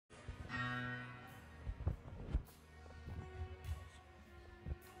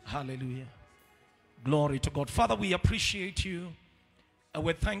Hallelujah. Glory to God. Father, we appreciate you. And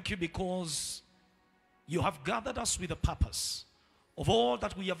we thank you because you have gathered us with a purpose. Of all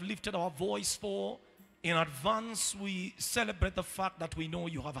that we have lifted our voice for, in advance we celebrate the fact that we know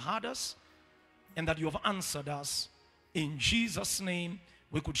you have heard us and that you have answered us. In Jesus' name,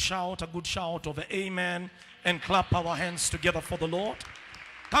 we could shout a good shout of amen and clap our hands together for the Lord.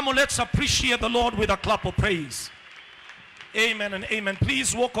 Come on, let's appreciate the Lord with a clap of praise. Amen and amen.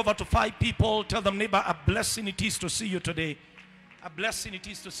 Please walk over to 5 people. Tell them, neighbor, a blessing it is to see you today. A blessing it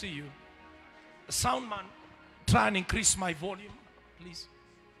is to see you. The sound man, try and increase my volume, please.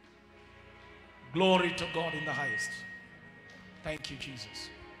 Glory to God in the highest. Thank you, Jesus.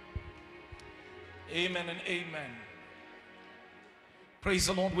 Amen and amen. Praise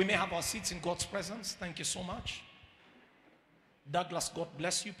the Lord. We may have our seats in God's presence. Thank you so much. Douglas, God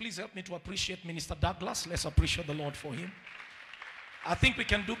bless you. Please help me to appreciate Minister Douglas. Let's appreciate the Lord for him. I think we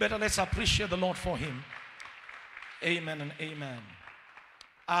can do better. Let's appreciate the Lord for him. Amen and amen.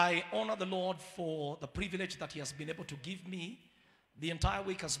 I honor the Lord for the privilege that he has been able to give me. The entire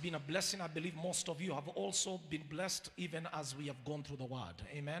week has been a blessing. I believe most of you have also been blessed even as we have gone through the word.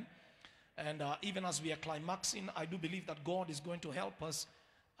 Amen. And even as we are climaxing, I do believe that God is going to help us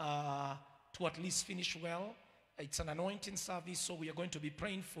to at least finish well. It's an anointing service, so we are going to be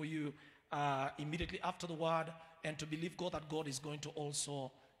praying for you immediately after the word, and to believe God that God is going to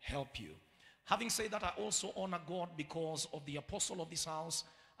also help you. Having said that, I also honor God because of the apostle of this house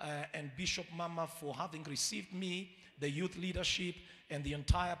and Bishop Mama for having received me, the youth leadership, and the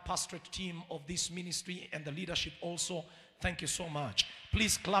entire pastorate team of this ministry, and the leadership also. Thank you so much.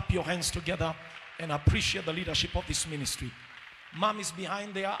 Please clap your hands together and appreciate the leadership of this ministry. Mom is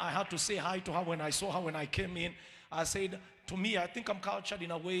behind there. I had to say hi to her when I saw her when I came in. I said, to me, I think I'm cultured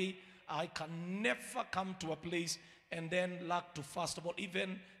in a way. I can never come to a place and then lack to fast. But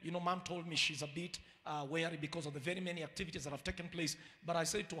even, Mom told me she's a bit wary because of the very many activities that have taken place. But I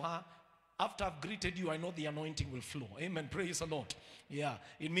said to her, after I've greeted you, I know the anointing will flow. Amen. Praise the Lord. Yeah.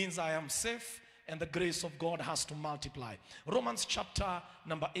 It means I am safe and the grace of God has to multiply. Romans chapter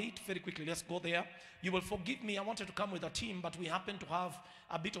number 8. Very quickly, let's go there. You will forgive me. I wanted to come with a team, but we happen to have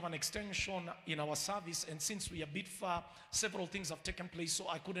a bit of an extension in our service. And since we are a bit far, several things have taken place, so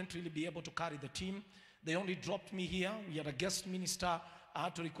I couldn't really be able to carry the team. They only dropped me here. We had a guest minister. I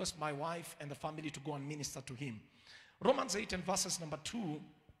had to request my wife and the family to go and minister to him. Romans 8 and verses number 2.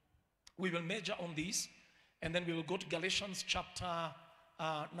 We will major on this, and then we will go to Galatians chapter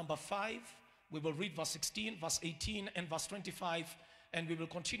number 5. We will read verse 16, verse 18, and verse 25, and we will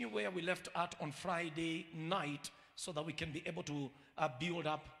continue where we left at on Friday night so that we can be able to build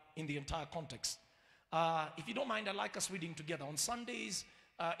up in the entire context. If you don't mind, I like us reading together. On Sundays,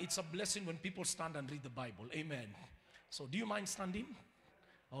 it's a blessing when people stand and read the Bible. Amen. So do you mind standing?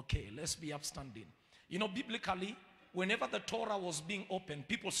 Okay, let's be upstanding. Biblically, whenever the Torah was being opened,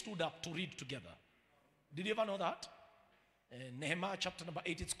 people stood up to read together. Did you ever know that? Nehemiah chapter number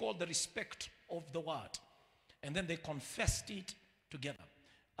 8, it's called the respect of the word. And then they confessed it together.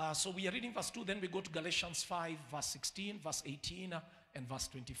 So we are reading verse 2, then we go to Galatians 5, verse 16, verse 18, and verse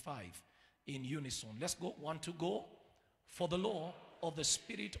 25 in unison. Let's go. 1, 2, go. For the law of the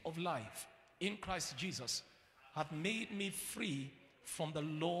Spirit of life in Christ Jesus hath made me free from the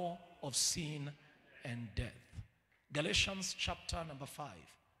law of sin and death. Galatians chapter number 5.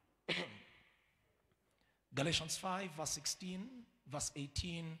 Galatians 5, verse 16, verse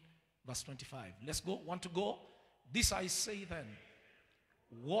 18, verse 25. Let's go. 1 to go. This I say then,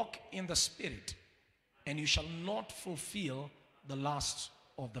 walk in the Spirit, and you shall not fulfill the lusts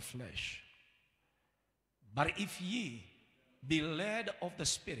of the flesh. But if ye be led of the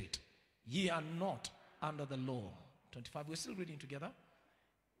Spirit, ye are not under the law. 25. We're still reading together.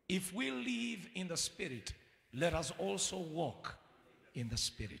 If we live in the Spirit, let us also walk in the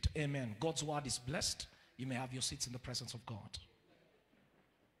Spirit. Amen. God's word is blessed. You may have your seats in the presence of God.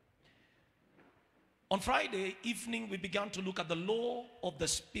 On Friday evening, we began to look at the law of the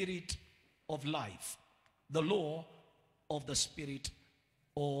Spirit of life. The law of the Spirit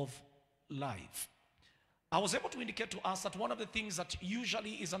of life. I was able to indicate to us that one of the things that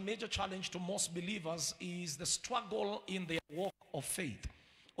usually is a major challenge to most believers is the struggle in their walk of faith,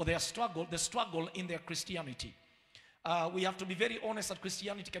 or the struggle in their Christianity. We have to be very honest that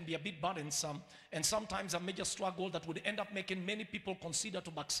Christianity can be a bit burdensome, and sometimes a major struggle that would end up making many people consider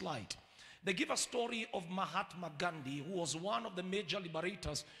to backslide. They give a story of Mahatma Gandhi, who was one of the major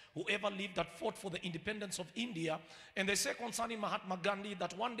liberators who ever lived, that fought for the independence of India. And they say concerning Mahatma Gandhi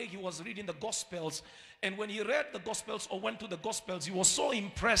that one day he was reading the Gospels, and when he read the Gospels or went to the Gospels, he was so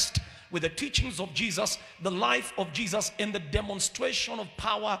impressed with the teachings of Jesus, the life of Jesus, and the demonstration of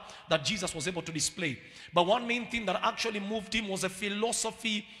power that Jesus was able to display. But one main thing that actually moved him was the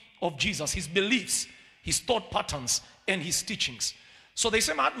philosophy of Jesus, his beliefs, his thought patterns, and his teachings. So they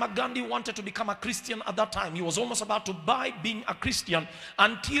say Mahatma Gandhi wanted to become a Christian at that time. He was almost about to buy being a Christian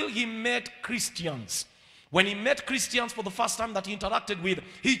until he met Christians. When he met Christians for the first time that he interacted with,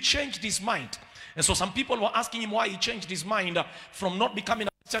 he changed his mind. And so some people were asking him why he changed his mind from not becoming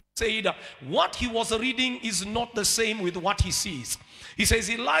a Christian. He said what he was reading is not the same with what he sees. He says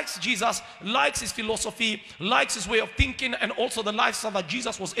he likes Jesus, likes his philosophy, likes his way of thinking, and also the lifestyle that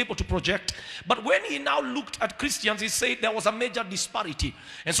Jesus was able to project. But when he now looked at Christians, he said there was a major disparity.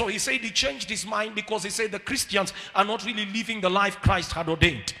 And so he said he changed his mind because he said the Christians are not really living the life Christ had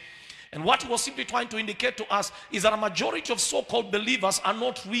ordained. And what he was simply trying to indicate to us is that a majority of so-called believers are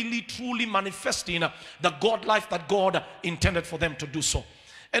not really truly manifesting the God life that God intended for them to do so.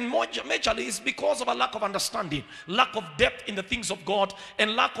 And majorly it's because of a lack of understanding, lack of depth in the things of God,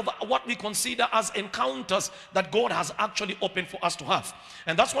 and lack of what we consider as encounters that God has actually opened for us to have.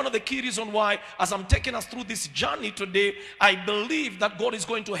 And that's one of the key reasons why, as I'm taking us through this journey today, I believe that God is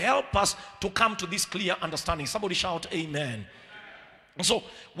going to help us to come to this clear understanding. Somebody shout amen. So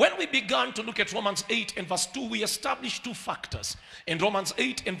when we began to look at Romans 8 and verse 2, we established two factors. In Romans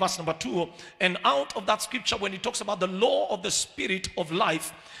 8 and verse number 2, and out of that scripture, when it talks about the law of the Spirit of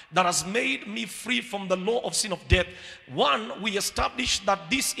life that has made me free from the law of sin of death, one, we established that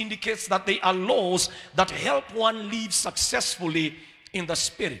this indicates that they are laws that help one live successfully in the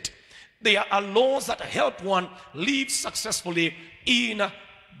Spirit. They are laws that help one live successfully in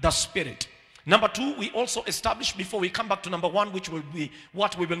the Spirit. Number two, we also established, before we come back to number one, which will be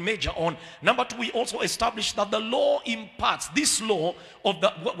what we will major on. Number two, we also established that the law imparts, this law of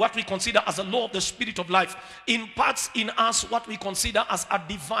what we consider as a law of the Spirit of life, imparts in us what we consider as a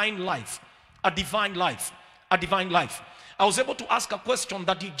divine life. A divine life. A divine life. I was able to ask a question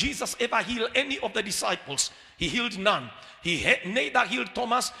that did Jesus ever heal any of the disciples? He healed none. He neither healed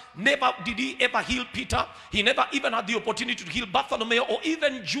Thomas, never did he ever heal Peter. He never even had the opportunity to heal Bartholomew or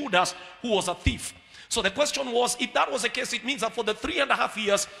even Judas, who was a thief. So the question was, if that was the case, it means that for the 3.5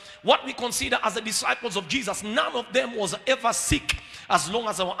 years, what we consider as the disciples of Jesus, none of them was ever sick as long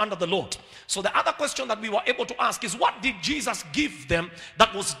as they were under the Lord. So the other question that we were able to ask is, what did Jesus give them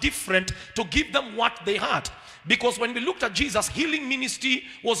that was different to give them what they had? Because when we looked at Jesus, healing ministry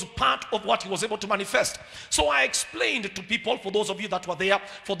was part of what he was able to manifest. So I explained to people, for those of you that were there,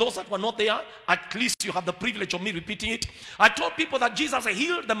 for those that were not there, at least you have the privilege of me repeating it. I told people that Jesus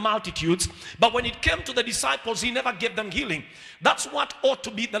healed the multitudes, but when it came to the disciples, he never gave them healing. That's what ought to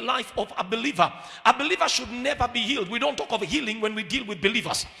be the life of a believer. A believer should never be healed. We don't talk of healing when we deal with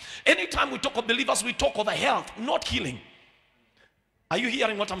believers. Anytime we talk of believers, we talk of health, not healing. Are you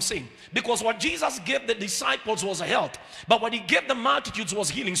hearing what I'm saying? Because what Jesus gave the disciples was health, but what he gave the multitudes was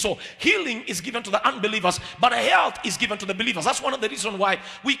healing. So healing is given to the unbelievers, but health is given to the believers. That's one of the reasons why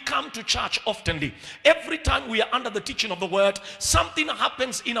we come to church oftenly. Every time we are under the teaching of the word, something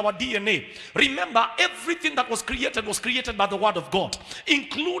happens in our DNA. Remember, everything that was created by the word of God,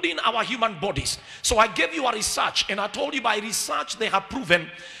 including our human bodies. So I gave you a research, and I told you by research they have proven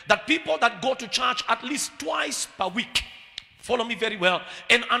that people that go to church at least twice per week, follow me very well,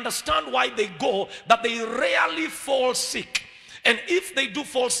 and understand why they go, that they rarely fall sick. And if they do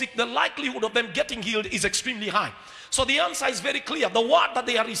fall sick, the likelihood of them getting healed is extremely high. So the answer is very clear. The word that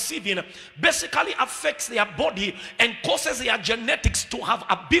they are receiving basically affects their body and causes their genetics to have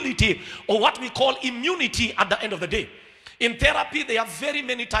ability, or what we call immunity, at the end of the day. In therapy, there are very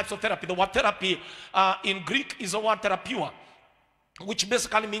many types of therapy. The word therapy in Greek is the word therapeuo, which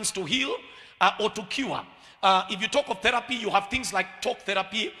basically means to heal or to cure. If you talk of therapy, you have things like talk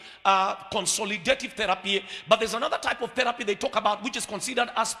therapy, consolidative therapy, but there's another type of therapy they talk about which is considered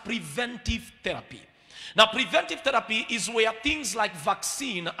as preventive therapy. Now, preventive therapy is where things like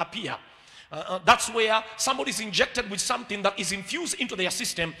vaccine appear. That's where somebody is injected with something that is infused into their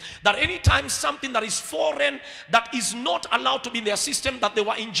system, that anytime something that is foreign, that is not allowed to be in their system, that they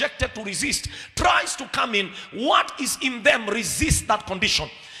were injected to resist, tries to come in, what is in them resists that condition.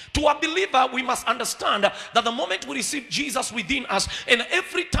 To a believer, we must understand that the moment we receive Jesus within us, and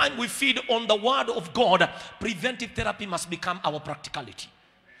every time we feed on the word of God, preventive therapy must become our practicality.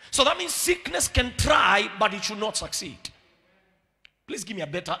 So that means sickness can try, but it should not succeed. Please give me a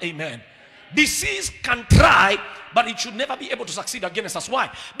better amen. Disease can try, but it should never be able to succeed against us.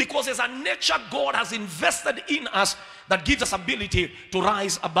 Why? Because there's a nature God has invested in us that gives us ability to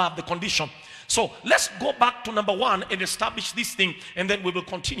rise above the condition. So let's go back to number one and establish this thing, and then we will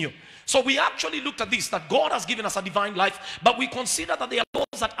continue. So we actually looked at this, that God has given us a divine life, but we consider that there are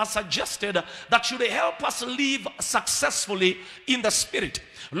laws that are suggested that should help us live successfully in the spirit.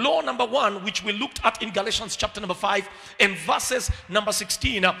 Law number one, which we looked at in Galatians chapter number 5 and verses number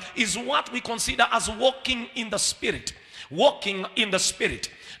 16, is what we consider as walking in the spirit. Walking in the spirit.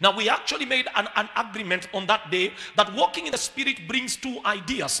 Now we actually made an agreement on that day that walking in the spirit brings two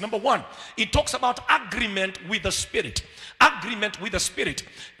ideas. Number one, it talks about agreement with the spirit. Agreement with the spirit.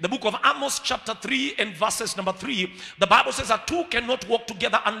 The book of Amos chapter 3 and verses number 3, the Bible says that two cannot walk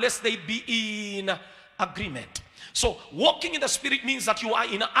together unless they be in agreement. So walking in the spirit means that you are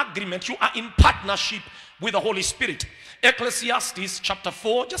in agreement, you are in partnership with the Holy Spirit. Ecclesiastes chapter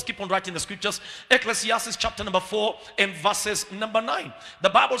 4, just keep on writing the scriptures. Ecclesiastes chapter number 4 and verses number 9. The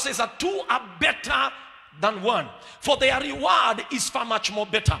Bible says that two are better than one, for their reward is far much more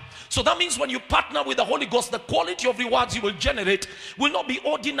better. So that means when you partner with the Holy Ghost, the quality of rewards you will generate will not be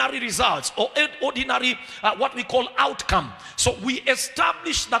ordinary results or ordinary what we call outcome. So we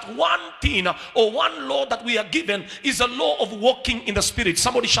establish that one thing or one law that we are given is a law of walking in the spirit.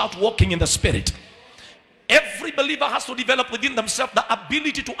 Somebody shout, walking in the spirit. Every believer has to develop within themselves the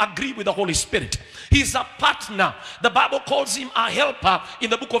ability to agree with the Holy Spirit. He's a partner. The Bible calls him a helper in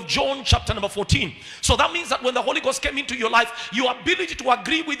the book of John chapter number 14. So that means that when the Holy Ghost came into your life, your ability to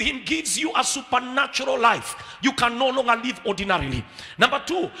agree with him gives you a supernatural life. You can no longer live ordinarily. Number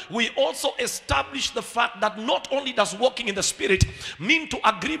two, we also establish the fact that not only does walking in the Spirit mean to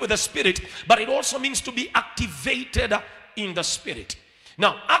agree with the Spirit, but it also means to be activated in the Spirit.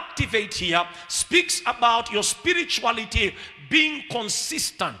 Now, activate here speaks about your spirituality being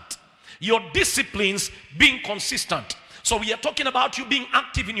consistent, your disciplines being consistent. So we are talking about you being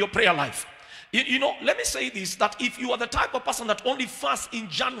active in your prayer life. You know, let me say this, that if you are the type of person that only fasts in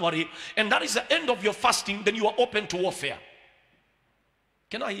January and that is the end of your fasting, then you are open to warfare.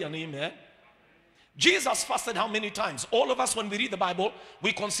 Can I hear an amen? Jesus fasted how many times? All of us, when we read the Bible,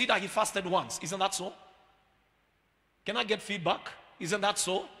 we consider he fasted once. Isn't that so? Can I get feedback? Isn't that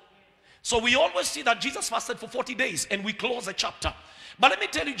so? So we always see that Jesus fasted for 40 days and we close the chapter. But let me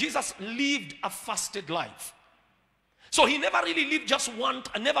tell you, Jesus lived a fasted life. So he never really lived just once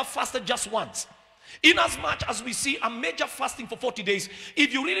and never fasted just once. In as much as we see a major fasting for 40 days,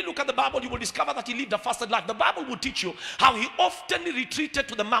 if you really look at the Bible, you will discover that he lived a fasted life. The Bible will teach you how he often retreated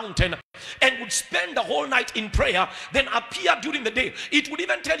to the mountain and would spend the whole night in prayer, then appear during the day. It would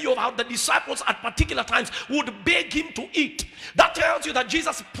even tell you how the disciples at particular times would beg him to eat. That tells you that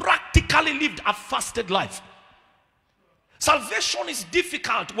Jesus practically lived a fasted life. Salvation is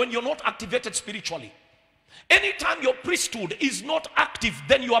difficult when you're not activated spiritually. Anytime your priesthood is not active,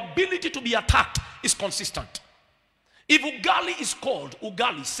 then your ability to be attacked is consistent. If ugali is called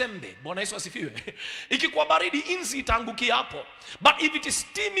ugali sembe, Bwana Yesu asifiwe. Ikikuwa baridi inzi itangukia hapo. But if it is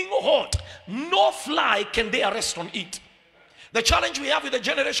steaming hot, no fly can dare rest on it. The challenge we have with the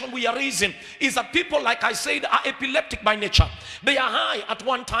generation we are raising is that people, like I said, are epileptic by nature. They are high at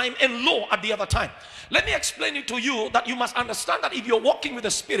one time and low at the other time. Let me explain it to you that you must understand that if you're walking with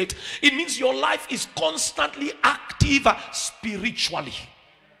the Spirit, it means your life is constantly active spiritually.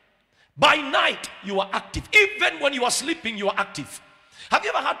 By night, you are active. Even when you are sleeping, you are active. Have you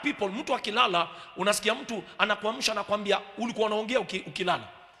ever had people, mtu akilala, unasikia mtu anakuamsha anakuambia ulikuwa unaongea ukilala.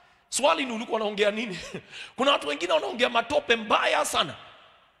 Swali ni ulikuwa unaongea nini? Kuna watu wengine wanaongea matope mbaya sana.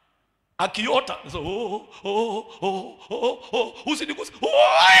 Akiota, so usinigusa.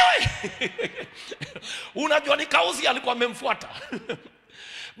 Unajua ni kauzi alikuwa amemfuata.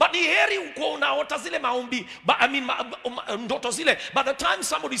 But ni heri uko unaota zile maombi, ndoto zile. By the time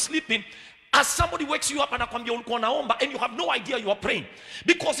somebody is sleeping, as somebody wakes you up and anakuambia ulikuwa unaomba, and you have no idea you are praying,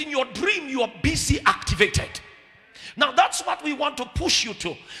 because in your dream you are busy activated. Now that's what we want to push you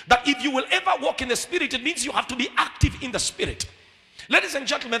to, that if you will ever walk in the Spirit, it means you have to be active in the Spirit. Ladies and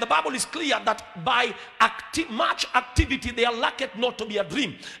gentlemen, the Bible is clear that by much activity there lacketh not to be a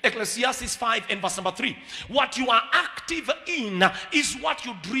dream. Ecclesiastes 5 and verse number 3. What you are active in is what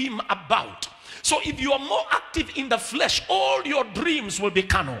you dream about. So if you are more active in the flesh, all your dreams will be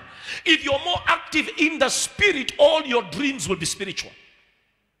carnal. If you're more active in the Spirit, all your dreams will be spiritual.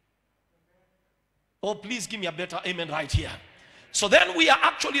 Oh, please give me a better amen right here. So then we are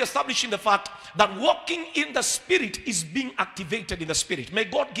actually establishing the fact that walking in the Spirit is being activated in the Spirit. May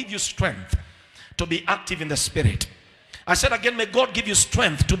God give you strength to be active in the Spirit. I said again, may God give you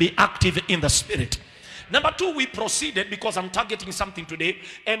strength to be active in the Spirit. Number two, we proceeded because I'm targeting something today,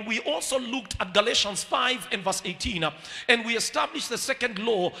 and we also looked at Galatians 5 and verse 18, and we established the second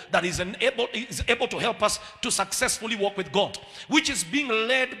law that is able to help us to successfully walk with God, which is being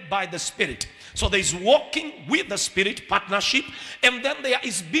led by the Spirit. So there is walking with the Spirit, partnership, and then there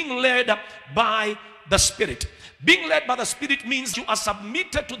is being led by the Spirit. Being led by the Spirit means you are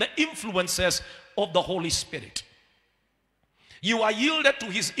submitted to the influences of the Holy Spirit. You are yielded to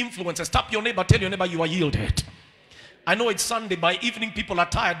his influences. Tap your neighbor, tell your neighbor you are yielded. I know it's Sunday, by evening people are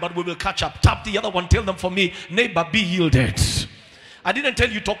tired, but we will catch up. Tap the other one, tell them for me, neighbor, be yielded. I didn't tell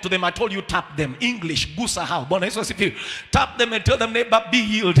you talk to them, I told you tap them. English, gusa how. Tap them and tell them, neighbor, be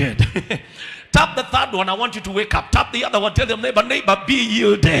yielded. Tap the third one, I want you to wake up. Tap the other one, tell them, neighbor, be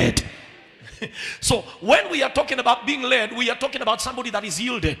yielded. So when we are talking about being led, we are talking about somebody that is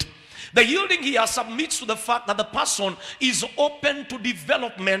yielded. The yielding here submits to the fact that the person is open to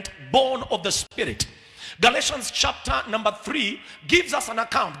development born of the Spirit. Galatians chapter number 3 gives us an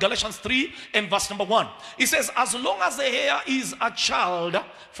account. Galatians 3 and verse number 1. It says, as long as the heir is a child,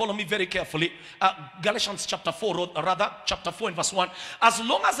 follow me very carefully. Galatians chapter 4, chapter 4 and verse 1. As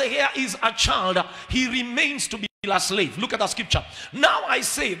long as the heir is a child, he remains to be a slave. Look at that scripture. Now I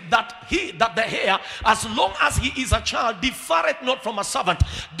say that the heir, as long as he is a child, differeth not from a servant,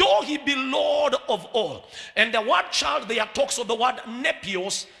 though he be Lord of all. And the word child there talks of the word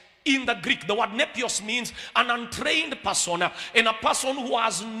nepios. In the Greek, the word nepios means an untrained person, and a person who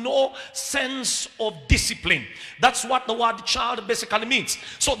has no sense of discipline. That's what the word child basically means.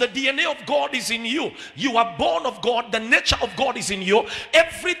 So the DNA of God is in you. You are born of God. The nature of God is in you.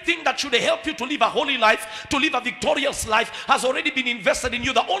 Everything that should help you to live a holy life, to live a victorious life, has already been invested in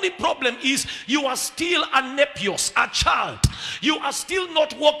you. The only problem is you are still a nepios, a child. You are still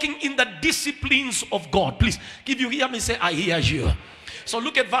not walking in the disciplines of God. Please, if you hear me say, I hear you. So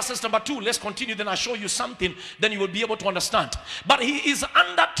look at verses number 2. Let's continue. Then I'll show you something. Then you will be able to understand. But he is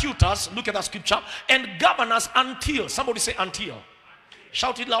under tutors. Look at that scripture. And governors until. Somebody say until.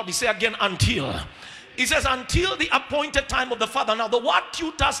 Shout it loudly. Say again until. He says until the appointed time of the Father. Now the word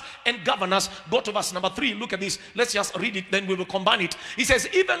tutors and governors. Go to verse number 3. Look at this. Let's just read it. Then we will combine it. He says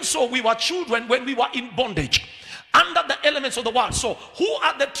even so we were children when we were in bondage, under the elements of the world. So who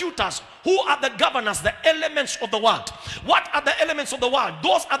are the tutors? Who are the governors? The elements of the world. What are the elements of the world?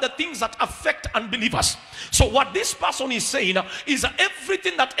 Those are the things that affect unbelievers. So what this person is saying is that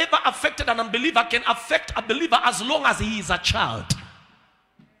everything that ever affected an unbeliever can affect a believer as long as he is a child.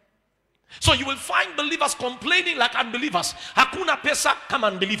 So you will find believers complaining like unbelievers. Hakuna pesa kama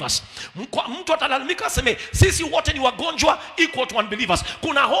unbelievers. Mtu atalalamika aseme sisi wote ni wagonjwa equal to unbelievers.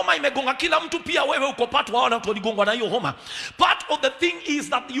 Kuna homa imegonga kila mtu, pia wewe uko part wa watu waligongwa na hiyo homa. Part of the thing is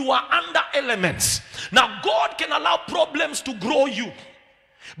that you are under elements. Now God can allow problems to grow you,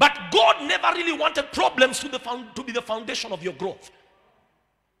 but God never really wanted problems to be the foundation of your growth.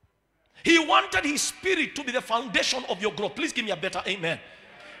 He wanted his Spirit to be the foundation of your growth. Please give me a better amen.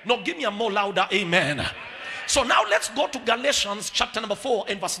 No, give me a more louder amen. So now let's go to Galatians chapter number 4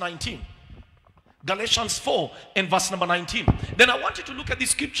 and verse 19. Galatians 4 and verse number 19. Then I want you to look at this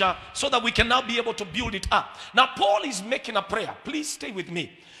scripture so that we can now be able to build it up. Now Paul is making a prayer. Please stay with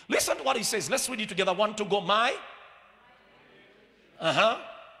me. Listen to what he says. Let's read it together. 1, 2, go. My.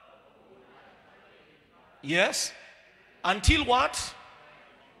 Yes. Until what?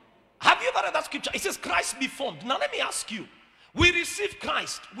 Have you ever read that scripture? It says Christ be formed. Now let me ask you. We receive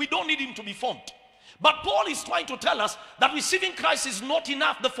Christ. We don't need him to be formed. But Paul is trying to tell us that receiving Christ is not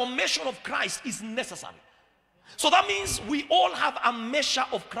enough. The formation of Christ is necessary. So that means we all have a measure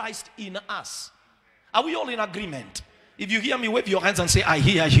of Christ in us. Are we all in agreement? If you hear me, wave your hands and say, I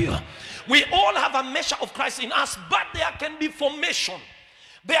hear you. We all have a measure of Christ in us, but there can be formation.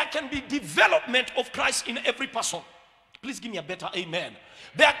 There can be development of Christ in every person. Please give me a better amen.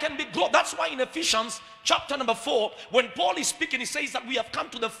 There can be growth. That's why in Ephesians chapter number 4, when Paul is speaking, he says that we have come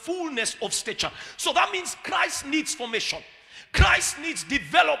to the fullness of stature. So that means Christ needs formation. Christ needs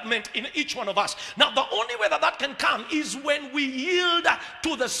development in each one of us. Now the only way that can come is when we yield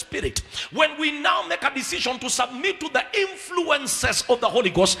to the Spirit. When we now make a decision to submit to the influences of the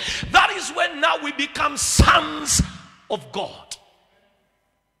Holy Ghost. That is when now we become sons of God.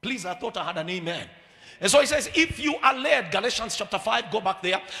 Please, I thought I had an amen. And so he says, if you are led, Galatians chapter 5, go back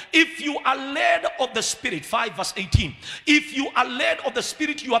there. If you are led of the Spirit, 5 verse 18. If you are led of the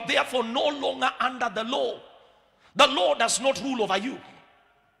Spirit, you are therefore no longer under the law. The law does not rule over you.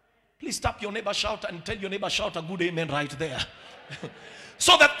 Please tap your neighbor, shout, and tell your neighbor, shout a good amen right there.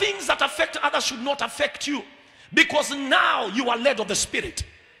 So the things that affect others should not affect you. Because now you are led of the Spirit.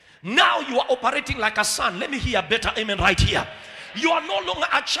 Now you are operating like a son. Let me hear a better amen right here. You are no longer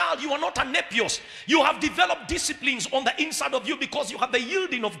a child. You are not a nepios. You have developed disciplines on the inside of you because you have the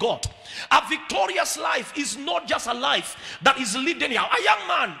yielding of God. A victorious life is not just a life that is lived anyhow. A young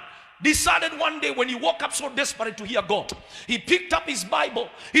man decided one day when he woke up so desperate to hear God, he picked up his Bible.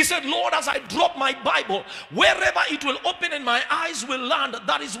 He said, Lord, as I drop my Bible, wherever it will open and my eyes will land,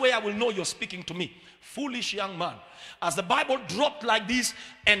 that is where I will know you're speaking to me. Foolish young man. As the Bible dropped like this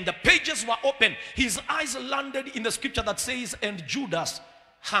and the pages were open, his eyes landed in the scripture that says, and Judas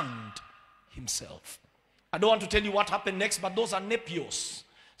hanged himself. I don't want to tell you what happened next, but those are nepios.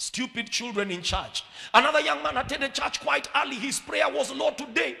 Stupid children in church. Another young man attended church quite early. His prayer was, Lord,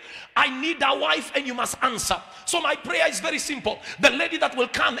 today I need a wife and you must answer. So my prayer is very simple. The lady that will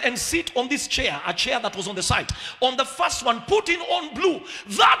come and sit on this chair, a chair that was on the side, on the first one, putting on blue,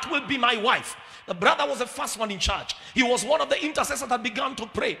 that will be my wife. The brother was the first one in church. He was one of the intercessors that began to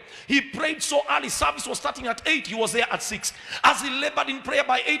pray. He prayed so early. Service was starting at 8. He was there at 6. As he labored in prayer,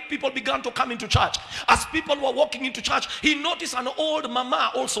 by 8 people began to come into church. As people were walking into church, he noticed an old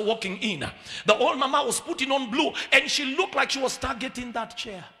mama also walking in. The old mama was putting on blue and she looked like she was targeting that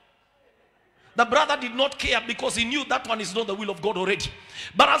chair. The brother did not care because he knew that one is not the will of God already.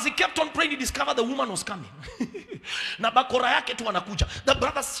 But as he kept on praying, he discovered the woman was coming. The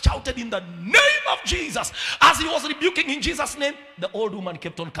brother shouted in the name of Jesus. As he was rebuking in Jesus' name, the old woman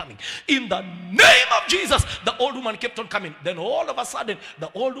kept on coming. In the name of Jesus, the old woman kept on coming. Then all of a sudden, the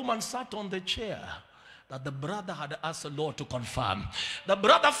old woman sat on the chair that the brother had asked the Lord to confirm. The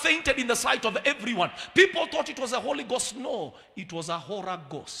brother fainted in the sight of everyone. People thought it was a Holy Ghost. No, it was a horror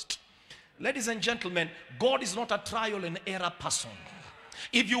ghost. Ladies and gentlemen, God is not a trial and error person.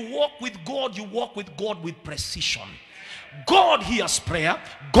 If you walk with God, you walk with God with precision. God hears prayer.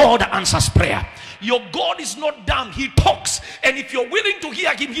 God answers prayer. Your God is not dumb. He talks. And if you're willing to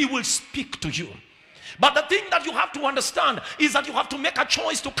hear him, he will speak to you. But the thing that you have to understand is that you have to make a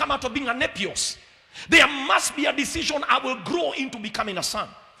choice to come out of being a nepios. There must be a decision. I will grow into becoming a son.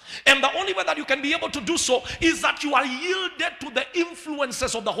 And the only way that you can be able to do so is that you are yielded to the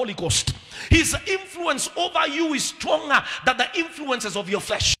influences of the Holy Ghost. His influence over you is stronger than the influences of your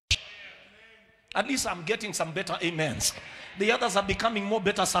flesh. At least I'm getting some better amens. The others are becoming more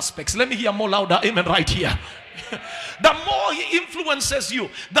better suspects. Let me hear more louder amen right here. The more he influences you,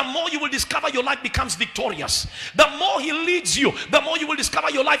 the more you will discover your life becomes victorious. The more he leads you, the more you will discover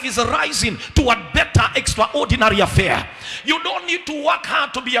your life is rising to a better, extraordinary affair. You don't need to work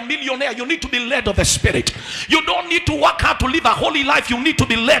hard to be a millionaire. You need to be led of the Spirit. You don't need to work hard to live a holy life. You need to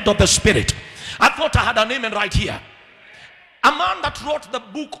be led of the Spirit. I thought I had an amen right here. A man that wrote the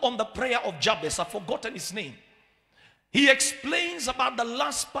book on the prayer of Jabez, I've forgotten his name. He explains about the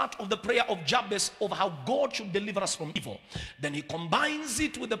last part of the prayer of Jabez of how God should deliver us from evil. Then he combines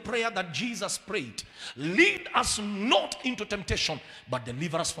it with the prayer that Jesus prayed. Lead us not into temptation, but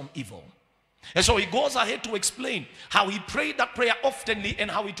deliver us from evil. And so he goes ahead to explain how he prayed that prayer oftenly and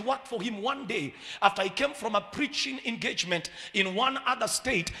how it worked for him one day after he came from a preaching engagement in one other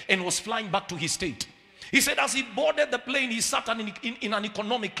state and was flying back to his state. He said as he boarded the plane, he sat in an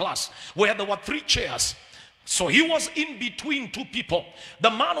economic class where there were 3 chairs. So he was in between 2 people. The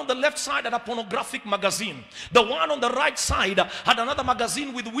man on the left side had a pornographic magazine. The one on the right side had another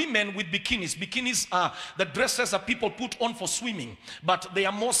magazine with women with bikinis. Bikinis are the dresses that people put on for swimming, but they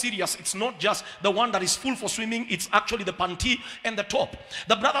are more serious. It's not just the one that is full for swimming. It's actually the panty and the top.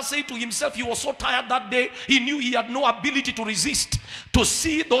 The brother said to himself, he was so tired that day, he knew he had no ability to resist, to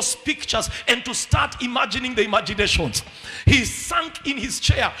see those pictures and to start imagining the imaginations. He sank in his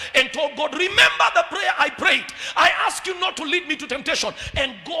chair and told God, remember the prayer I prayed. I ask you not to lead me to temptation.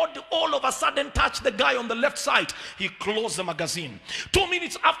 And God all of a sudden touched the guy on the left side. He closed the magazine. 2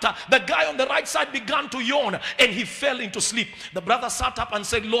 minutes after, the guy on the right side began to yawn and he fell into sleep. The brother sat up and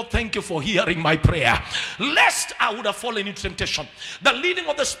said, Lord, thank you for hearing my prayer, lest I would have fallen into temptation. The leading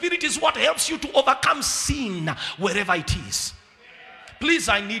of the Spirit is what helps you to overcome sin wherever it is. Please,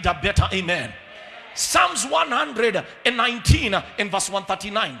 I need a better amen. Psalms 119 and verse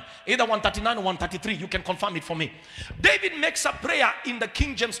 139. Either 139 or 133. You can confirm it for me. David makes a prayer in the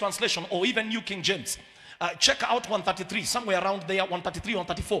King James translation or even New King James. Check out 133, somewhere around there, 133,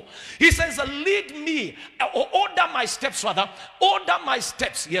 134. He says, lead me, or order my steps rather. Order my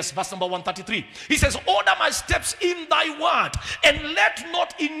steps. Yes, verse number 133. He says, order my steps in thy word, and let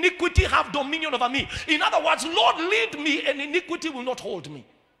not iniquity have dominion over me. In other words, Lord, lead me, and iniquity will not hold me.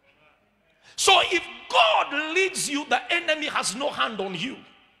 So if God leads you, the enemy has no hand on you.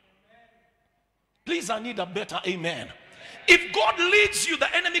 Please, I need a better amen. If God leads you,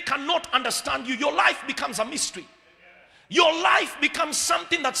 the enemy cannot understand you. Your life becomes a mystery. Your life becomes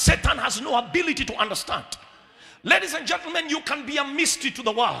something that Satan has no ability to understand. Ladies and gentlemen, you can be a mystery to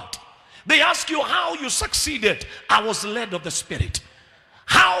the world. They ask you how you succeeded. I was led of the Spirit.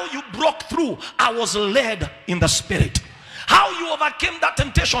 How you broke through. I was led in the Spirit. How you overcame that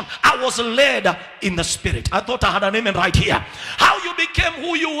temptation. I was led in the Spirit. I thought I had an amen right here. How you became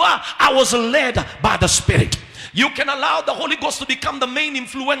who you are. I was led by the Spirit. You can allow the Holy Ghost to become the main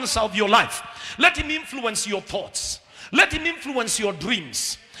influencer of your life. Let him influence your thoughts. Let him influence your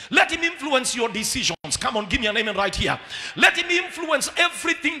dreams. Let him influence your decisions. Come on, give me an amen right here. Let him influence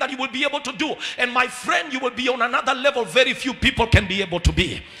everything that you will be able to do. And my friend, you will be on another level very few people can be able to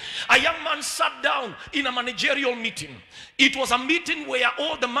be. A young man sat down in a managerial meeting. It was a meeting where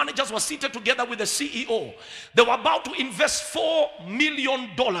all the managers were seated together with the CEO. They were about to invest $4 million.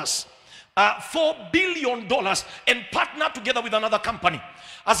 $4 billion and partner together with another company.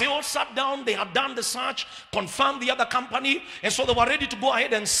 As they all sat down, they had done the search, confirmed the other company, and so they were ready to go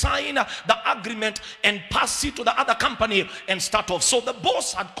ahead and sign the agreement and pass it to the other company and start off. So the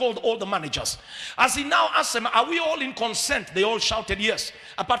boss had called all the managers. As he now asked them, are we all in consent? They all shouted yes,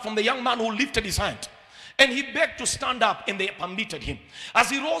 apart from the young man who lifted his hand. And he begged to stand up, and they permitted him.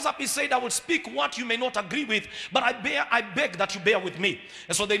 As he rose up, he said, I will speak what you may not agree with, but I beg that you bear with me.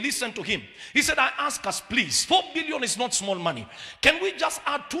 And so they listened to him. He said, I ask us, please, $4 billion is not small money. Can we just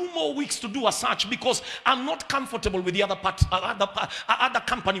add 2 more weeks to do a search, because I'm not comfortable with the other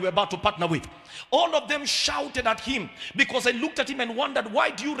company we're about to partner with. All of them shouted at him, because they looked at him and wondered,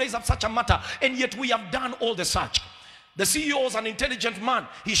 why do you raise up such a matter? And yet we have done all the search. The CEO is an intelligent man.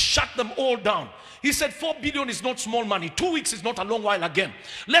 He shut them all down. He said, $4 billion is not small money. 2 weeks is not a long while again.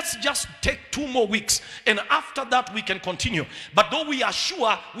 Let's just take 2 more weeks. And after that, we can continue. But though we are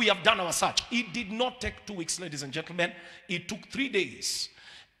sure we have done our search, it did not take 2 weeks, ladies and gentlemen. It took 3 days.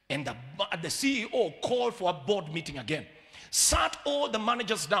 And the CEO called for a board meeting again. Sat all the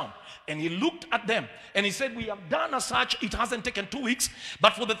managers down. And he looked at them and he said, we have done a search. It hasn't taken 2 weeks,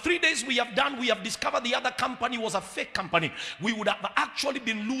 but for the 3 days we have done, we have discovered the other company was a fake company. We would have actually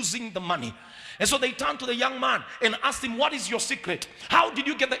been losing the money. And so they turned to the young man and asked him, what is your secret? How did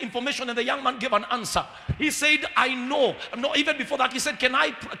you get the information? And the young man gave an answer. He said, I know. No, even before that, he said, can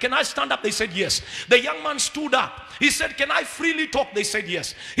I stand up? They said yes. The young man stood up. He said, can I freely talk? They said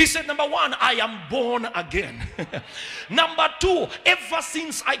yes. He said, number 1, I am born again. Number 2, ever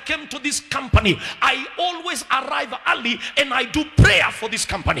since I came to this company, I always arrive early and I do prayer for this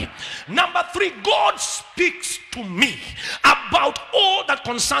company. Number 3, God speaks to me about all that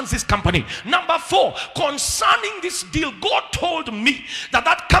concerns this company. Number 4, concerning this deal, God told me that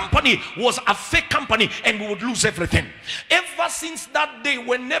that company was a fake company and we would lose everything. Ever since that day,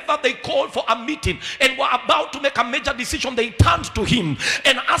 whenever they called for a meeting and were about to make a major decision, they turned to him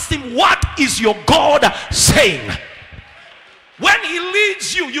and asked him, what is your God saying? When he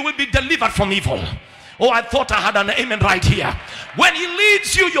leads you, you will be delivered from evil. Oh, I thought I had an amen right here. When he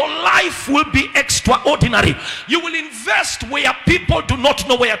leads you, your life will be extraordinary. You will invest where people do not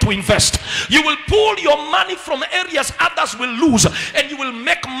know where to invest. You will pull your money from areas others will lose, and you will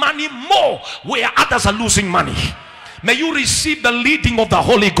make money more where others are losing money. May you receive the leading of the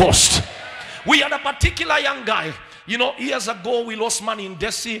Holy Ghost. We had a particular young guy. You know, years ago, we lost money in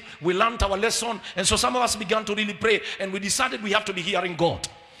Desi. We learned our lesson. And so some of us began to really pray. And we decided we have to be hearing God.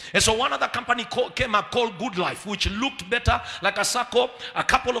 And so one other company came up called Good Life, which looked better, like a circle. A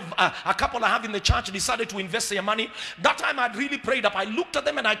couple I have in the church decided to invest their money. That time I'd really prayed up. I looked at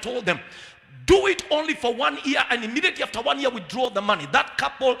them and I told them, do it only for 1 year, and immediately after 1 year, withdraw the money. That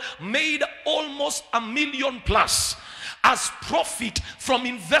couple made almost $1 million plus as profit from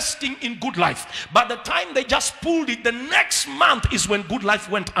investing in Good Life. By the time they just pulled it, the next month is when Good Life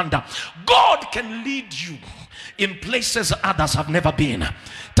went under. God can lead you in places others have never been.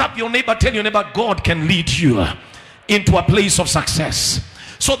 Tap your neighbor, tell your neighbor, God can lead you into a place of success.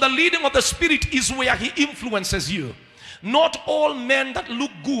 So the leading of the Spirit is where he influences you. Not all men that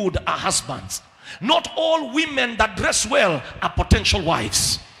look good are husbands. Not all women that dress well are potential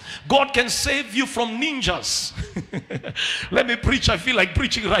wives. God can save you from ninjas. Let me preach. I feel like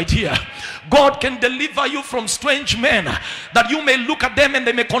preaching right here. God can deliver you from strange men that you may look at them and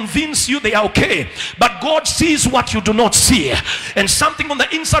they may convince you they are okay, but God sees what you do not see, and something on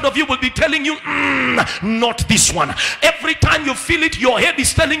the inside of you will be telling you, not this one. Every time you feel it, your head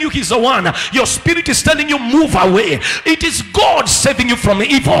is telling you he's the one. Your spirit is telling you move away. It is God saving you from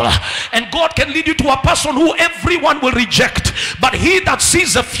evil, and God can lead you to a person who everyone will reject, but he that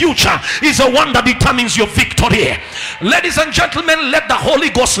sees the future future is the one that determines your victory. Ladies and gentlemen, let the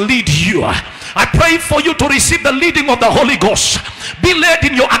Holy Ghost lead you. I pray for you to receive the leading of the Holy Ghost. Be led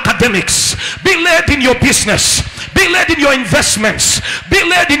in your academics, be led in your business, be led in your investments, be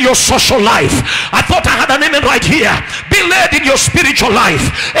led in your social life. I thought I had an amen right here. Be led in your spiritual life,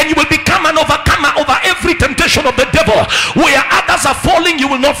 and you will become an overcomer over every temptation of the devil. Where others are falling, you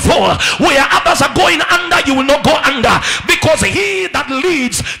will not fall. Where others are going under, you will not go under, because he that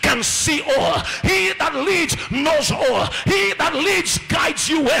leads can see all. He that leads knows all. He that leads guides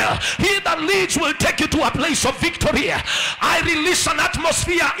you well. He that leads will take you to a place of victory. I release an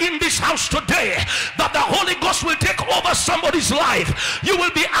atmosphere in this house today that the Holy Ghost will take over somebody's life. You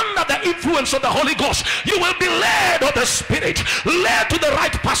will be under the influence of the Holy Ghost. You will be led of the Spirit, led to the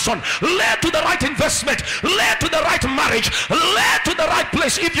right person, led to the right investment, led to the right marriage, led to the right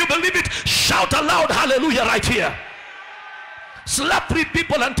place. If you believe it, shout aloud hallelujah right here. Slap 3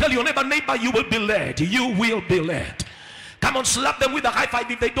 people and tell your neighbor, neighbor, you will be led. You will be led. Come on, slap them with a high five.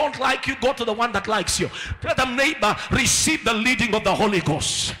 If they don't like you, go to the one that likes you. Tell them, neighbor, receive the leading of the Holy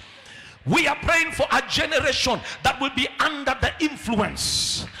Ghost. We are praying for a generation that will be under the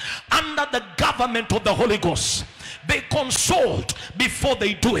influence, under the government of the Holy Ghost. They consult before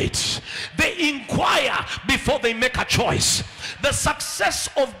they do it. They inquire before they make a choice. The success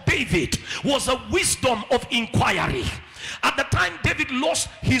of David was a wisdom of inquiry. At the time David lost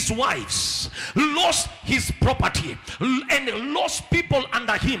his wives, lost his property, and lost people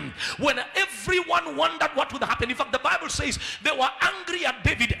under him, when everyone wondered what would happen. In fact, the Bible says they were angry at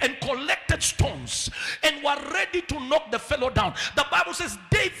David and collected stones and were ready to knock the fellow down. The Bible says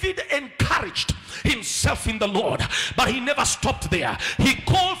David encouraged himself in the Lord, but he never stopped there. He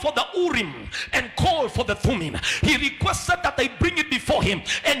called for the Urim and called for the Thummim. He requested that they bring it before him,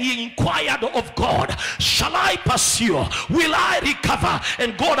 and he inquired of God, shall I pursue? Will I recover?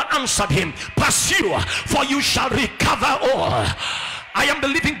 And God answered him, pursue, for you shall recover all. I am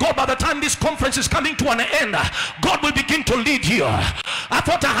believing God, by the time this conference is coming to an end, God will begin to lead you. I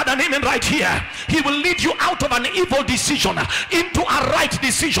thought I had an amen right here. He will lead you out of an evil decision into a right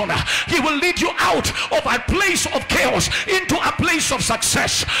decision. He will lead you out of a place of chaos into a place of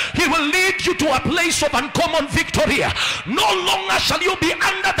success. He will lead you to a place of uncommon victory. No longer shall you be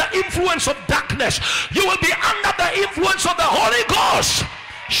under the influence of darkness. You will be under the influence of the Holy Ghost.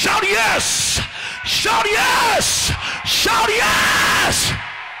 Shout yes! Shout yes! Shout yes!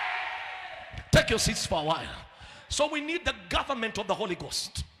 Take your seats for a while. So we need the government of the Holy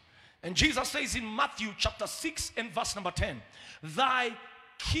Ghost. And Jesus says in Matthew chapter 6 and verse number 10, thy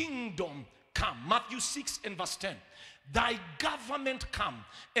kingdom come. Matthew 6 and verse 10. Thy government come,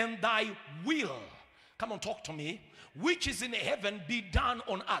 and thy will, come on, talk to me, which is in heaven, be done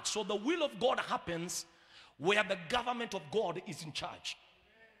on earth. So the will of God happens where the government of God is in charge.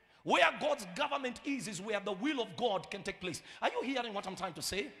 Where God's government is where the will of God can take place. Are you hearing what I'm trying to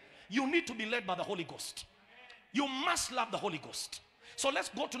say? You need to be led by the Holy Ghost. You must love the Holy Ghost. So let's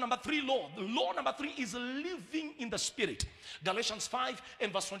go to number 3 law. The law number 3 is living in the Spirit. Galatians 5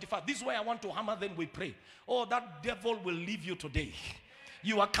 and verse 25. This is where I want to hammer, then we pray. Oh, that devil will leave you today.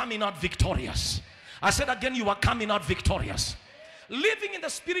 You are coming out victorious. I said again, you are coming out victorious. Living in the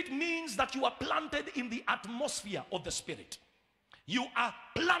Spirit means that you are planted in the atmosphere of the Spirit. You are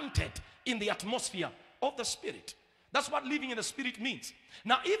planted in the atmosphere of the Spirit. That's what living in the Spirit means.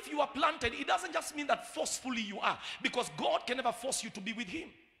 Now, if you are planted, it doesn't just mean that forcefully you are, because God can never force you to be with him.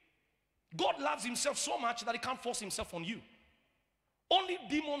 God loves himself so much that he can't force himself on you. Only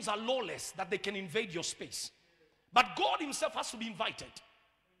demons are lawless, that they can invade your space. But God himself has to be invited.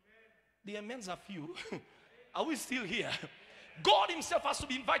 The amens are few. Are we still here? God himself has to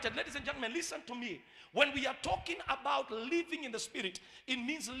be invited. Ladies and gentlemen, listen to me. When we are talking about living in the Spirit, it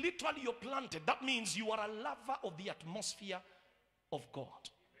means literally you're planted. That means you are a lover of the atmosphere of God.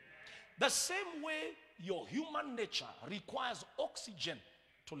 The same way your human nature requires oxygen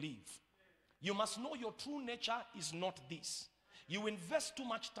to live. You must know your true nature is not this. You invest too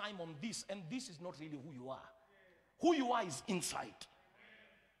much time on this, and this is not really who you are. Who you are is inside.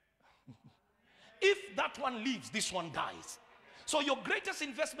 If that one lives, this one dies. So your greatest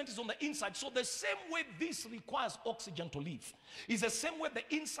investment is on the inside. So the same way this requires oxygen to live is the same way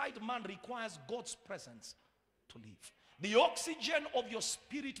the inside man requires God's presence to live. The oxygen of your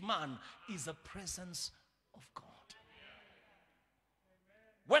spirit man is the presence of God.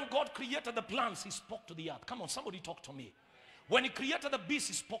 When God created the plants, he spoke to the earth. Come on, somebody talk to me. When he created the beast,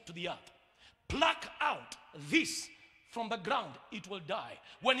 he spoke to the earth. Pluck out this from the ground, it will die.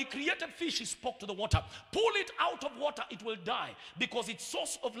 When he created fish, he spoke to the water. Pull it out of water, it will die, because its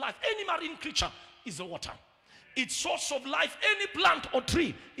source of life, any marine creature, is the water. Its source of life, any plant or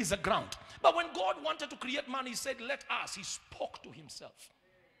tree, is the ground. But when God wanted to create man, he said, let us. He spoke to himself.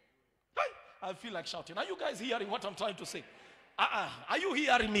 I feel like shouting. Are you guys hearing what I'm trying to say? Are you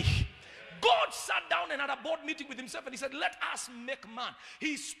hearing me? God sat down and had a board meeting with himself and he said, let us make man.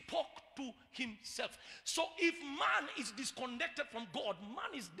 He spoke to himself. So if man is disconnected from God,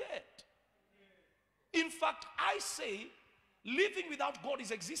 man is dead. In fact, I say, living without God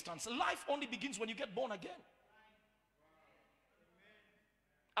is existence. Life only begins when you get born again.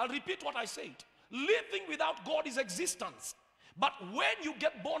 I'll repeat what I said. Living without God is existence. But when you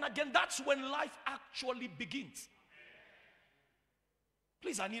get born again, that's when life actually begins.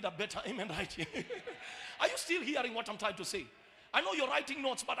 Please, I need a better amen right here. Are you still hearing what I'm trying to say? I know you're writing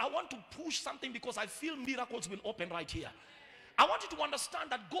notes, but I want to push something because I feel miracles will open right here. I want you to understand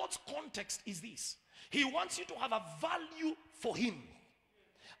that God's context is this. He wants you to have a value for him.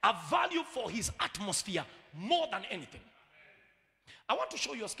 A value for his atmosphere more than anything. I want to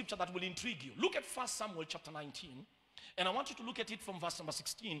show you a scripture that will intrigue you. Look at 1 Samuel chapter 19. And I want you to look at it from verse number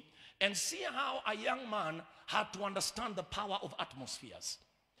 16 and see how a young man had to understand the power of atmospheres.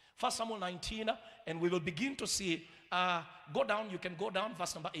 1 Samuel 19, and we will begin to see, go down, you can go down,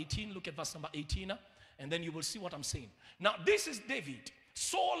 verse number 18, look at verse number 18, and then you will see what I'm saying. Now, this is David.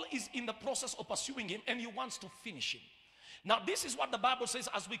 Saul is in the process of pursuing him, and he wants to finish him. Now, this is what the Bible says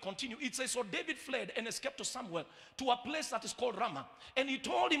as we continue. It says, so David fled and escaped to Samuel, to a place that is called Ramah. And he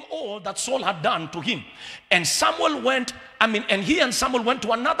told him all that Saul had done to him. And Samuel went, and he and Samuel went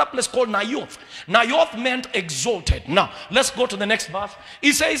to another place called Naioth. Naioth meant exalted. Now, let's go to the next verse.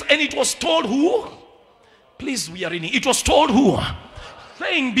 It says, and it was told who? Please, we are reading. It was told who?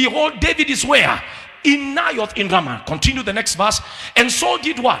 Saying, behold, David is where? In Naioth in Ramah. Continue the next verse. And Saul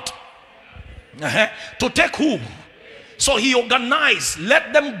did what? To take who? So he organized,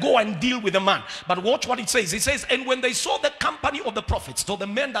 let them go and deal with the man. But watch what it says. It says, and when they saw the company of the prophets, so the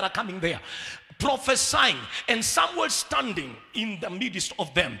men that are coming there, prophesying, and Samuel standing in the midst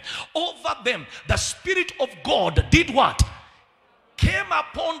of them, over them, the Spirit of God did what? Came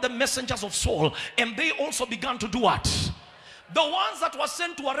upon the messengers of Saul, and they also began to do what? The ones that were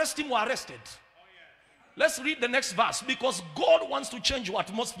sent to arrest him were arrested. Let's read the next verse, because God wants to change your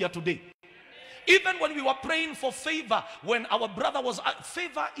atmosphere today. Even when we were praying for favor, when our brother was,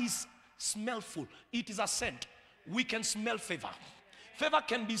 favor is smellful. It is a scent. We can smell favor. Favor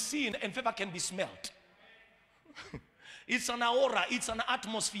can be seen and favor can be smelled. It's an aura, it's an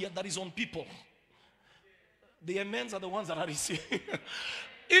atmosphere that is on people. The amens are the ones that are receiving.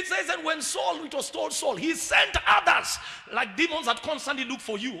 It says that when Saul, it was told Saul, he sent others like demons that constantly look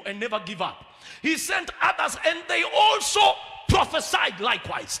for you and never give up. He sent others and they also prophesied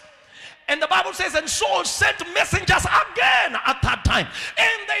likewise. And the Bible says, and Saul sent messengers again at that time.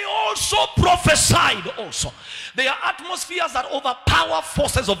 And they also prophesied also. They are atmospheres that overpower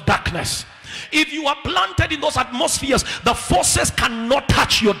forces of darkness. If you are planted in those atmospheres, the forces cannot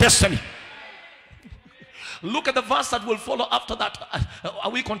touch your destiny. Look at the verse that will follow after that. Are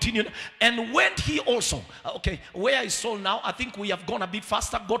we continuing? And went he also. Okay, where is Saul now? I think we have gone a bit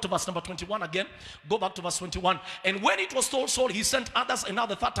faster. Go to verse number 21 again. Go back to verse 21. And when it was told Saul, he sent others. And now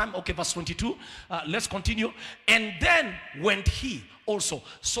the third time. Okay, verse 22. Let's continue. And then went he also.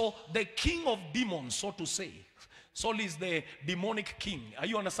 So the king of demons, so to say. Saul is the demonic king. Are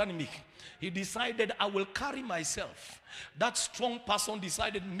you understanding me? He decided, I will carry myself. That strong person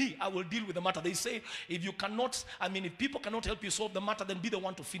decided, me, I will deal with the matter. They say, if you cannot, if people cannot help you solve the matter, then be the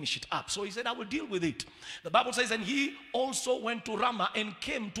one to finish it up. So he said, I will deal with it. The Bible says, and he also went to Ramah and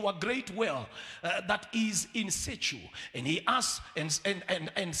came to a great well that is in situ. And he asked and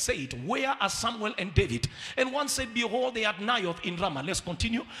said, where are Samuel and David? And one said, behold, they are at Naioth in Ramah. Let's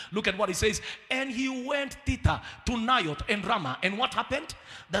continue. Look at what he says. And he went thither to Naioth and Ramah. And what happened?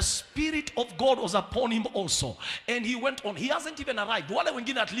 The Spirit of God was upon him also. And he went on. He hasn't even arrived. Wale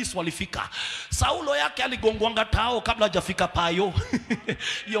wengine at least walifika. Saulo yake aligongwanga tao kabla hajafika payo.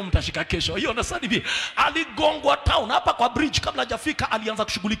 Hiyo mtashika kesho. You understand me? Aligongwa town hapa kwa bridge kabla hajafika alianza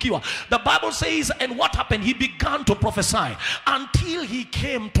kushughulikiwa. The Bible says, and what happened? He began to prophesy until he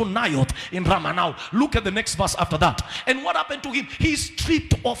came to Naioth in Ramah. Now look at the next verse after that. And what happened to him? He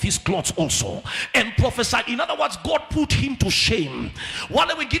stripped off his clothes also and prophesied. In other words, God put him to shame.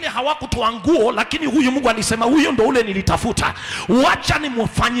 Wale wengine hawakutoa nguo, lakini huyu Mungu alisema huyo ndo ule nilitafuta. Wacha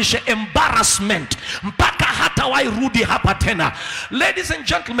nimufanyishe embarrassment mpaka hata wairudi hapa tena. Ladies and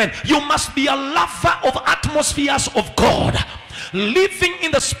gentlemen, you must be a lover of atmospheres of God. Living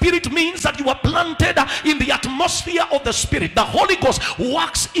in the Spirit means that you are planted in the atmosphere of the Spirit. The Holy Ghost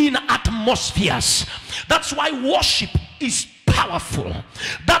works in atmospheres. That's why worship is powerful.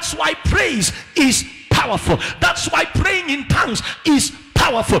 That's why praise is powerful. That's why praying in tongues is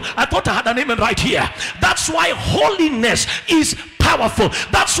powerful. I thought I had an amen right here. That's why holiness is powerful.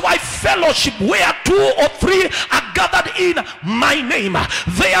 That's why fellowship, where 2 or 3 are gathered in my name,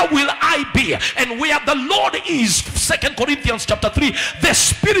 there will I be. And where the Lord is, 2 Corinthians chapter 3, the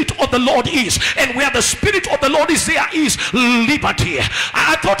Spirit of the Lord is. And where the Spirit of the Lord is, there is liberty.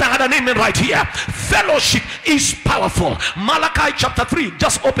 I thought I had an amen right here. Fellowship is powerful. Malachi chapter 3,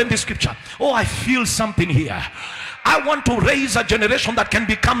 just open this scripture. Oh, I feel something here. I want to raise a generation that can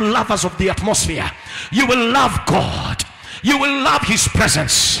become lovers of the atmosphere. You will love God. You will love his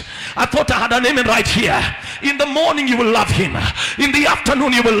presence. I thought I had an amen right here. In the morning you will love him. In the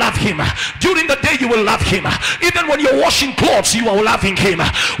afternoon you will love him. During the day you will love him. Even when you're washing clothes, you are loving him.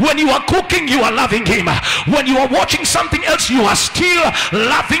 When you are cooking, you are loving him. When you are watching something else, you are still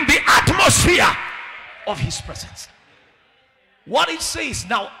loving the atmosphere of his presence. What it says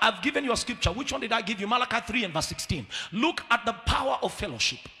now, I've given you a scripture. Which one did I give you? Malachi 3 and verse 16. Look at the power of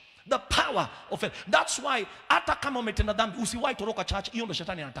fellowship. The power of fellowship. That's why hata kama umetenda dhambi usiwahi toroka church. Hiyo ndo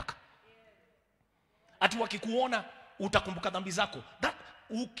shetani anataka. Ati wakikuona utakumbuka dhambi zako. That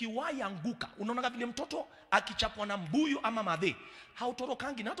ukiwahi anguka, unaona vile mtoto akichapwa na mbuyu ama madhe,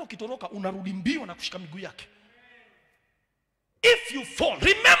 hautorokangi, na hata ukitoroka unarudi mbio na kushika miguu yake. If you fall,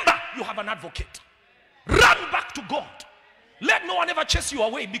 remember you have an advocate. Run back to God. Let no one ever chase you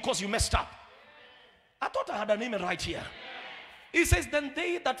away because you messed up. I thought I had an amen right here. He says, then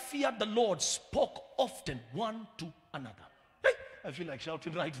they that feared the Lord spoke often one to another. Hey, I feel like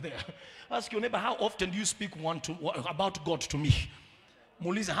shouting right there. Ask your neighbor, how often do you speak about God to me?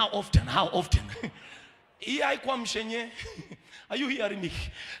 Muulize, how often? How often? Are you hearing me?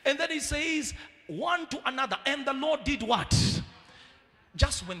 And then he says, one to another. And the Lord did what?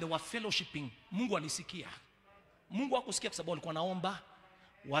 Just when they were fellowshipping, Mungu alisikia. Mungu hakusikia kwa sababu alikuwa naomba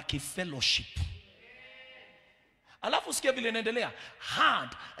wakifellowship. Alafu sikia vile inaendelea. Had,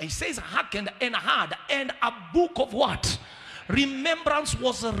 he says hearkened and had, and a book of what? Remembrance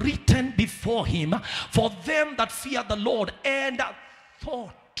was written before him for them that fear the Lord and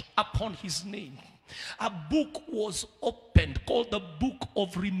thought upon his name. A book was opened called the book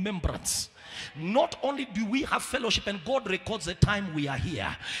of remembrance. Not only do we have fellowship and God records the time we are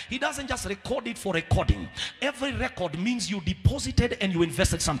here, he doesn't just record it for recording. Every record means you deposited and you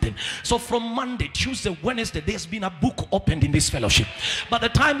invested something. So from Monday, Tuesday, Wednesday, there's been a book opened in this fellowship. By the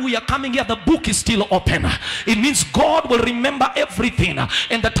time we are coming here, the book is still open. It means God will remember everything.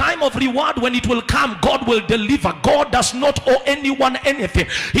 And the time of reward, when it will come, God will deliver. God does not owe anyone anything.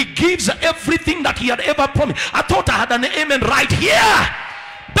 He gives everything that he had ever promised. I thought I had an amen right here.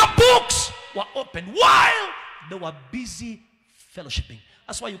 The books were open while they were busy fellowshipping.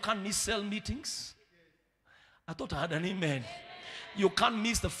 That's why you can't miss cell meetings. I thought I had an amen. You can't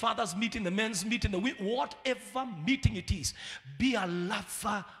miss the father's meeting, the men's meeting, whatever meeting it is. Be a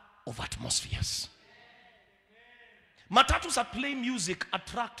lover of atmospheres. Matatus that play music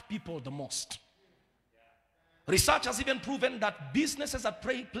attract people the most. Research has even proven that businesses that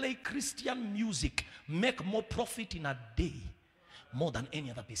play Christian music make more profit in a day more than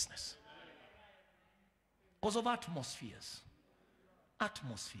any other business. Because of atmospheres.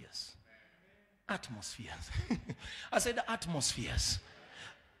 Atmospheres. Atmospheres. I said atmospheres.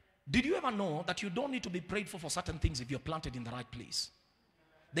 Did you ever know that you don't need to be prayed for certain things if you're planted in the right place?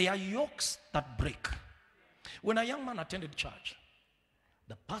 They are yokes that break. When a young man attended church,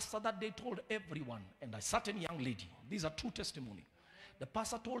 the pastor that day told everyone, and a certain young lady, these are true testimony. The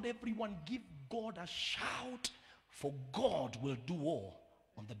pastor told everyone, give God a shout, for God will do all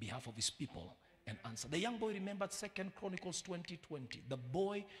on the behalf of his people and answer. The young boy remembered 2 Chronicles 20:20. The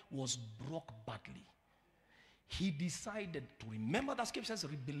boy was broke badly. He decided to remember the scripture says,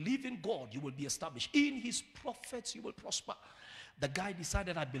 believe in God, you will be established. In his prophets, you will prosper. The guy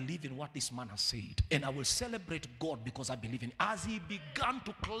decided, I believe in what this man has said, and I will celebrate God because I believe in. As he began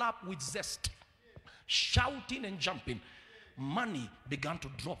to clap with zest, shouting and jumping, money began to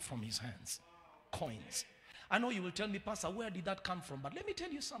drop from his hands. Coins. I know you will tell me, Pastor, where did that come from? But let me tell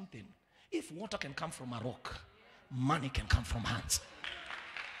you something. If water can come from a rock, money can come from hands.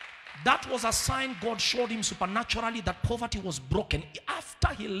 That was a sign God showed him supernaturally that poverty was broken. After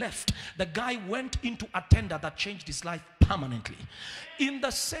he left, the guy went into a tender that changed his life permanently. In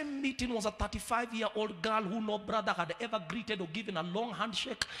the same meeting was a 35-year-old girl who no brother had ever greeted or given a long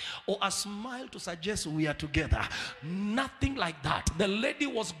handshake or a smile to suggest we are together. Nothing like that. The lady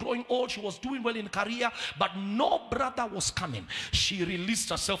was growing old. She was doing well in career, but no brother was coming. She released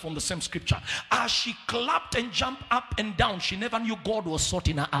herself from the same scripture. As she clapped and jumped up and down, she never knew God was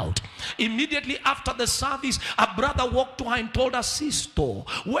sorting her out. Immediately after the service, a brother walked to her and told her, "Sister,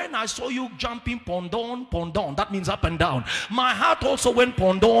 when I saw you jumping pondon, pondon," that means up and down, "my heart also went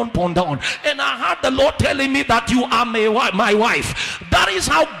pondon, pondon. And I heard the Lord telling me that you are my wife." That is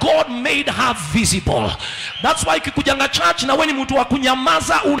how God made her visible. That's why kikujanga church na weni mtu wa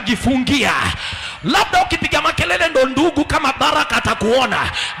kunyamaza ujifungia. Labda ukipiga makelele ndo ndugu kama Baraka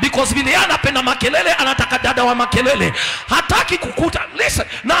atakuona, because vile anapenda makelele, anataka dada wa makelele, hataki kukuta. Listen,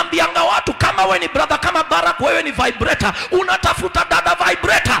 naambianga watu, kama wewe ni brother kama Baraka, wewe ni vibrator, unatafuta dada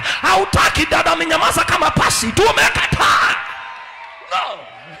vibrator, hautaki dada mnyamaza kama pasi. Tumekataa. No.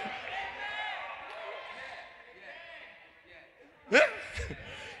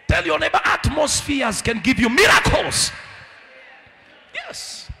 Tell your neighbor, atmospheres can give you miracles.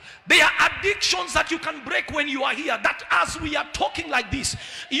 Yes. There are addictions that you can break when you are here. That as we are talking like this,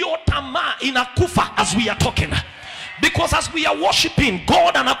 your tamaa inakufa as we are talking. Because as we are worshiping,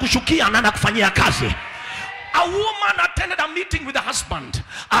 God anakushukia na anakufanyia kazi. A woman attended a meeting with her husband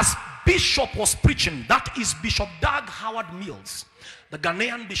as Bishop was preaching. That is Bishop Doug Howard Mills, the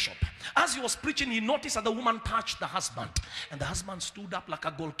Ghanaian bishop. As he was preaching, he noticed that the woman touched the husband, and the husband stood up like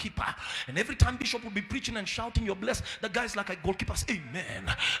a goalkeeper. And every time Bishop would be preaching and shouting, "You're blessed," the guy's like a goalkeeper,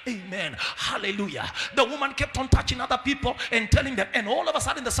 "Amen, amen, hallelujah." The woman kept on touching other people and telling them, and all of a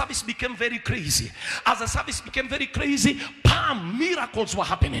sudden the service became very crazy. As the service became very crazy, bam, miracles were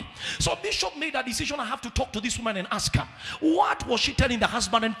happening. So Bishop made a decision. I have to talk to this woman and ask her, what was she telling the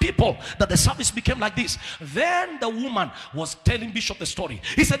husband and people that the service became like this? Then the woman was telling Bishop the story.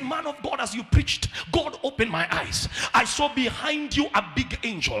 He said, "Man of God, as you preached, God opened my eyes. I saw behind you a big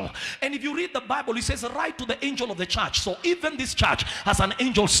angel." And if you read the Bible, it says, "Write to the angel of the church." So even this church has an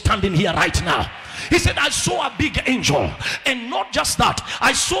angel standing here right now. He said, "I saw a big angel. And not just that,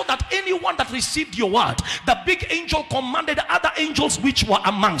 I saw that anyone that received your word, the big angel commanded other angels which were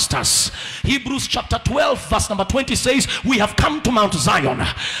amongst us." Hebrews chapter 12 verse number 20 says, "We have come to Mount Zion."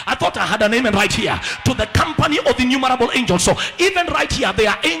 I thought I had an amen right here. To the company of innumerable angels. So even right here, there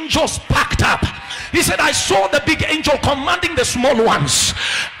are angels packed up. He said, "I saw the big angel commanding the small ones.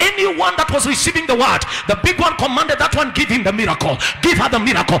 Anyone that was receiving the word, the big one commanded that one, give him the miracle. Give her the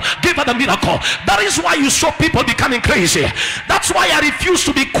miracle. Give her the miracle." That is why you saw people becoming crazy. That's why I refuse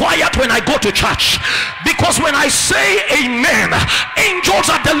to be quiet when I go to church. Because when I say amen, angels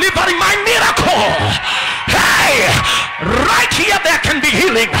are delivering my miracle. Hey, right here there can be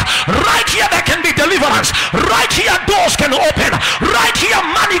healing. Right here there can be deliverance. Right here doors can open. Right here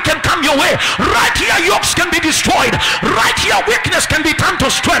money can come your way. Right here yokes can be destroyed. Right here weakness can be turned to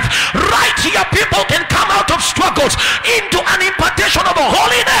strength. Right here people can come out of struggles into an impartation of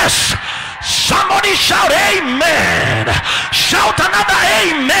holiness. Somebody shout amen. Shout another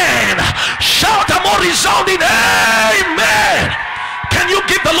amen. Shout a more resounding amen. Can you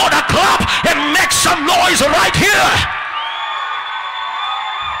give the Lord a clap and make some noise right here?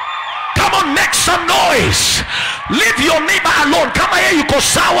 Come on, make some noise. Leave your neighbor alone. Kama yeye yuko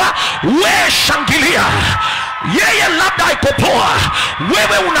sawa, we shangilia. Yeye labda iko poa,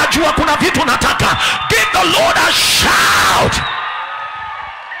 wewe unajua kuna vitu nataka. Give the Lord a shout.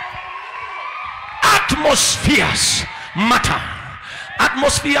 Atmospheres matter.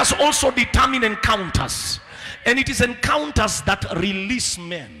 Atmospheres also determine encounters. And it is encounters that release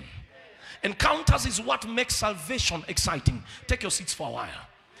men. Encounters is what makes salvation exciting. Take your seats for a while.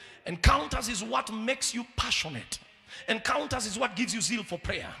 Encounters is what makes you passionate. Encounters is what gives you zeal for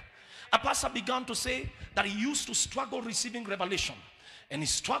prayer. A pastor began to say that he used to struggle receiving revelation. And he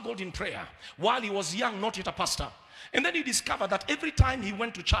struggled in prayer while he was young, not yet a pastor. And then he discovered that every time he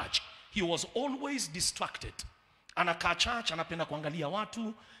went to church, he was always distracted. Anakaa church, anapenda kuangalia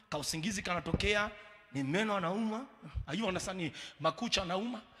watu, kausingizi kanatokea, ni meno anauma. Are you understanding? Makucha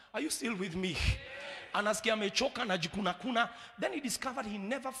anauma. Are you still with me? Anasikia amechoka na jikuna kuna. Then he discovered he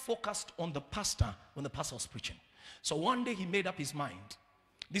never focused on the pastor when the pastor was preaching. So one day he made up his mind.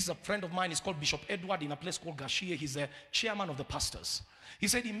 This is a friend of mine. He's called Bishop Edward in a place called Gashie. He's the chairman of the pastors. He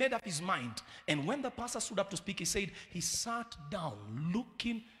said he made up his mind. And when the pastor stood up to speak, he said he sat down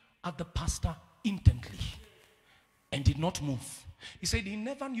looking at the pastor intently and did not move. He said he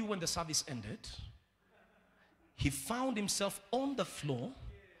never knew when the service ended. He found himself on the floor.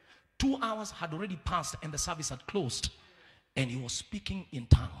 2 hours had already passed and the service had closed. And he was speaking in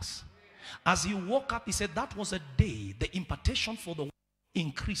tongues. As he woke up, he said that was a day the impartation for the word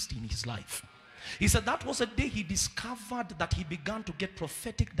increased in his life. He said that was a day he discovered that he began to get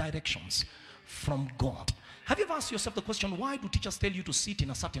prophetic directions from God. Have you ever asked yourself the question, why do teachers tell you to sit in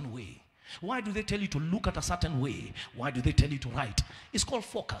a certain way? Why do they tell you to look at a certain way? Why do they tell you to write? It's called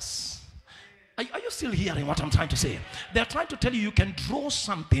focus. Are you still hearing what I'm trying to say? They're trying to tell you you can draw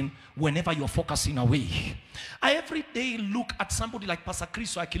something whenever you're focusing away. I every day look at somebody like Pastor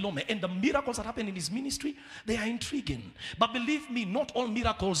Chris Akilome, and the miracles that happen in his ministry, they are intriguing. But believe me, not all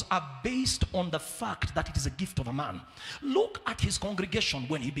miracles are based on the fact that it is a gift of a man. Look at his congregation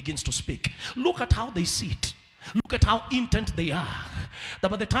when he begins to speak. Look at how they sit. Look at how intent they are.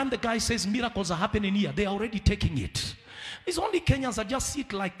 That by the time the guy says miracles are happening here, they are already taking it. It's only Kenyans that just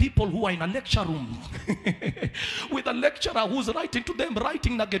sit like people who are in a lecture room with a lecturer who's writing to them,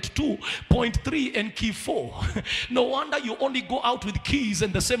 writing nugget 2.3 and key 4. No wonder you only go out with keys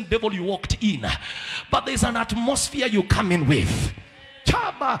and the same devil you walked in. But there's an atmosphere you come in with.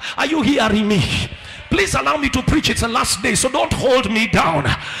 Chaba, are you hearing me? Please allow me to preach. It's the last day, so don't hold me down.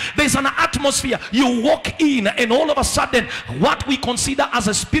 There's an atmosphere. You walk in and all of a sudden what we consider as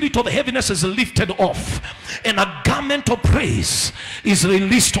a spirit of heaviness is lifted off, and a garment of praise is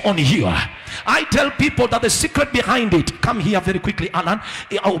released on you. I tell people that the secret behind it, come here very quickly, Alan.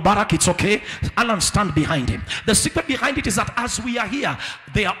 Oh, Barak, it's okay. Alan, stand behind him. The secret behind it is that as we are here,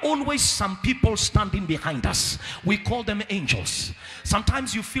 there are always some people standing behind us. We call them angels.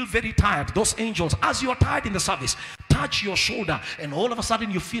 Sometimes you feel very tired. Those angels, as you are tired in the service, touch your shoulder, and all of a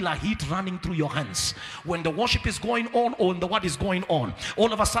sudden you feel a heat running through your hands. When the worship is going on or when the word is going on,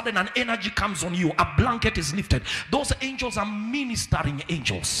 all of a sudden an energy comes on you. A blanket is lifted. Those angels are ministering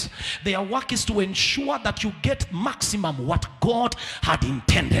angels. Their work is to ensure that you get maximum what God had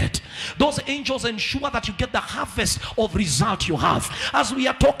intended. Those angels ensure that you get the harvest of result you have. As we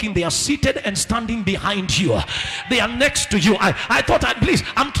are talking, they are seated and standing behind you. They are next to you. I thought, please,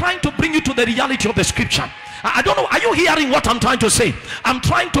 I'm trying to bring you to the reality of the scripture. I don't know, are you hearing what I'm trying to say? I'm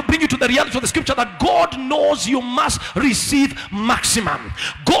trying to bring you to the reality of the scripture that God knows you must receive maximum.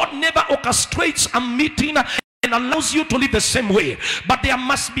 God never orchestrates a meeting and allows you to live the same way, but there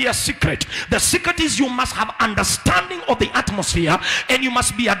must be a secret. The secret is you must have understanding of the atmosphere, and you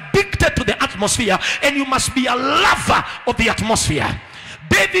must be addicted to the atmosphere, and you must be a lover of the atmosphere.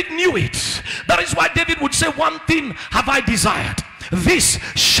 David knew it. That is why David would say, one thing have I desired, this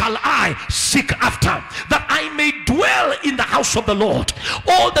shall I seek after, that I may dwell in the house of the Lord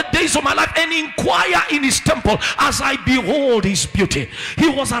all the days of my life, and inquire in his temple as I behold his beauty. He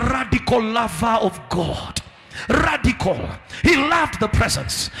was a radical lover of God. Radical. He loved the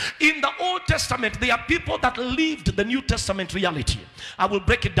presence. In the Old Testament, there are people that lived the New Testament reality. I will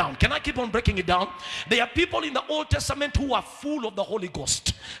break it down. Can I keep on breaking it down? There are people in the Old Testament who are full of the Holy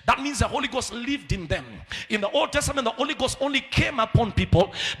Ghost. That means the Holy Ghost lived in them. In the Old Testament, the Holy Ghost only came upon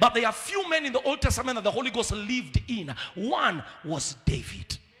people, but there are few men in the Old Testament that the Holy Ghost lived in. One was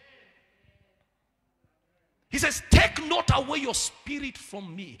David. He says, take not away your spirit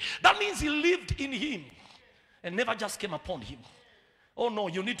from me. That means he lived in him and never just came upon him. Oh no,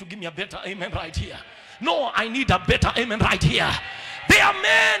 you need to give me a better amen right here. No, I need a better amen right here. There are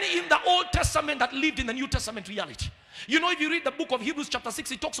men in the Old Testament that lived in the New Testament reality. You know, if you read the book of Hebrews chapter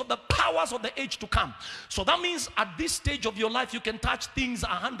 6, it talks of the powers of the age to come. So that means at this stage of your life, you can touch things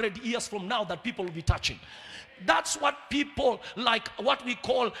 100 years from now that people will be touching. That's what people like what we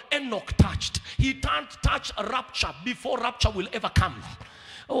call Enoch touched. He can't touch a rapture before rapture will ever come.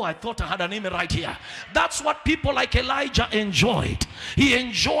 Oh, I thought I had an amen right here. That's what people like Elijah enjoyed. He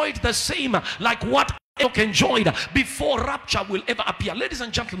enjoyed the same like what Enoch enjoyed before rapture will ever appear. Ladies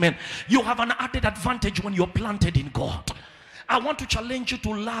and gentlemen, you have an added advantage when you're planted in God. I want to challenge you to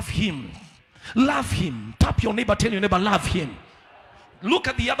love him. Love him. Tap your neighbor, tell your neighbor, love him. Look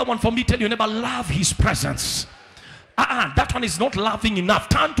at the other one for me, tell your neighbor, love his presence. That one is not loving enough.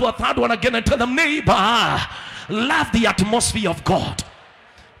 Turn to a third one again and tell them, neighbor, love the atmosphere of God.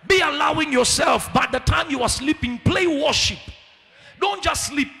 Be allowing yourself, by the time you are sleeping, play worship. Don't just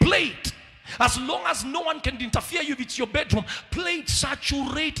sleep, play it. As long as no one can interfere you, if it's your bedroom, play it,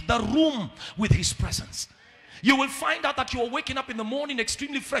 saturate the room with his presence. You will find out that you are waking up in the morning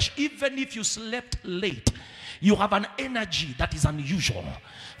extremely fresh, even if you slept late. You have an energy that is unusual.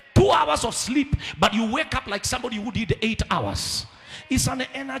 2 hours of sleep, but you wake up like somebody who did 8 hours. It's an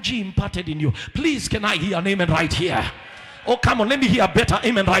energy imparted in you. Please, can I hear an amen right here? Oh, come on, let me hear a better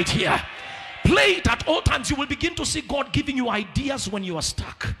amen right here. Play it at all times. You will begin to see God giving you ideas when you are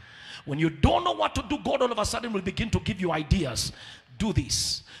stuck. When you don't know what to do, God all of a sudden will begin to give you ideas. Do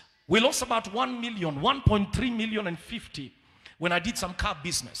this. We lost about 1 million, 1.3 million and 50 when I did some car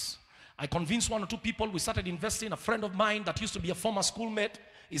business. I convinced 1 or 2 people. We started investing. A friend of mine that used to be a former schoolmate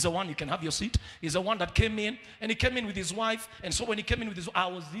is the one, you can have your seat, is the one that came in, and he came in with his wife. And so when he came in with his wife, I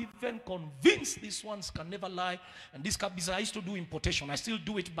was even convinced these ones can never lie. And this I used to do importation. I still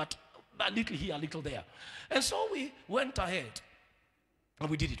do it, but a little here, a little there. And so we went ahead and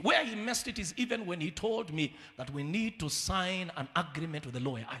we did it. Where he messed it is even when he told me that we need to sign an agreement with the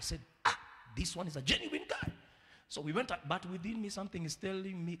lawyer. I said, this one is a genuine guy. So we went, but within me something is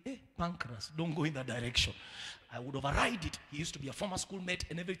telling me, hey, Pancras, don't go in that direction. I would override it. He used to be a former schoolmate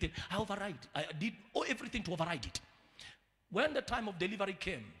and everything. I did everything to override it. When the time of delivery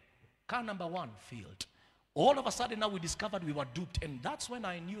came, car number 1 failed. All of a sudden now we discovered we were duped. And that's when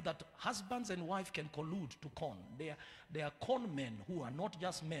I knew that husbands and wife can collude to con. They are con men who are not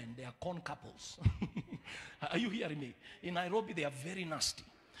just men, they are con couples. Are you hearing me? In Nairobi, they are very nasty.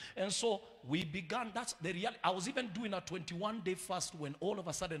 And so we began, that's the reality. I was even doing a 21-day fast when all of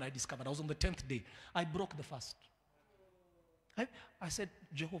a sudden I discovered, I was on the 10th day, I broke the fast. I said,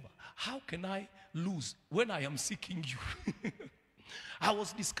 Jehovah, how can I lose when I am seeking you? I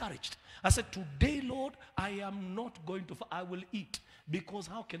was discouraged. I said, today, Lord, I am not going to, I will eat, because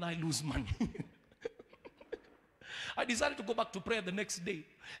how can I lose money? I decided to go back to prayer the next day,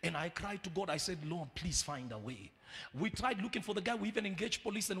 and I cried to God. I said, Lord, please find a way. We tried looking for the guy. We even engaged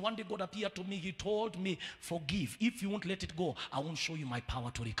police, and one day God appeared to me. He told me, forgive. If you won't let it go, I won't show you my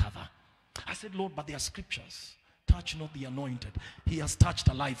power to recover. I said, Lord, but there are scriptures. Touch not the anointed. He has touched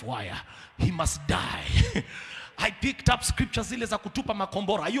a live wire. He must die. I picked up scriptures zile za kutupa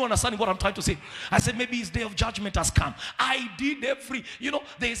makombora. Are you understanding what I'm trying to say? I said maybe his day of judgment has come. I did there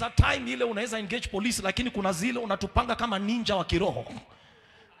is a time ile unaweza engage police, lakini kuna zile unatupanga kama ninja wa kiroho.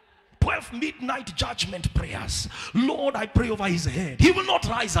 12 midnight judgment prayers. Lord, I pray over his head. He will not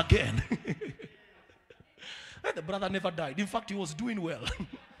rise again. The brother never died. In fact, he was doing well.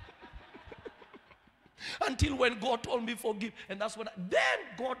 Until when God told me forgive. And that's when then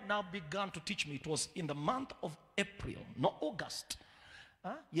God now began to teach me. It was in the month of April, not August.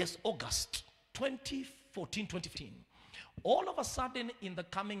 Yes, August 2014, 2015. All of a sudden in the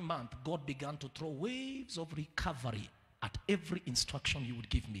coming month, God began to throw waves of recovery at every instruction he would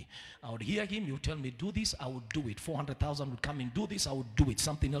give me. I would hear him, he would tell me, do this, I would do it. 400,000 would come in, do this, I would do it.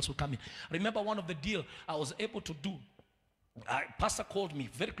 Something else would come in. Remember one of the deal I was able to do. Pastor called me,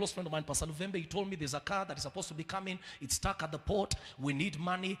 very close friend of mine, Pastor November. He told me there's a car that is supposed to be coming. It's stuck at the port. We need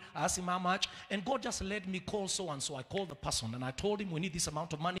money. I asked him how much. And God just let me call so and so. I called the person and I told him we need this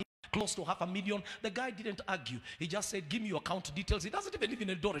amount of money, close to $500,000. The guy didn't argue. He just said, give me your account details. He doesn't even live in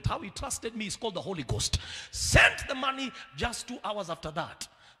Eldoret. How he trusted me is called the Holy Ghost. Sent the money just 2 hours after that.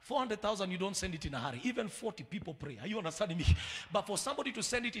 400,000, you don't send it in a hurry. Even 40 people pray. Are you understanding me? But for somebody to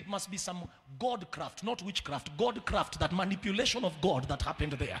send it, it must be some Godcraft, not witchcraft. Godcraft, that manipulation of God that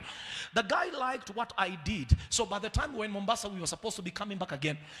happened there. The guy liked what I did. So by the time we were in Mombasa, we were supposed to be coming back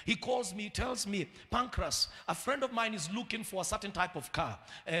again. He calls me, tells me, Pancras, a friend of mine is looking for a certain type of car.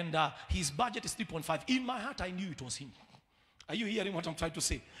 And his budget is 3.5. In my heart, I knew it was him. Are you hearing what I'm trying to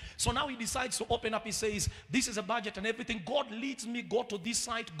say? So now he decides to open up. He says, this is a budget and everything. God leads me, go to this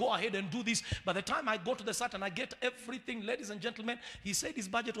site, go ahead and do this. By the time I go to the site and I get everything, ladies and gentlemen, he said his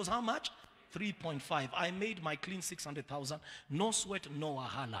budget was how much? 3.5. I made my clean 600,000. No sweat, no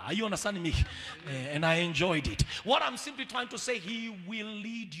wahala. Are you understanding me? And I enjoyed it. What I'm simply trying to say, he will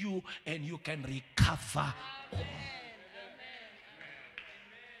lead you and you can recover all.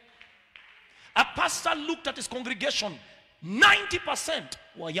 A pastor looked at his congregation. 90%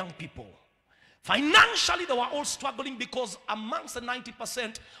 were young people. Financially, they were all struggling because amongst the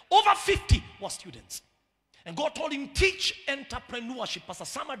 90%, over 50 were students. And God told him, teach entrepreneurship. Pastor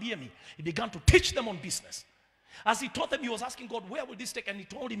Sam Adiemi, he began to teach them on business. As he taught them, he was asking God, where will this take? And he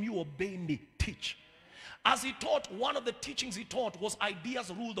told him, you obey me, teach. As he taught, one of the teachings he taught was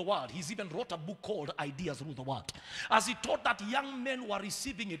ideas rule the world. He's even wrote a book called Ideas Rule the World. As he taught that, young men were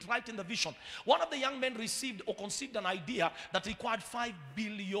receiving it right in the vision. One of the young men received or conceived an idea that required 5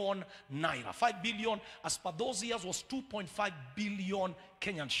 billion naira. 5 billion, as per those years, was 2.5 billion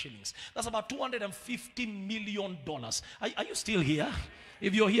Kenyan shillings. That's about $250 million. Are you still here?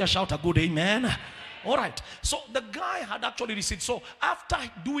 If you're here, shout a good amen. All right. So the guy had actually received. So after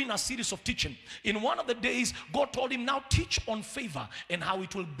doing a series of teaching, in one of the days, God told him, now teach on favor and how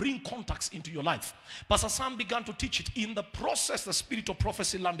it will bring contacts into your life. Pastor Sam began to teach it. In the process, the spirit of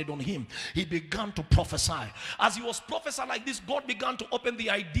prophecy landed on him. He began to prophesy. As he was prophesying like this, God began to open the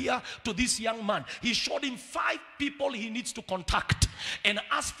idea to this young man. He showed him 5 people he needs to contact. And and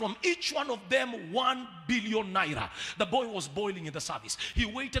asked from each one of them 1 billion naira. The boy was boiling in the service. He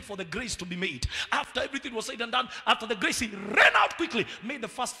waited for the grace to be made. After everything was said and done, after the grace, he ran out quickly, made the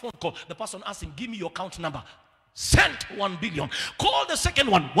first phone call. The person asked him, give me your account number. Sent 1 billion. Call the second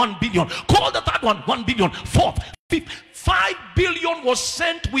one, 1 billion. Call the third one, 1 billion. Fourth, fifth, 5 billion was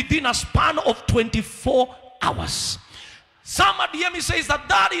sent within a span of 24 hours. Some DME says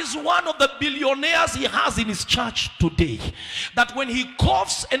that is one of the billionaires he has in his church today. That when he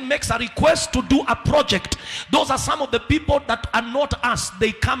coughs and makes a request to do a project, those are some of the people that are not us.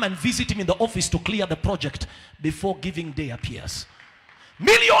 They come and visit him in the office to clear the project before giving day appears.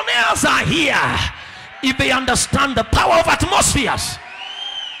 Millionaires are here if they understand the power of atmospheres.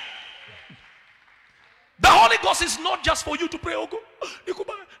 The Holy Ghost is not just for you to pray, oh God,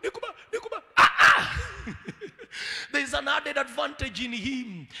 Nikuba. There is an added advantage in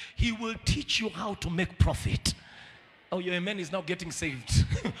him. He will teach you how to make profit. Oh, your amen is now getting saved.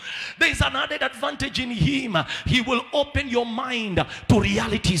 There is an added advantage in him. He will open your mind to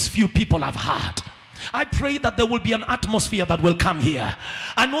realities few people have heard. I pray that there will be an atmosphere that will come here.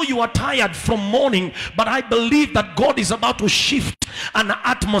 I know you are tired from morning, but I believe that God is about to shift an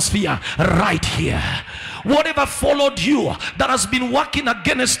atmosphere right here. Whatever followed you that has been working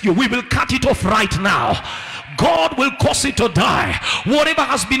against you, we will cut it off right now. God will cause it to die. Whatever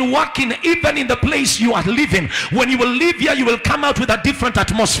has been working, even in the place you are living, when you will live here, you will come out with a different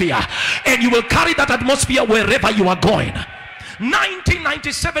atmosphere, and you will carry that atmosphere wherever you are going.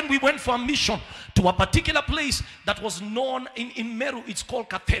 1997, we went for a mission to a particular place that was known in Meru. It's called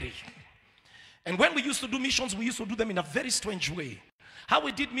Katheri. And when we used to do missions, we used to do them in a very strange way. How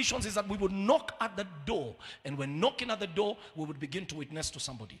we did missions is that we would knock at the door, and when knocking at the door, we would begin to witness to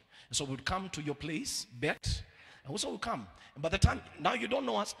somebody. And so we would come to your place, bet, and also we come. And by the time, now you don't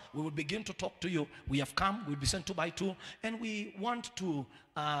know us, we would begin to talk to you. We have come, we'll be sent 2 by 2, and we want to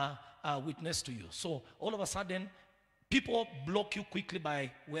witness to you. So all of a sudden, people block you quickly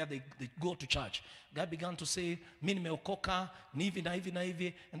by where they go to church. God began to say, "Mimi nimeokoka, ni hivi na hivi na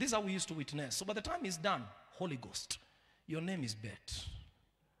hivi," and this is how we used to witness. So by the time it's done, Holy Ghost, your name is Bet.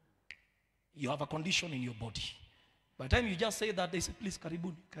 You have a condition in your body. By the time you just say that, they say, "Please,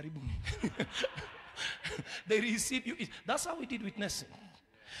 karibuni, karibuni." They receive you. That's how we did witnessing.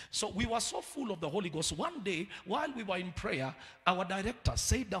 So we were so full of the Holy Ghost. One day, while we were in prayer, our director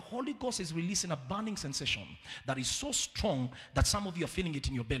said the Holy Ghost is releasing a burning sensation that is so strong that some of you are feeling it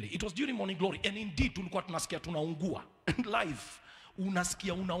in your belly. It was during morning glory, and indeed tulikuwa tunasikia tunaungua live.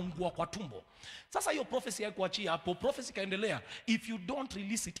 Unasikia unaungua kwa tumbo. Sasa hiyo prophecy haikuachia hapo. Prophecy kaendelea, if you don't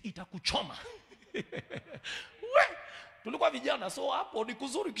release it, itakuchoma. Tulikuwa vijana, so hapo ni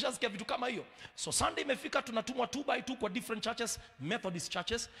kuzuri kishasikia vitu kama hiyo. So Sunday imefika, tunatumwa 2 by 2 kwa different churches, Methodist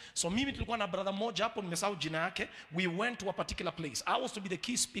churches. So mimi tulikuwa na brother moja hapo, nimesahau jina yake. We went to a particular place. I was to be the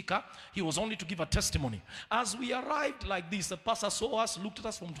key speaker. He was only to give a testimony. As we arrived like this, the pastor saw us, looked at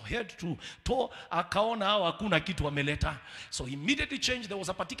us from head to toe, akaona hao hakuna kitu wameleta. So immediately changed. There was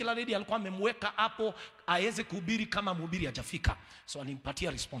a particular lady alikuwa amemweka hapo aweze kuhubiri kama mhubiri hajafika. So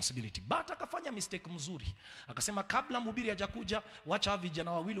alimpatia responsibility. But akafanya mistake mzuri. Akasema kabla mhubiri hajakuja, wacha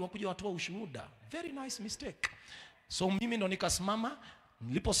vijana wawili wakuja watoa ushuhuda. Very nice mistake. So mimi ndo nikasimama.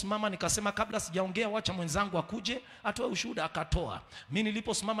 Niliposimama nikasema kabla sijaongea wacha mwenzangu akuje atoe ushuhuda, akatoa. Mimi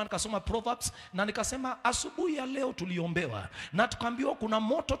niliposimama nikasoma Proverbs na nikasema asubuhi ya leo tuliombewa na tukaambiwa kuna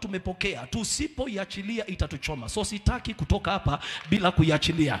moto tumepokea, tusipoiachilia itatuchoma. So sitaki kutoka hapa bila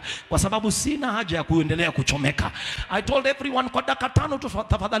kuiachilia kwa sababu sina haja ya kuendelea kuchomeka. I told everyone kwa dakika 5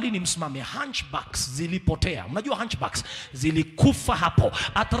 tafadhali msimame. Hunchbacks zilipotea. Unajua hunchbacks zilikufa hapo.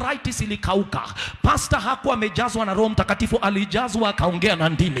 Arthritis ilikauka. Pastor hakuwa amejazwa na Roho Mtakatifu, alijazwa akaongea na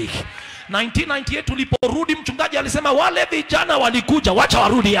ndimi. 1998 tuliporudi, mchungaji alisema wale vijana walikuja, wacha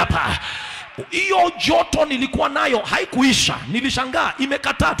warudi hapa. Hiyo joto nilikuwa nayo haikuisha. Nilishangaa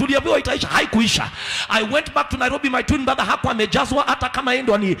imekataa, tuliambiwa itaisha, haikuisha. I went back to Nairobi, my twin brother hakuwa amejazwa hata kama yeye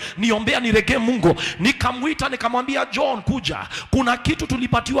ndo niombea niregee Mungu. Nikamwita nikamwambia John kuja. Kuna kitu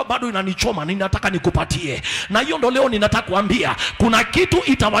tulipatiwa bado inanichoma, ninataka nikupatie. Na hiyo ndo leo ninataka kuambia, kuna kitu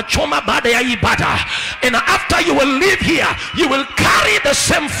itawachoma baada ya ibada. And after you will live here, you will carry the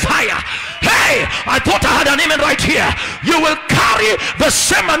same fire. Hey, I thought I had an amen right here. You will carry the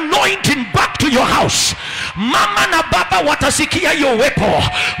same anointing back to your house. Mama na baba watasikia hiyo uwepo.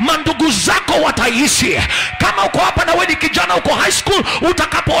 Mandugu zako wataishi. Kama uko hapa na wewe ni kijana uko high school,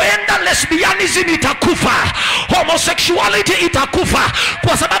 utakapoenda lesbianism itakufa. Homosexuality itakufa.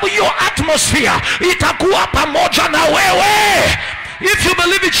 Kwa sababu hiyo atmosphere itakuwa pamoja na wewe. If you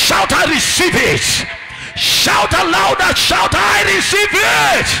believe it, shout I receive it. Shout aloud, shout I receive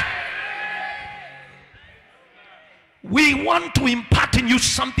it. We want to impart in you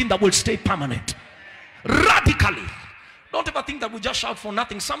something that will stay permanent. Radically. Don't ever think that we just shout for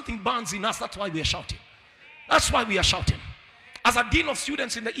nothing. Something burns in us. That's why we are shouting. That's why we are shouting. As a dean of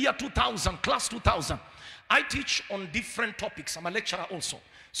students in the year 2000, class 2000, I teach on different topics. I'm a lecturer also.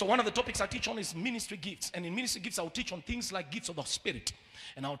 So one of the topics I teach on is ministry gifts. And in ministry gifts, I'll teach on things like gifts of the Spirit.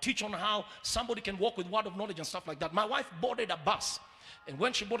 And I'll teach on how somebody can walk with word of knowledge and stuff like that. My wife boarded a bus. And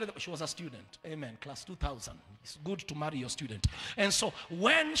when she boarded, she was a student. Amen. Class 2000. It's good to marry your student. And so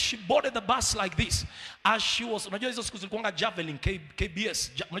when she boarded the bus like this, as she was, unajua hizo siku zilikuwa javelin,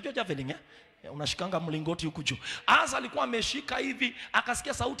 KBS. Unajua javelin, eh? Unashikanga mlingoti huku juu. As alikuwa ameshika hivi,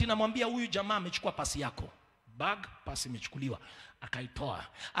 akasikia sauti inamwambia huyu jamaa amechukua pasi yako. Bag, pasi imechukuliwa. Akaitoa.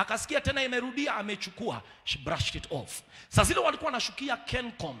 Akasikia tena imerudia, amechukua. She brushed it off. Sasa zile walikuwa wanashukia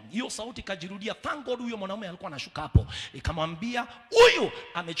Kencom. Hiyo sauti kajirudia. Thank God huyo mwanaume alikuwa anashuka hapo. Ikamwambia huyu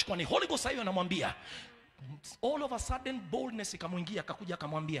amechukua. Ni Holy Ghost hiyo anamwambia. All of a sudden boldness ikamuingia, akakuja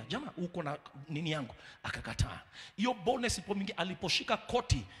akamwambia, "Jamaa, uko na nini yangu?" Akakataa. Hiyo boldness ipomingia, aliposhika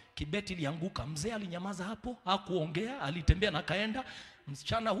koti, kibeti ilianguka. Mzee alinyamaza hapo, hakuongea, alitembea na akaenda.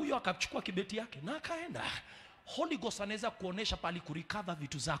 Msichana huyo akachukua kibeti yake na akaenda. Holy Ghost anaweza kuonesha pali kurecover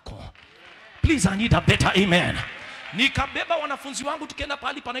vitu zako. Please, I need a better amen. Nikabeba wanafunzi wangu tukaenda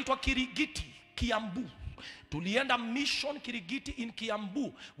pali panaitwa Kirigiti, Kiambu. Tulienda mission Kirigiti in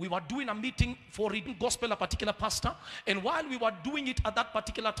Kiambu. We were doing a meeting for reading gospel a particular pastor. And while we were doing it at that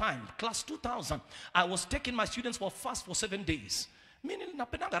particular time, class 2000, I was taking my students for fast for 7 days. Mimi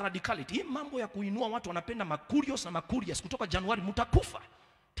napenda radicality. Hii mambo ya kuinua watu wanapenda makurios na makurias. Kutoka Januari mutakufa.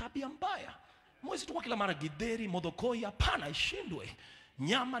 Tabia mbaya. Mwezi tu kwa kila mara githeri, modokoi, hapana, ishindwe.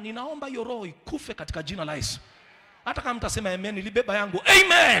 Nyama, ninaomba hiyo roho ikufe katika jina la Yesu. Hata kama mtasema amen, nilibeba yangu.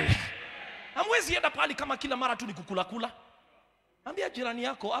 Amen. Hamwezi enda pali kama kila mara tu ni kukula. Ambia jirani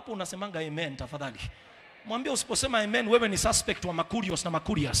yako hapo unasemanga amen tafadhali. Mwambie usiposema amen wewe ni suspect wa makurios na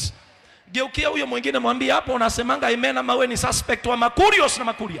makurias. Geukia huyo mwingine mwambie hapo unasemanga amen ama wewe ni suspect wa makurios na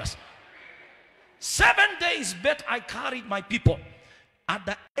makurias. 7 days bet I carried my people. At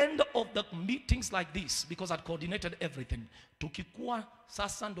the end of the meetings like this, because I'd coordinated everything, tukikuwa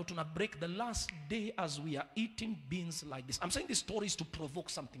sasa ndo tuna break the last day as we are eating beans like this. I'm saying these stories to provoke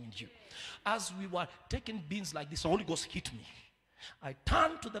something in you. As we were taking beans like this, the Holy Ghost hit me. I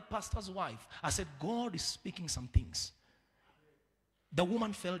turned to the pastor's wife. I said, God is speaking some things. The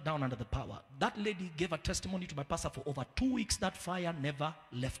woman fell down under the power. That lady gave a testimony to my pastor for over 2 weeks. That fire never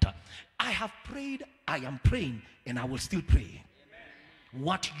left her. I have prayed, I am praying, and I will still pray.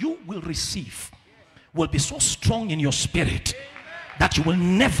 What you will receive will be so strong in your spirit that you will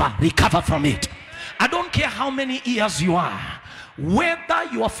never recover from it. I don't care how many years you are, whether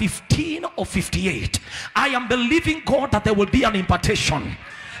you are 15 or 58, I am believing God that there will be an impartation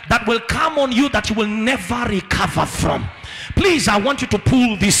that will come on you that you will never recover from. Please, I want you to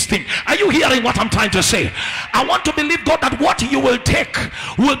pull this thing. Are you hearing what I'm trying to say? I want to believe, God, that what you will take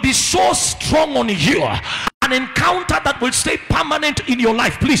will be so strong on you. An encounter that will stay permanent in your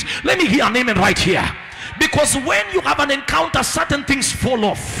life. Please, let me hear an amen right here. Because when you have an encounter, certain things fall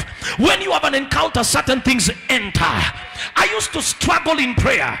off. When you have an encounter, certain things enter. I used to struggle in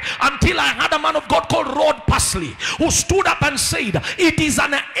prayer until I had a man of God called Rod Parsley who stood up and said, it is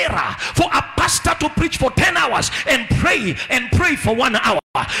an error for a pastor to preach for 10 hours and pray for 1 hour.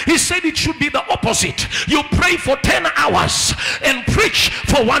 He said it should be the opposite. You pray for 10 hours and preach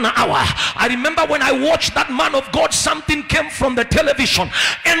for 1 hour. I remember when I watched that man of God, something came from the television,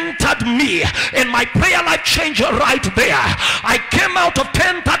 entered me, and my prayer life changed right there. I came out of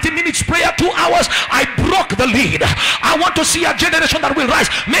 10-30 minutes prayer, 2 hours, I broke the lead. I want to see a generation that will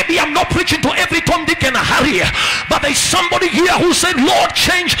rise. Maybe I'm not preaching to every Tom, Dick, and Harry, but there's somebody here who said, Lord,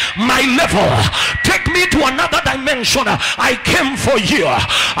 change my level. Take me to another dimension. I came for you.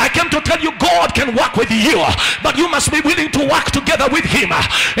 I came to tell you God can work with you, but you must be willing to work together with him.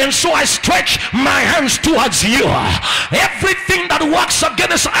 And so I stretch my hands towards you. Everything that works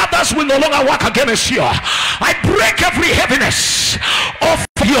against others will no longer work against you. I break every heaviness of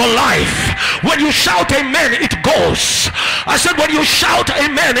your life. When you shout amen, it goes. I said when you shout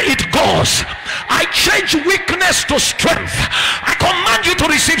amen, it goes. I change weakness to strength. I command you to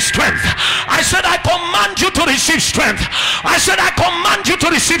receive strength. I said I command you to receive strength. I said I command you to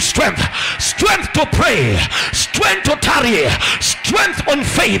receive strength. Strength to pray, strength to tarry, strength on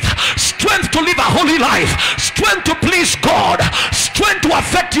faith, strength to live a holy life, strength to please God, strength to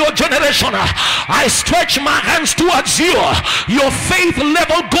affect your generation. I stretch my hands towards you. Your faith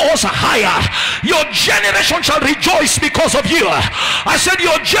level goes higher. Your generation shall rejoice because of you. I said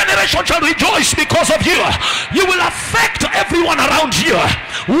your generation shall rejoice because of you. You will affect everyone around you.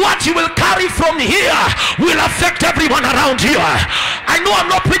 What you will carry from here will affect everyone around you. I know I'm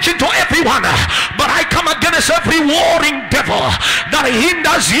not preaching to everyone, but I come against every warring devil that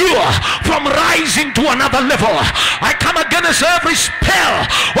hinders you from rising to another level. I come against every spell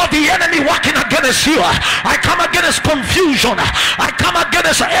of the enemy working against you. I come against confusion. I come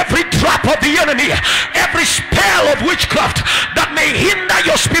against every trap of the enemy, every spell of witchcraft that may hinder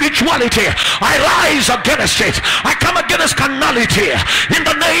your spirituality. I rise against it. I come against carnality in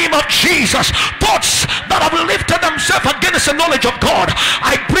the name of Jesus. Thoughts that have lifted themselves against the knowledge of God,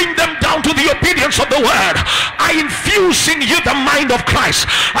 I bring them down to the obedience of the word. I infuse in you the mind of Christ.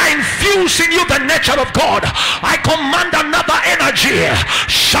 I infuse in you the nature of God. I command another energy.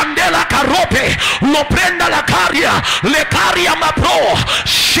 Shandela karope loprenda la karia lekaria mapro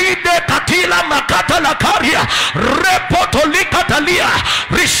shide katila makata la karia repotolikalia.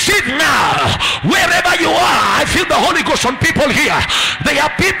 Receive now wherever you are. I feel the Holy Ghost on people here. They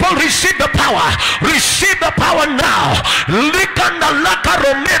are people. Receive the power. Receive the power now. Likanda laka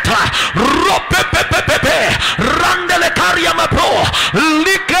rometa ropepepepepe randele karia mapro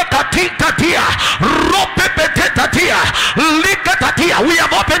like katikatia ropepetetatia likatatia. We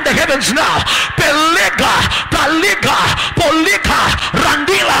have opened the heavens now. Pelega taliga polika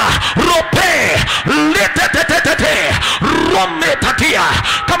randila rope letetetetete rometatia.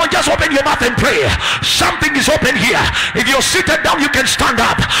 Come on, just open your mouth and pray. Something is open here. If you're seated down, you can stand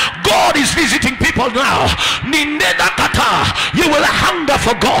up. God is visiting people now. You will hunger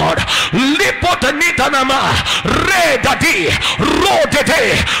for God.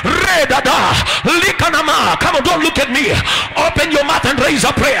 Come on, don't look at me. Open your mouth and raise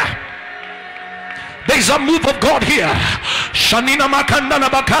a prayer. There is a move of God here. Shanina makandana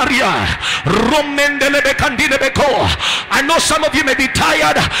bakaria romendele bekandile beko. I know some of you may be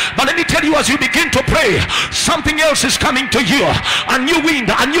tired, but let me tell you, as you begin to pray, something else is coming to you. A new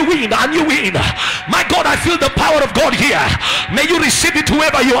wind, a new wind, a new wind. My God, I feel the power of God here. May you receive it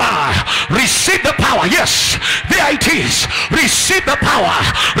whoever you are. Receive the power. Yes, there it is. Receive the power.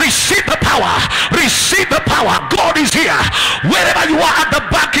 Receive the power. Receive the power. God is here. Wherever you are, at the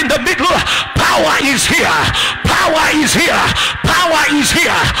back, in the middle, power is here. Power is here. Power is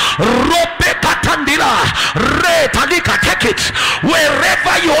here. Rebecca Tandila Retalika, take it.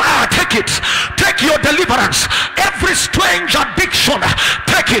 Wherever you are, take it. Take your deliverance. Every strange addiction,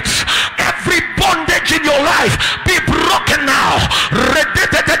 take it. Every bondage in your life be broken now.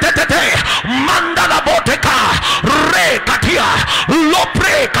 Mandala boteka re katia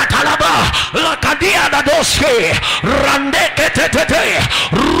lopre katalaba lakadia da doske randeke tetete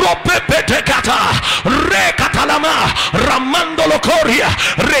ropepete kata re katalama ramando lokoria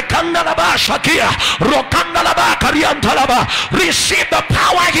rekanda laba shakia rokanda laba kariantalaba. Receive the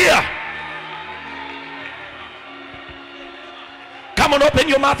power here. Come on, open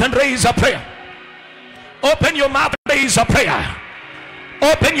your mouth and raise a prayer. Open your mouth and raise a prayer.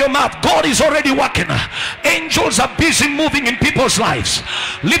 Open your mouth. God is already working. Angels are busy moving in people's lives.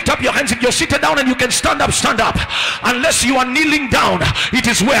 Lift up your hands. If you're seated down and you can stand up, stand up. Unless you are kneeling down, it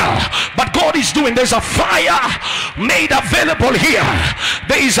is well. But God is doing. There's a fire made available here.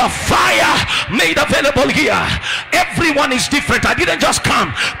 There is a fire made available here. Everyone is different. I didn't just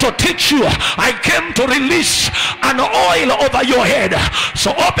come to teach you. I came to release an oil over your head.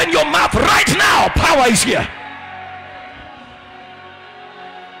 So open your mouth right now. Power is here.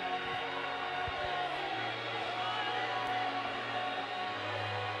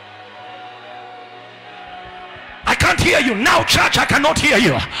 I can't hear you now, church. I cannot hear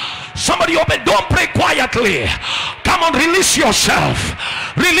you. Somebody open. Don't pray quietly. Come on, release yourself.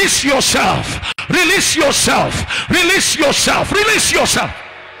 Release yourself. Release yourself. Release yourself. Release yourself.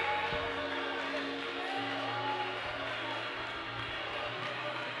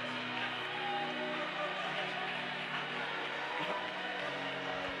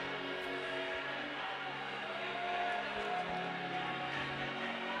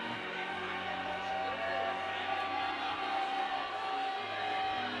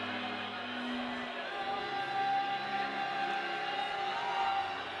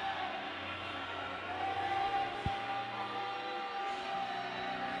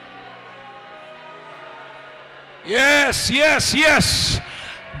 Yes, yes, yes.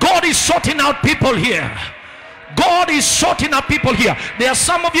 God is sorting out people here. God is sorting out people here. There are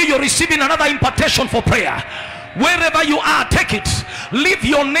some of you, you're receiving another impartation for prayer. Wherever you are, take it. Leave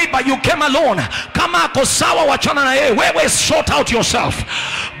your neighbor. You came alone. Kama kosawa wachana na yeye. Wewe sort out yourself.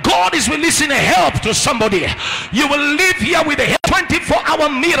 God is releasing a help to somebody. You will live here with a help. 24 hours our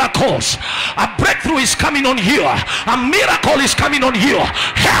miracles. A breakthrough is coming on you. A miracle is coming on you.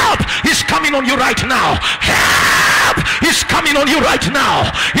 Help is coming on you right now. Help is coming on you right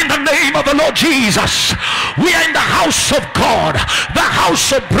now. In the name of the Lord Jesus. We are in the house of God, the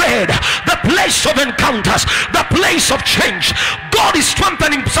house of bread, the place of encounters, the place of change. God is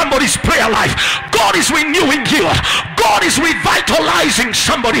strengthening somebody's prayer life. God is renewing you. God is revitalizing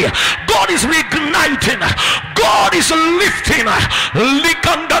somebody. God is reigniting. God is lifting.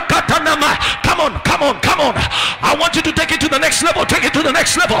 Come on, come on, come on. I want you to take it to the next level. Take it to the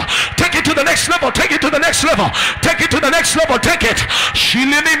next level. Take it to the next level. Take it to the next level. Take it to the next level. Take it.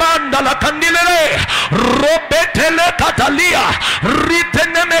 Shilini mandala kandilele. Robetele katalia.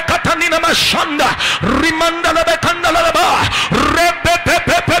 Riteneme katanina mashanda. Rimandala bekandala ba.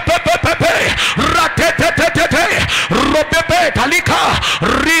 Repepepepepepepe. Ratetetetete. Robepe talika.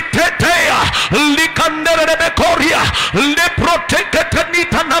 Ritetea. Likandere bekoria.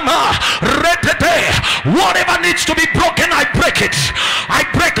 Leproteketenita nama. Retete. Whatever needs to be broken, I break it. I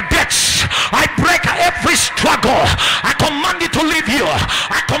break debts. I break every struggle. I command it to leave you.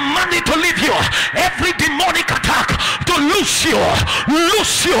 I command it to leave you. Every demonic attack to loose you.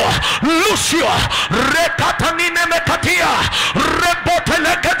 Loose you. Loose you. Rekatanine mekatia.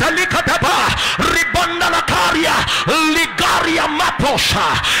 Reboteleketalikataba. Ribandalakaria. Ligaria maposha.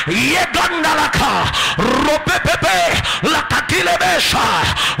 Yegandalaka. Ropepepe. Lakatilebesha.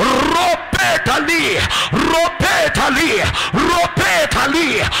 Ropetali. Ropetali.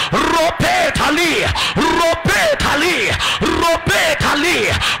 Ropetali. Ropetali. Ropetali. Ropetali.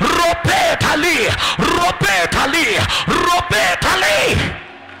 Ropetali. Ropetali. Ropetali.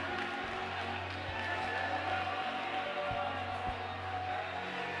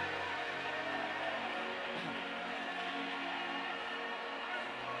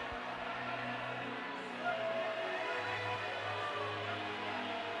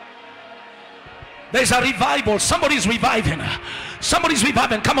 There's a revival. Somebody's reviving. Somebody's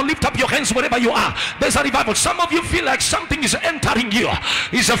reviving. Come on, lift up your hands wherever you are. There's a revival. Some of you feel like something is entering you.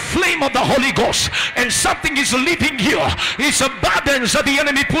 It's a flame of the Holy Ghost, and something is leaving you. It's a burden that the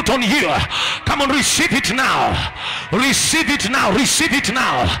enemy put on you. Come on, receive it now. Receive it now. Receive it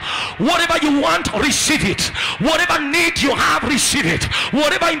now. Whatever you want, receive it. Whatever need you have, receive it.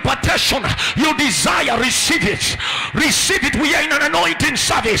 Whatever impartation you desire, receive it. Receive it. We are in an anointing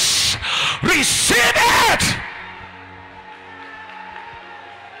service. Receive it.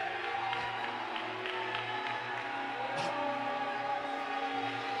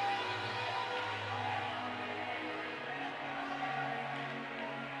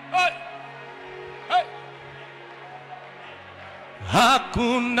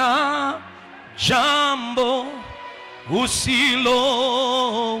 Hakuna jambo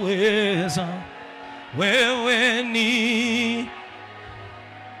usiloweza, wewe ni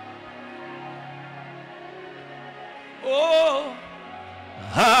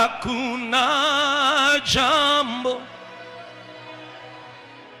hakuna jambo.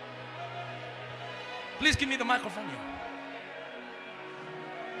 Please give me the microphone here.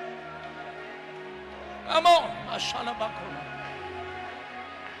 Come on. Mashallah bakula.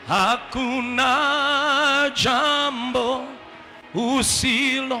 Hakuna jambo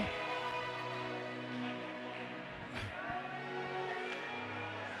usilo.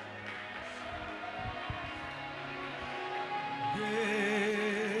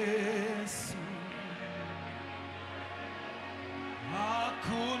 Yesu.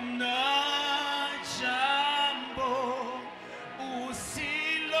 Hakuna jambo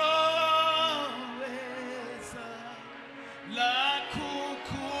usiloweza la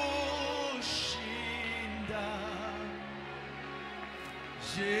kukushinda.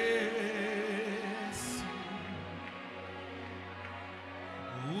 Yesu,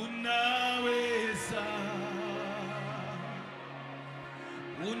 unaweza,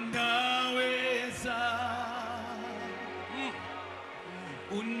 unaweza,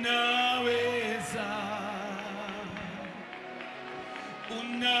 unaweza,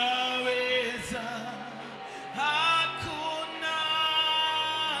 unaweza. Hakuna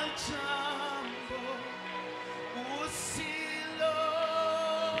jambo usiloweza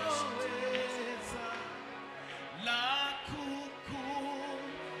la kukushinda.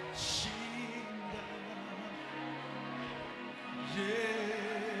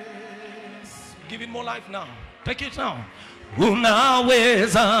 Yes. Give it more life now. Take it now.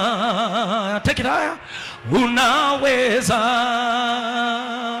 Unaweza. Take it higher. Unaweza.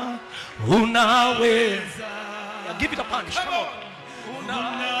 Unaweza. Yeah, give it a punch. Come on.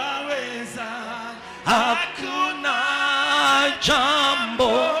 Unaweza. Hakuna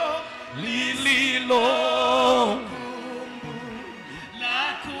jambo lililo la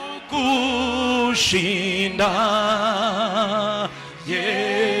kushinda.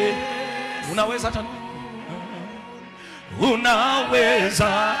 Yeah. Unaweza tena.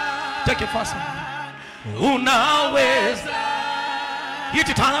 Unaweza. Take it faster. Unaweza. Hit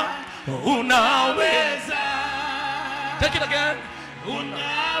it higher. Unaweza. Take it again.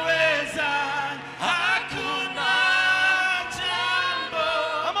 Unaweza. Hakuna jambo.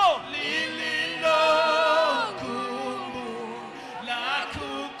 Come on. Lililo gumu la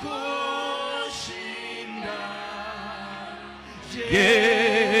kukushinda.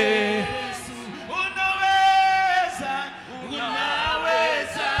 Yeah. Unaweza.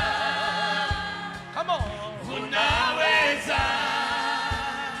 Unaweza. Come on. Unaweza.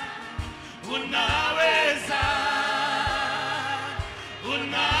 Unaweza.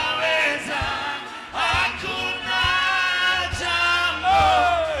 Unaweza. Hakuna jambo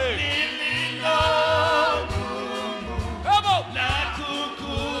lililo gumu la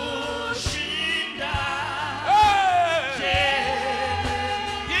kukushinda.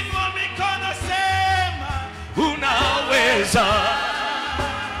 Inua mikono, sema unaweza.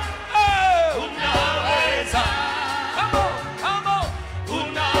 Unaweza. Come on, come on.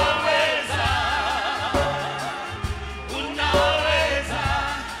 Unaweza. Unaweza.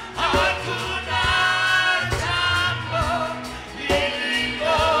 Hakuna jambo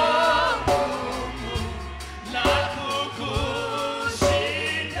lililo gumu la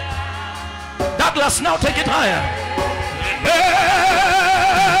kukushinda. Douglas, now take it higher.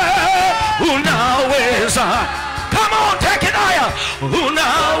 Unaweza. Come on, take it higher.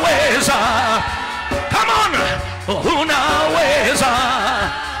 Unaweza. Come on. Unaweza.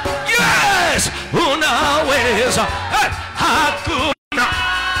 Yes. Unaweza. Hey. Hakuna.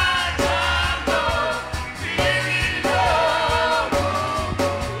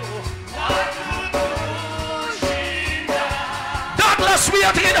 Douglas, we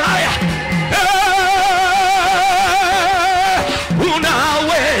are taking it higher.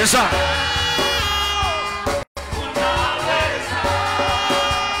 Unaweza.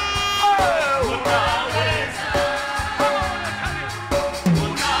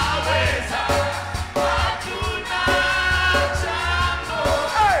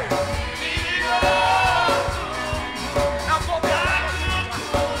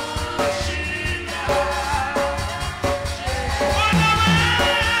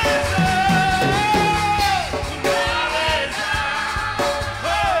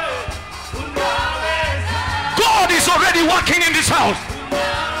 God is already working in this house.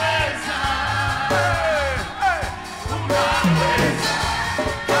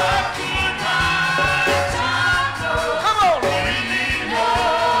 Come on.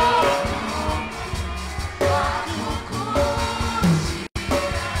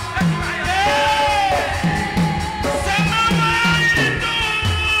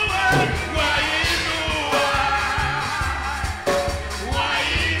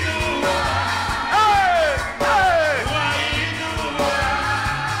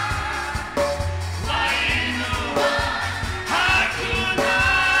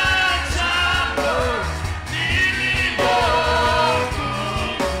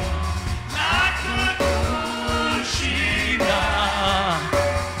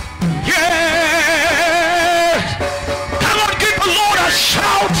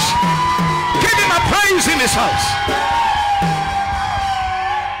 In this house,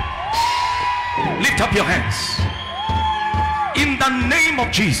 lift up your hands in the name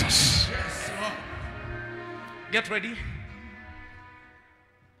of Jesus. Get ready.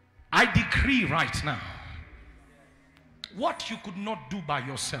 I decree right now, what you could not do by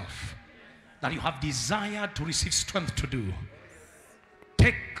yourself, that you have desired to receive strength to do,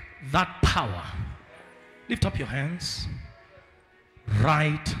 take that power. Lift up your hands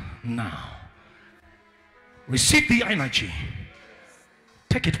right now. Receive the energy.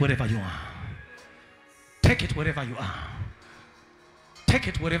 Take it wherever you are. Take it wherever you are. Take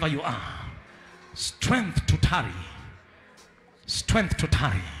it wherever you are. Strength to tarry. Strength to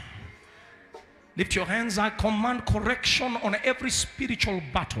tarry. Lift your hands. I command correction on every spiritual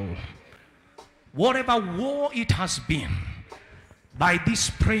battle. Whatever war it has been, by this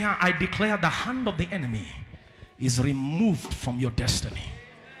prayer I declare the hand of the enemy is removed from your destiny.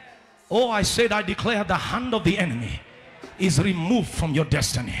 Oh, I said I declare the hand of the enemy is removed from your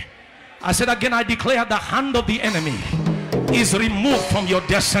destiny. I said again, I declare the hand of the enemy is removed from your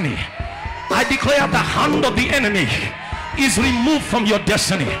destiny. I declare the hand of the enemy is removed from your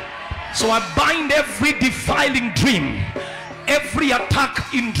destiny. So I bind every defiling dream, every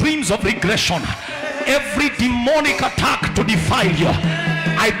attack in dreams of regression, every demonic attack to defile you.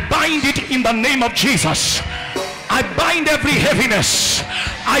 I bind it in the name of Jesus. I bind every heaviness.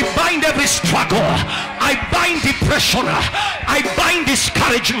 I bind every struggle. I bind depression. I bind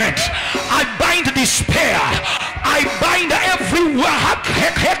discouragement. I bind despair. I bind every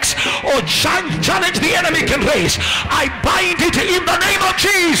hex or challenge the enemy can raise. I bind it in the name of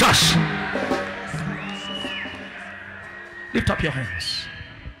Jesus. Lift up your hands.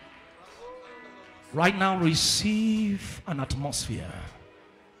 Right now, receive an atmosphere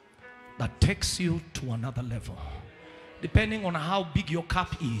that takes you to another level. Depending on how big your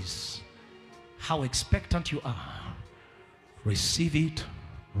cup is, how expectant you are, receive it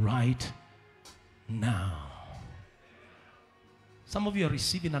right now. Some of you are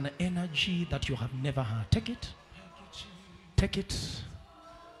receiving an energy that you have never had. Take it. Take it.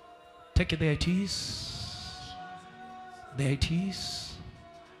 Take it. There it is. There it is.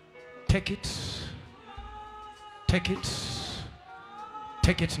 Take it. Take it.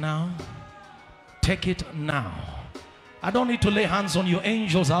 Take it now. Take it now. I don't need to lay hands on you.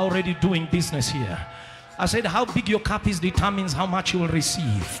 Angels are already doing business here. I said how big your cup is determines how much you will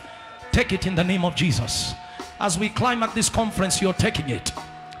receive. Take it in the name of Jesus. As we climb at this conference, you're taking it.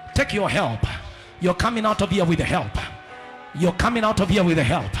 Take your help. You're coming out of here with the help. You're coming out of here with the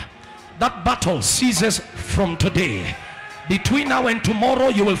help. That battle ceases from today. Between now and tomorrow,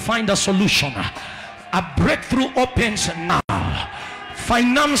 you will find a solution. A breakthrough opens now.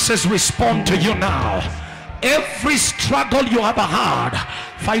 Finances respond to you now. Every struggle you ever had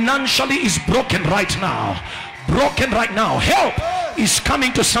financially is broken right now. Broken right now. Help is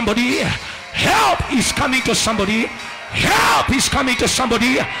coming to somebody. Help is coming to somebody. Help is coming to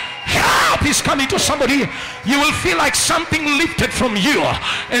somebody. Help is coming to somebody. You will feel like something lifted from you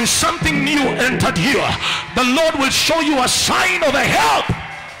and something new entered you. The Lord will show you a sign of a help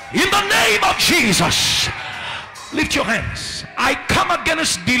in the name of Jesus. Lift your hands. I come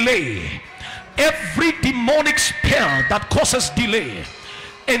against delay. Every demonic spell that causes delay,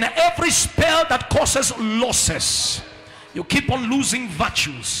 and every spell that causes losses. You keep on losing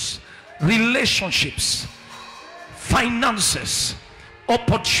virtues, relationships, finances,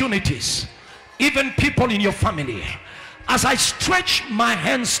 opportunities, even people in your family. As I stretch my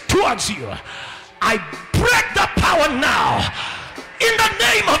hands towards you, I break the power now in the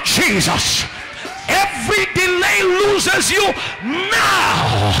name of Jesus. Every delay loses you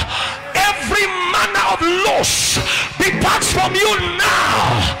now. Every manner of loss departs from you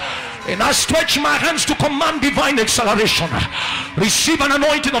now. And I stretch my hands to command divine acceleration. Receive an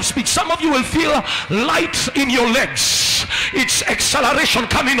anointing of speed. Some of you will feel light in your legs. It's acceleration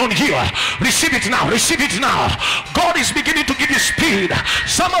coming on here. Receive it now. Receive it now. God is beginning to give you speed.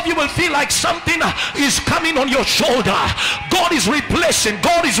 Some of you will feel like something is coming on your shoulder. God is replacing.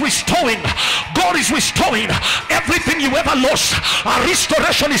 God is restoring. God is restoring everything you ever lost. A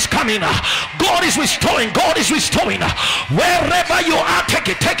restoration is coming. God is restoring. God is restoring. Wherever you are, take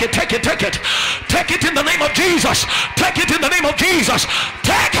it. Take it. Take it. Take it. Take it in the name of Jesus. Take it in the name of Jesus.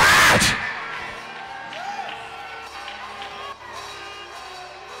 Take it.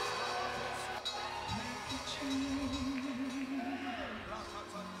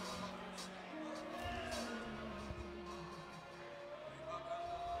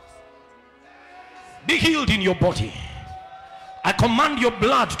 Be healed in your body. I command your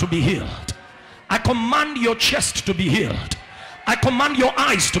blood to be healed. I command your chest to be healed. I command your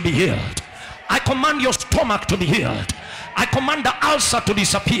eyes to be healed. I command your stomach to be healed. I command the ulcer to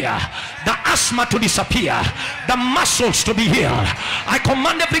disappear, the asthma to disappear, the muscles to be healed. I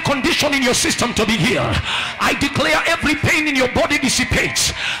command every condition in your system to be healed. I declare every pain in your body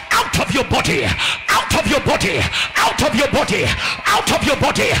dissipates out of your body, out of your body, out of your body, out of your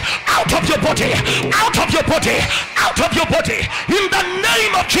body, out of your body, out of your body, out of your body, in the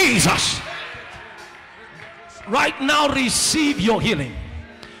name of Jesus. Right now, receive your healing.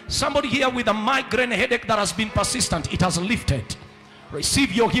 Somebody here with a migraine headache that has been persistent, it has lifted.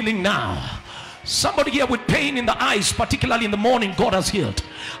 Receive your healing now. Somebody here with pain in the eyes, particularly in the morning, God has healed.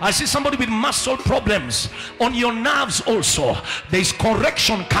 I see somebody with muscle problems on your nerves also. There is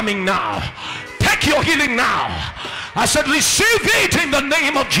correction coming now. Take your healing now. I said receive it in the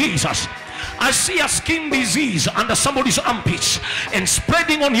name of Jesus. I see a skin disease under somebody's armpits and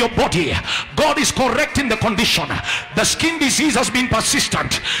spreading on your body. God is correcting the condition. The skin disease has been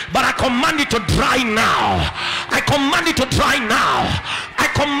persistent, but I command it to dry now. I command it to dry now. I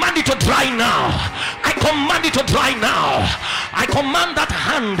command it to dry now. I command it to dry now. I command that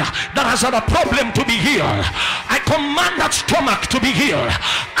hand that has had a problem to be healed. I command that stomach to be healed.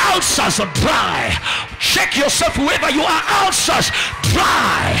 Ulcers are dry. Check yourself wherever you are. Ulcers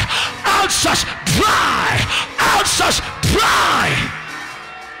dry. Ulcers dry. Ulcers dry.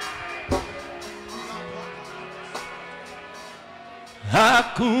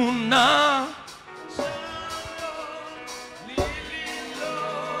 Hakuna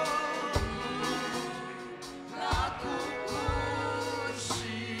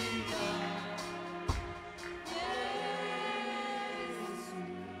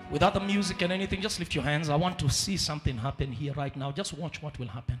without the music and anything, just lift your hands. I want to see something happen here right now. Just watch what will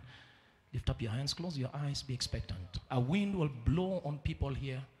happen. Lift up your hands, close your eyes, be expectant. A wind will blow on people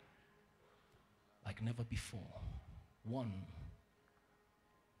here like never before. One,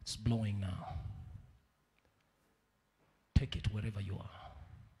 it's blowing now. Take it wherever you are.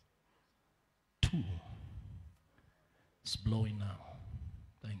 Two, it's blowing now.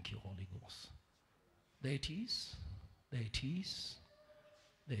 Thank you, Holy Ghost. There it is. There it is.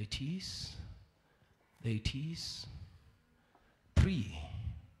 There it is. There it is. Three.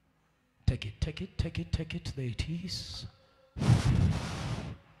 Take it, take it, take it, take it. There it is.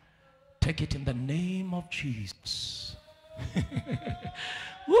 Take it in the name of Jesus.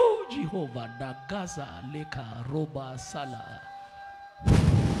 Woo, Jehovah, Dagaza, Leka, Roba, Sala.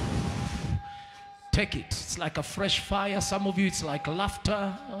 Take it. It's like a fresh fire. Some of you, it's like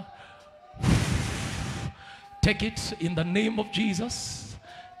laughter. Take it in the name of Jesus.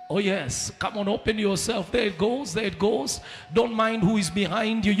 Oh yes, come on, open yourself. There it goes, there it goes. Don't mind who is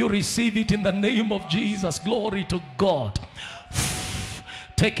behind you. You receive it in the name of Jesus. Glory to God.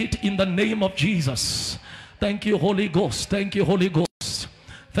 Take it in the name of Jesus. Thank you, Holy Ghost. Thank you, Holy Ghost.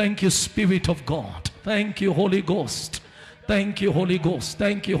 Thank you, Spirit of God. Thank you, Holy Ghost. Thank you, Holy Ghost.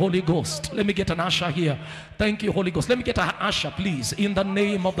 Thank you, Holy Ghost. Let me get an usher here. Thank you, Holy Ghost. Let me get an usher, please. In the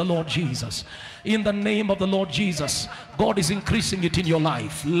name of the Lord Jesus. In the name of the Lord Jesus. God is increasing it in your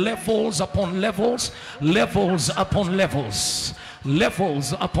life. Levels upon levels. Levels upon levels.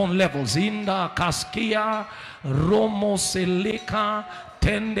 Levels upon levels. Inda kaskia romoseleka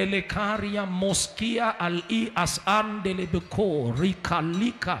tendelekaria moskia ali asandelebeko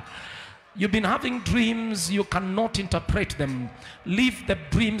rikalika. You've been having dreams, you cannot interpret them. Leave the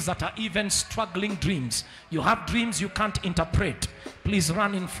dreams that are even struggling dreams. You have dreams you can't interpret. Please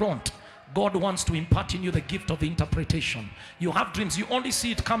run in front. God wants to impart in you the gift of interpretation. You have dreams, you only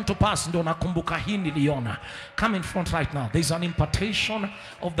see it come to pass. Come in front right now. There's an impartation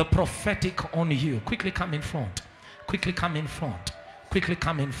of the prophetic on you. Quickly come in front. Quickly come in front. Quickly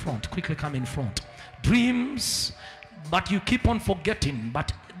come in front. Quickly come in front. Dreams, but you keep on forgetting.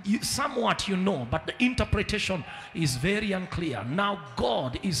 But somewhat you know, but the interpretation is very unclear. Now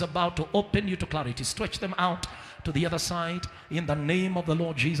God is about to open you to clarity. Stretch them out to the other side in the name of the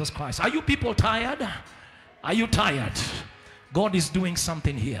Lord Jesus Christ. Are you people tired? Are you tired? God is doing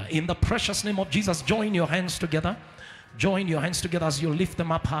something here. In the precious name of Jesus, join your hands together. Join your hands together as you lift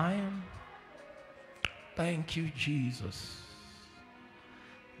them up high. Thank you, Jesus.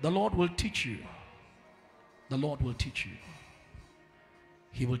 The Lord will teach you. The Lord will teach you.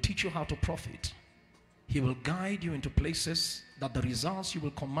 He will teach you how to profit. He will guide you into places that the results you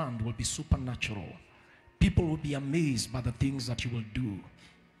will command will be supernatural. People will be amazed by the things that you will do.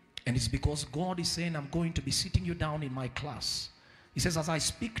 And it's because God is saying, I'm going to be sitting you down in my class. He says, as I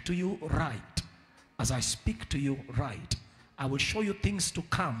speak to you right, as I speak to you right, I will show you things to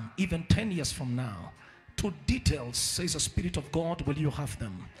come, even 10 years from now. To details, says the Spirit of God, will you have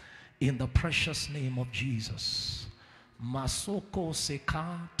them? In the precious name of Jesus. Masoko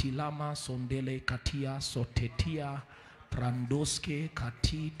seka tilama sondele katia sotetia prandoske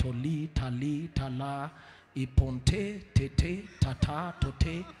kati toli tali tala iponte tete tata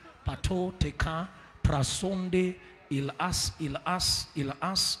tote pato teka prasonde ilas ilas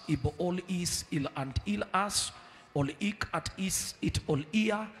ilas ibo ol is il ant il as ol ik at is it ol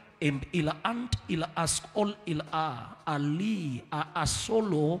ia em il ant il as ol il a ali a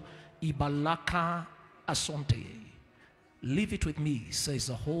asolo ibalaka asonte. Leave it with me, says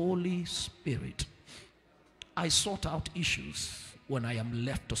the Holy Spirit. I sort out issues when I am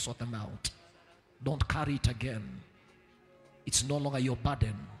left to sort them out. Don't carry it again. It's no longer your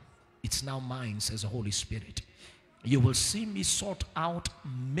burden. It's now mine, says the Holy Spirit. You will see me sort out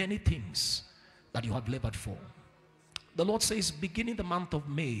many things that you have labored for. The Lord says, beginning the month of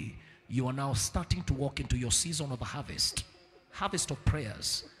May, you are now starting to walk into your season of harvest. Harvest of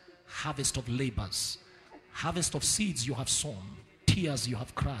prayers. Harvest of labors. Harvest of seeds you have sown, tears you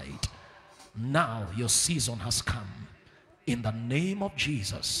have cried. Now your season has come in the name of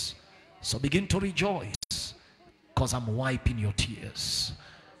Jesus. So begin to rejoice, because I'm wiping your tears.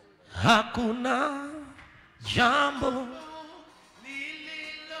 Hakuna jambo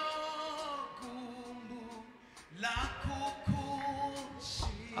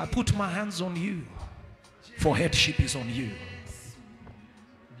I put my hands on you, for headship is on you.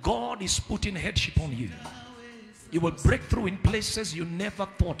 God is putting headship on you. You will break through in places you never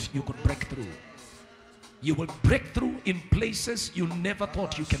thought you could break through. You will break through in places you never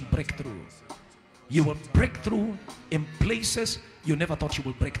thought you can break through. You will break through in places you never thought you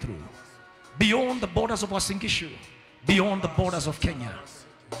will break through. Beyond the borders of Uasin Gishu, beyond the borders of Kenya,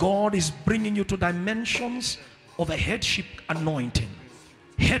 God is bringing you to dimensions of a headship anointing.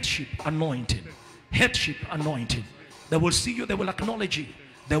 Headship anointing. Headship anointing. They will see you, they will acknowledge you.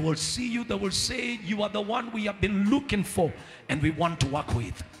 They will see you, they will say, you are the one we have been looking for and we want to work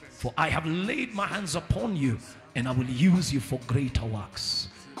with. For I have laid my hands upon you and I will use you for greater works.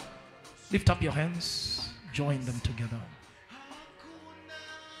 Lift up your hands, join them together.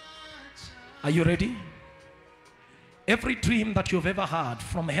 Are you ready? Every dream that you've ever had,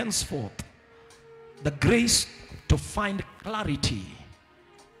 from henceforth, the grace to find clarity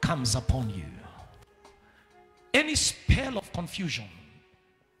comes upon you. Any spell of confusion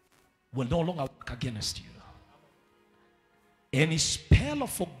will no longer work against you. Any spell of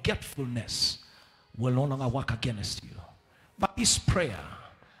forgetfulness will no longer work against you. But this prayer,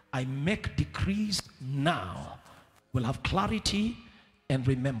 I make decrees now, will have clarity and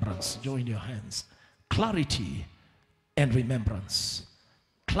remembrance. Join your hands. Clarity and remembrance.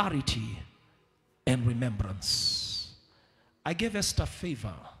 Clarity and remembrance. I gave Esther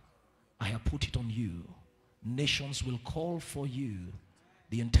favor. I have put it on you. Nations will call for you.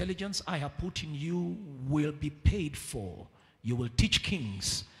 The intelligence I have put in you will be paid for. You will teach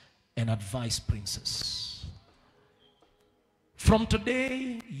kings and advise princes. From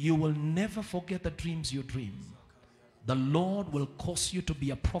today, you will never forget the dreams you dream. The Lord will cause you to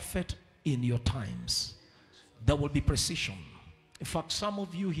be a prophet in your times. There will be precision. In fact, some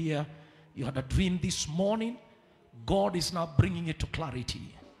of you here, you had a dream this morning. God is now bringing it to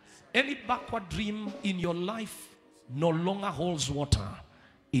clarity. Any backward dream in your life no longer holds water.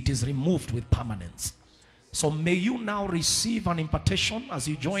 It is removed with permanence. So may you now receive an impartation as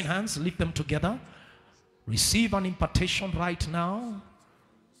you join hands, lift them together. Receive an impartation right now.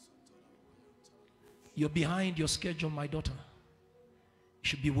 You're behind your schedule, my daughter. You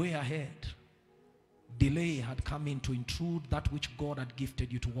should be way ahead. Delay had come in to intrude that which God had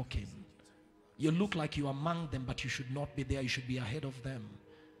gifted you to walk in. You look like you are among them, but you should not be there. You should be ahead of them.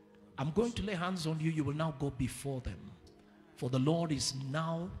 I'm going to lay hands on you. You will now go before them. For the Lord is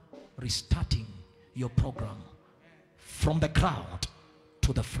now restarting your program from the crowd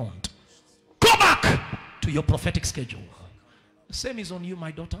to the front. Go back to your prophetic schedule. The same is on you,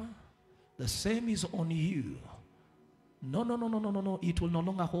 my daughter. The same is on you. No. It will no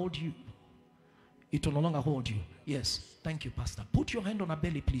longer hold you. It will no longer hold you. Yes. Thank you, Pastor. Put your hand on her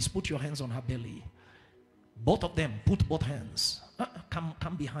belly, please. Put your hands on her belly. Both of them. Put both hands.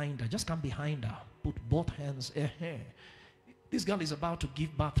 Come behind her. Just come behind her. Put both hands. This girl is about to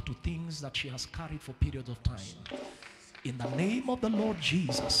give birth to things that she has carried for periods of time. In the name of the Lord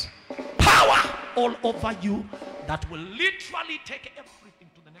Jesus, power all over you that will literally take everything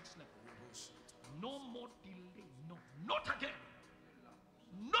to the next level. No more delay. No, not again.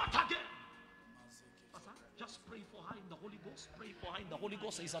 Not again. Just pray for her in the Holy Ghost. Pray for her in the Holy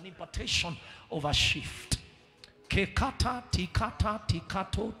Ghost. Is an impartation of a shift. Kekata, tikata,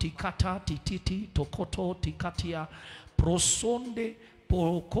 tikato, tikata, tititi, tokoto, tikatia. Prosonde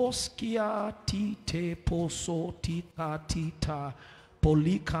pokoskia tite poso tika tita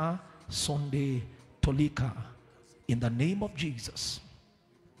polika sonde tolika. In the name of Jesus.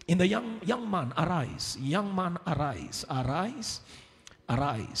 In the young man, arise. Young man, arise. Arise.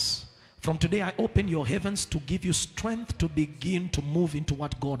 Arise. From today I open your heavens to give you strength to begin to move into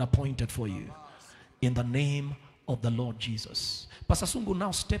what God appointed for you. In the name of the Lord Jesus. Pastor Sungu,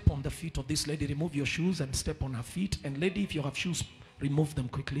 now step on the feet of this lady. Remove your shoes and step on her feet. And lady, if you have shoes, remove them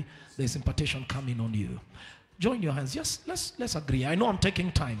quickly. There's impartation coming on you. Join your hands. Just let's agree. I know I'm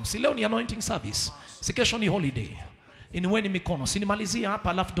taking time. Si leo ni anointing service. Si kesho ni holiday. Inueni mikono. Sinimalizia hapa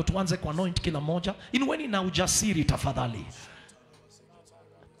alafu ndo tuanze ku anoint kila moja. Inueni na ujasiri tafadhali.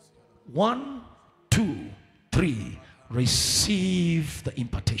 1, 2, 3. Receive the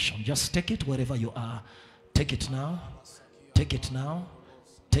impartation. Just take it wherever you are. Take it now. Take it now.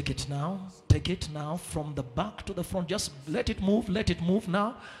 Take it now. Take it now. From the back to the front. Just let it move. Let it move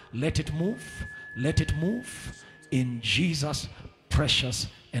now. Let it move. Let it move. In Jesus' precious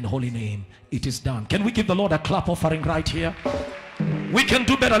and holy name, it is done. Can we give the Lord a clap offering right here? We can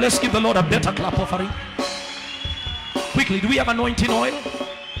do better. Let's give the Lord a better clap offering. Quickly, do we have anointing oil?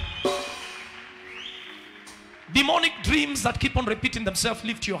 Demonic dreams that keep on repeating themselves,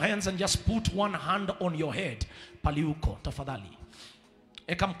 lift your hands and just put one hand on your head. Paliuko, tafadhali.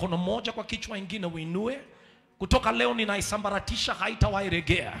 Eka mkono moja kwa kichwa, ingine uinue. Kutoka leo ninaisambaratisha, haitawahi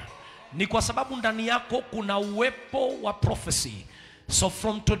regea. Ni kwa sababu ndani yako kuna uwepo wa prophecy. So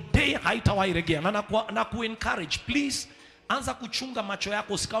from today haitawahi regea. Na ku-encourage, please, anza kuchunga macho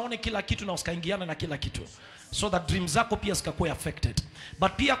yako, usikaone kila kitu na usikaingiana na kila kitu. So that dreams zako pia zikakuwa affected.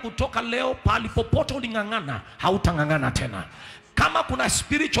 But pia kutoka leo, pali popote ulingangana, hautangangana tena. Kama kuna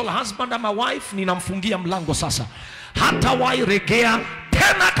spiritual husband ama wife, ninamfungia mlango sasa. Hatawahi regea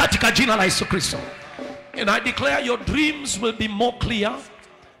tena katika jina la Yesu Kristo. And I declare your dreams will be more clear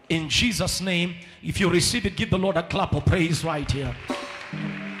in Jesus' name. If you receive it, give the Lord a clap of praise right here.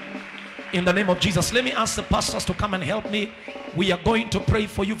 In the name of Jesus. Let me ask the pastors to come and help me. We are going to pray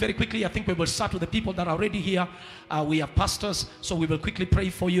for you very quickly. I think we will start with the people that are already here. We have pastors, so we will quickly pray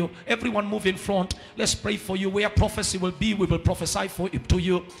for you. Everyone move in front. Let's pray for you. Where prophecy will be, we will prophesy to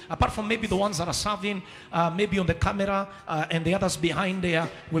you. Apart from maybe the ones that are serving, maybe on the camera, and the others behind there,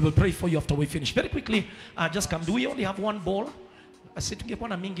 we will pray for you after we finish. Very quickly, just come. Do we only have one ball? Tungekuwa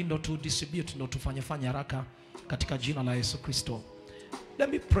na mingi ndo tu distribute, ndo tufanye haraka katika jina la Yesu Kristo. Let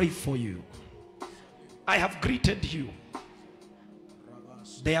me pray for you. I have greeted you.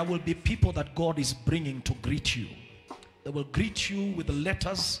 There will be people that God is bringing to greet you. They will greet you with the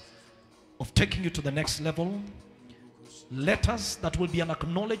letters of taking you to the next level. Letters that will be an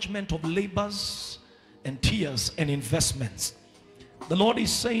acknowledgement of labors and tears and investments. The Lord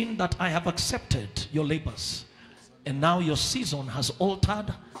is saying that I have accepted your labors. And now your season has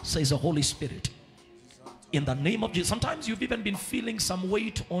altered, says the Holy Spirit. In the name of Jesus. Sometimes you've even been feeling some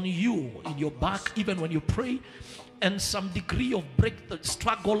weight on you, in your back, even when you pray, and some degree of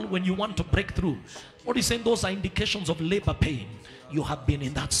struggle when you want to break through. What is saying, those are indications of labor pain. You have been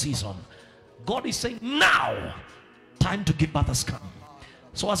in that season. God is saying, now, time to give birth has come.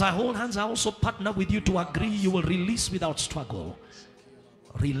 So as I hold hands, I also partner with you to agree you will release without struggle.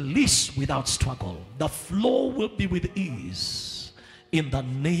 Release without struggle. The flow will be with ease. In the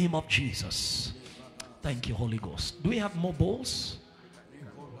name of Jesus. Thank you, Holy Ghost. Do we have more bowls?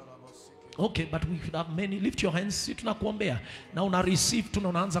 Okay, but we could have many. Lift your hands. Si tunakuombea. Na una receive,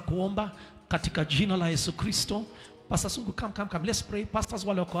 tunaanza kuomba katika jina la Yesu Kristo. Pastor Sungu, come. Let's pray. Pastors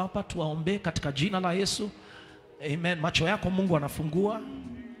wale wako hapa, tuwaombe katika jina la Yesu. Amen. Macho yako Mungu anafungua.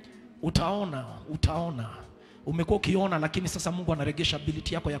 Utaona. Umekuwa ukiona, lakini sasa Mungu anaregesha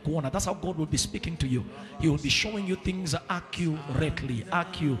ability yako ya kuona. That's how God will be speaking to you. He will be showing you things accurately.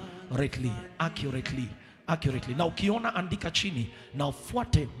 Na ukiona, andika chini na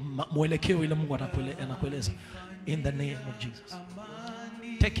ufuate mwelekeo ile Mungu anakueleza. In the name of Jesus.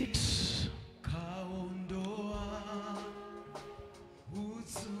 Take it.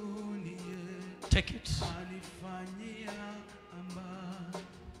 Take it.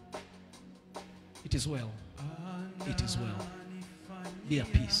 It is well. It is well. Be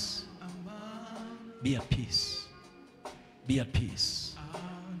at peace. Be at peace. Be at peace.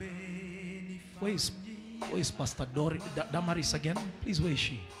 Where is Pastor Damaris again? Please, where is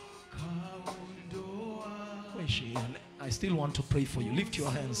she? Where is she? I still want to pray for you. Lift your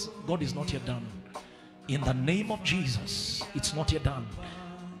hands. God is not yet done. In the name of Jesus, it's not yet done.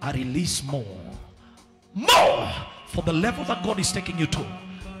 I release more. More for the level that God is taking you to.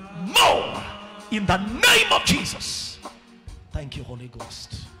 More in the name of Jesus. Thank you, Holy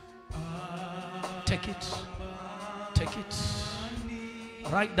Ghost. Take it. Take it.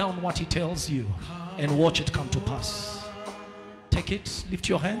 Write down what he tells you and watch it come to pass. Take it. Lift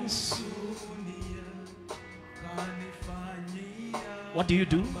your hands. What do you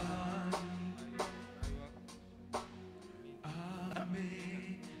do?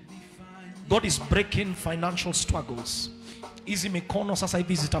 God is breaking financial struggles. Hizi mikono sasa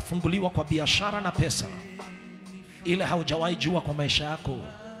hivi zitafunguliwa kwa biashara na pesa ile haujawahi jua kwa maisha yako,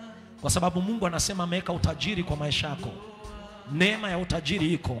 kwa sababu Mungu anasema ameweka utajiri kwa maisha yako. Neema ya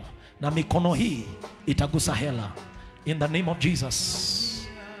utajiri iko na mikono hii itagusa hela. In the name of Jesus,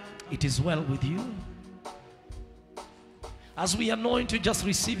 it is well with you. As we anoint you, just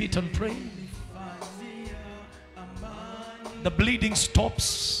receive it and pray. The bleeding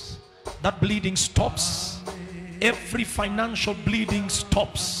stops. That bleeding stops. Every financial bleeding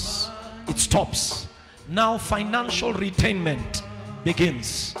stops. It stops. Now financial retainment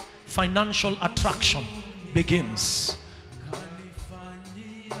begins. Financial attraction begins.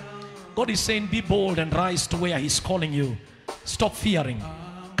 God is saying, be bold and rise to where he's calling you. Stop fearing.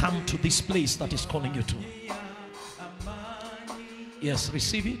 Come to this place that he's calling you to. Yes,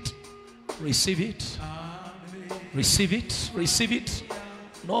 receive it. Receive it. Receive it. Receive it.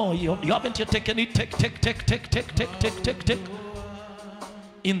 No, you haven't yet taken it. Take.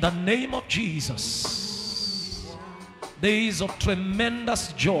 In the name of Jesus. Days of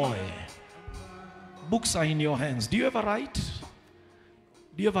tremendous joy. Books are in your hands. Do you ever write?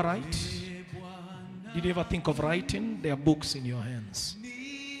 Do you ever write? Did you ever think of writing? There are books in your hands.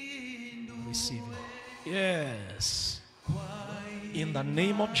 Receive it. Yes. In the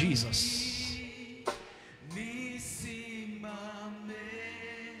name of Jesus.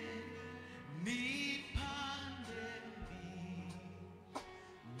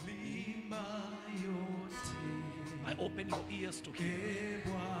 I open your ears to hear.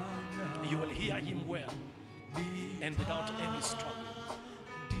 You will hear him well and without any struggle.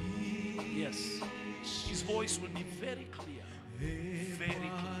 Yes. His voice will be very clear.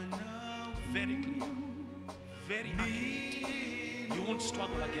 Very clear. Very clear. Very accurate. You won't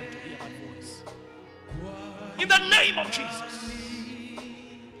struggle again to hear that voice. In the name of Jesus.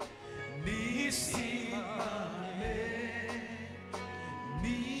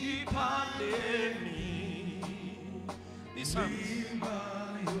 These hands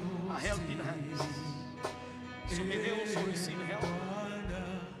are held in hands. So may they also receive help.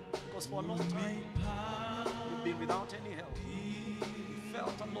 Because for a long time, you've been without any help. You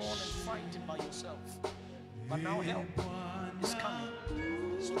felt alone and frightened by yourself. But now help is coming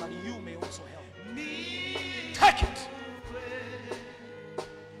so that you may also help. Take it.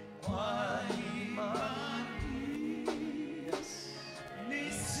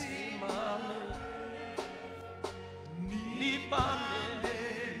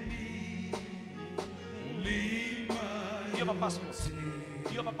 Do you have a passport? Do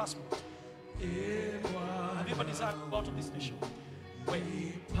you have a passport? Have you ever desired to go out of this nation? Wait.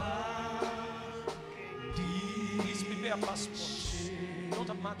 Please prepare a passport. Don't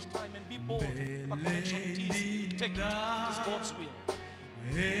have much time and be bold. But connection it is. Take it. It is God's will.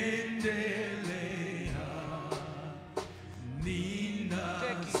 Take it.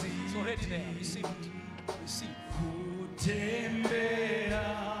 It's already there. Receive it. Receive.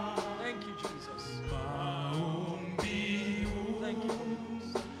 Thank you, Jesus. Thank you.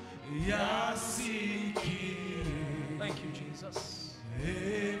 Thank you, Jesus.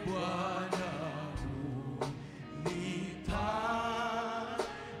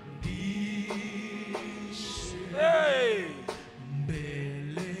 Hey!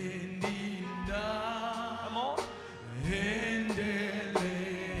 Come on.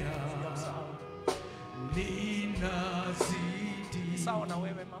 Sawa na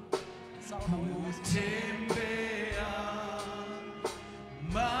wewe mama. Sawa na wewe.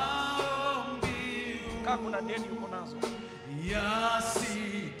 Kama kuna deni uko nazo,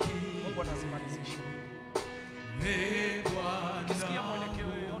 Mungu anazimalizisha. Ukisikia mwelekeo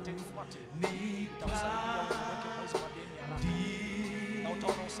yoyote ifuate, itakusaidia kuweka kwa hizo madeni haraka na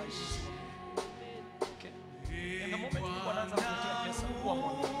utaona usaidizi. Okay. In the moment Mungu anaanza kukutia pesa kwa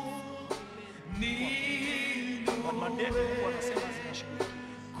Mungu. Kwa madeni Mungu anasema zinashughulikia.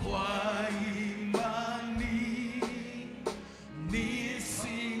 Kwa imani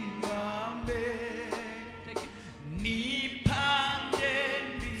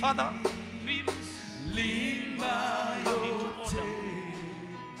Father, please leave your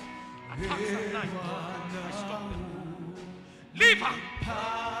attacks at night. I stop them. Leave her.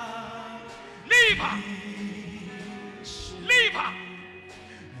 Leave her. Leave her.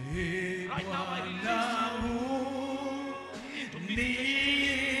 Right now I release you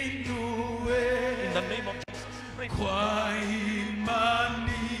into in the name of Jesus. Pray.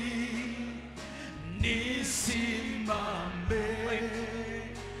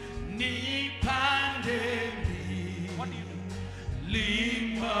 What do you do?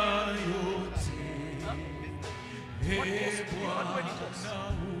 What course?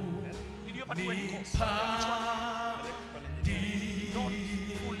 Did you ever do any course? Don't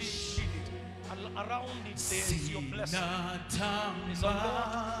fully leave it. Around it there is your blessing. There's a lot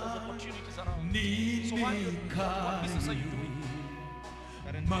of opportunities around. So what business are you doing?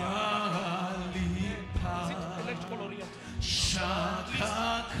 Is it electrical oriented? Please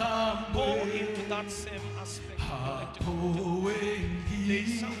go into that same aspect of electrical. There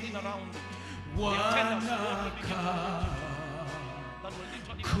is something around it. The antennas that will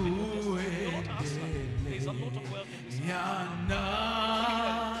literally do not answer. There is a lot of wealth in this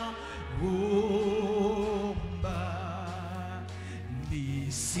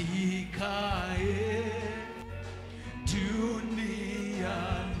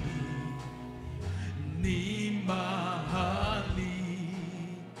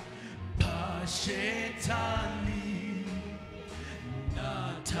Shetani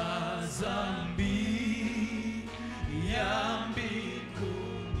natazambi ya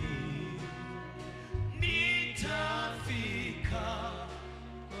mbinguni nitafika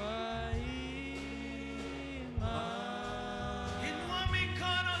kwa imani. Inua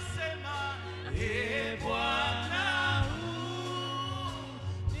mikono sema, Ee Bwana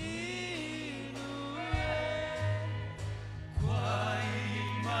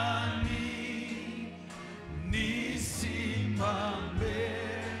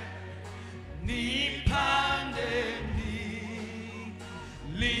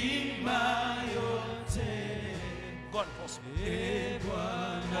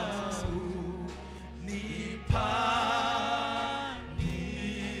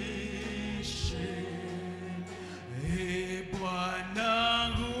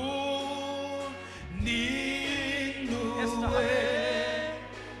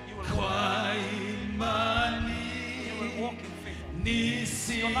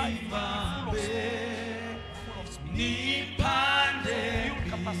full of speed. nipande Build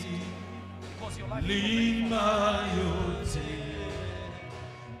capacity. Because your life is milima yote,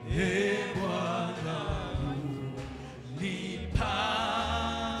 e Bwana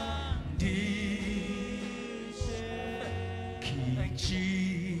nipandishe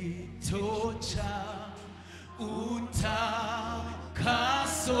kijito cha utakaso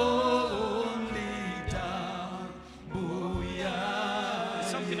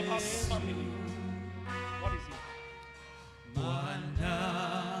something about your family. What is it? Bwana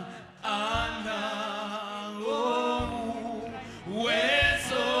anao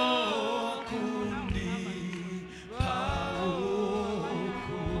uwezo kunipa wokovu.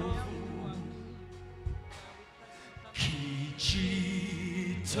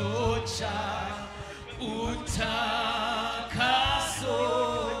 Kijito cha utakaso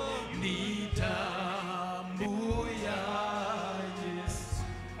ni damu ya Yesu.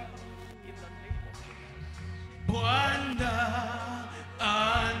 In the name of Jesus. Bwana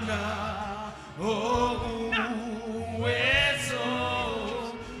anao uwezo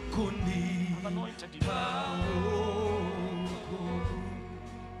Anointed you. kunipa wokovu.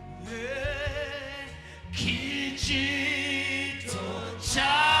 Kijito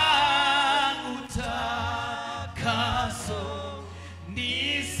cha utakaso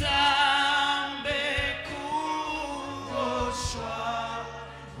nizame kuoshwa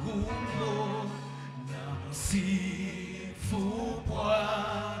humo na msifu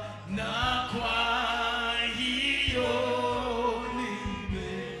Bwana, kwa hiyo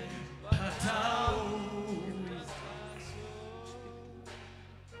nimepata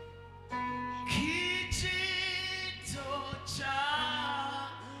kijito cha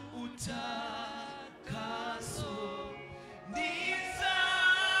utakaso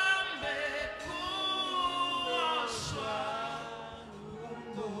nizame kuoshwa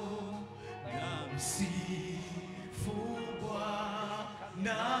humo na msifu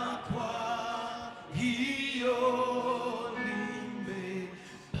Bwana, kwa hiyo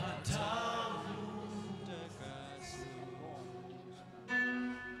nimepata utakaso.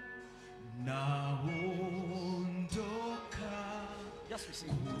 Naondoka Yes, we sing.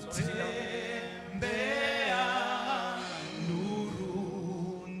 It's already done. tembea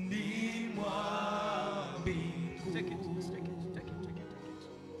nuruni mwa mbingu, Take it. Take it. Take it. Take it. Take it.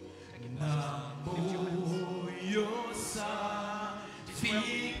 Take it. na Lift your hands. moyo safi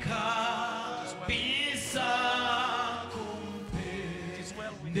kabisa It is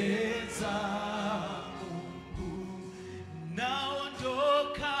well with you. kumpendeza Mungu.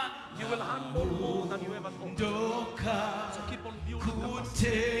 Naondoka, You will handle more than you ever thought. ondoka So keep on building capacity.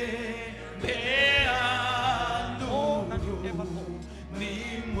 kutembea More than you ever thought.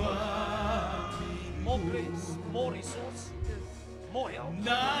 nuruni mwa More grace, more resource, more help.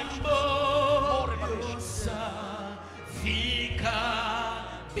 na More moyo revelation. safi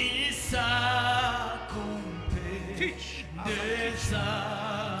kabisa Teach others. kumpendeza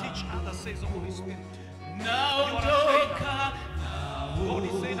Teach others, says the Holy Spirit. naondoka God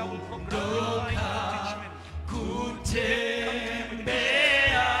is saying, I will program your life to teach men.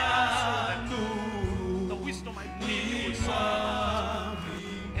 kutembea The wisdom I bring you will solve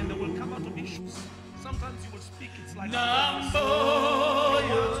nuruni and they will come out of issues. Sometimes you will speak, it's like na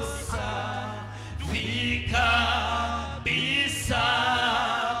moyo safi kabisa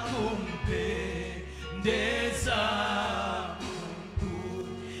kumpendeza Mungu.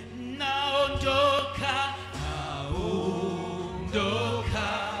 Naondoka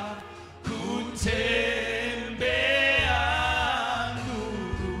kutembea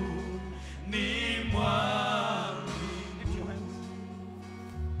nuruni mwa lift your hands.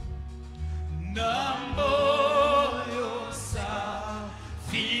 na moyo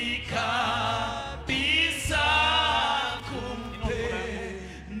safi kabisa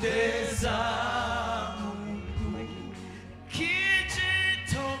kumpendeza Mungu.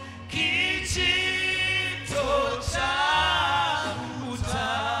 Kijito cha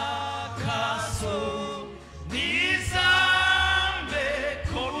utakaso nizame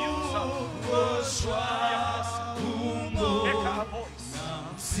kuoshwa humo Echo our voice.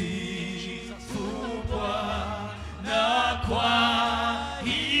 msifu Bwana, kwa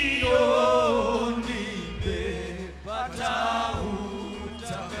hiyo nimepata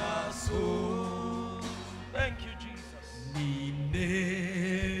utakaso. Thank you, Jesus. Ni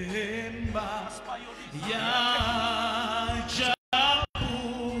neema By your leading. ya ajabu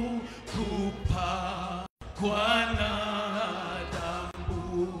kupakwa na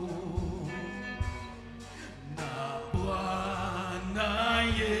damu na Bwana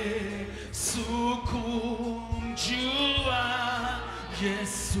Yesu, kumjua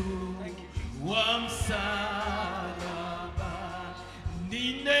Yesu wa msalaba,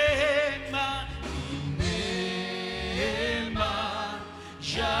 ni neema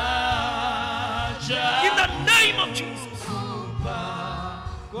ya In the name of Jesus.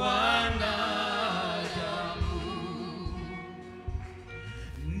 Bwana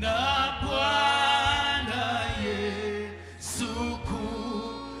na Bwana Yesu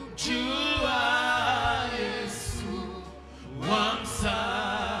kujua Yesu wa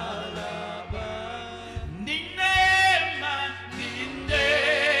msalaba, ni neema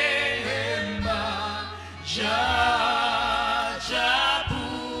ya ajabu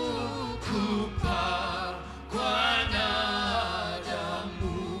kupakwa na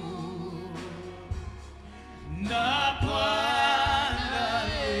damu, na Bwana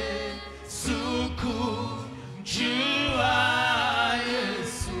Yesu kumjua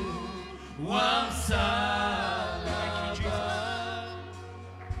Yesu wa msalaba.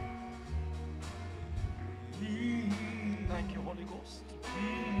 Thank you, Holy Ghost.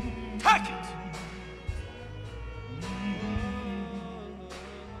 Take it.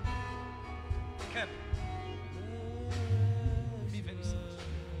 Ken, be very serious.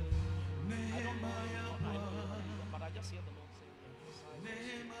 I don't know, but I just hear the Lord say,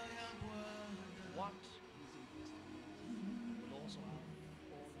 what is invested will also have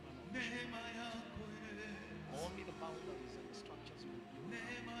all manner of only the boundaries and the structures will be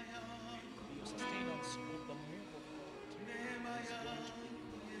your sustenance of the move of God is going to be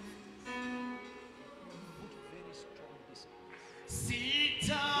put very strong disciplines.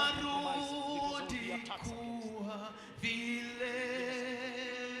 Sitarudi kuwa vile,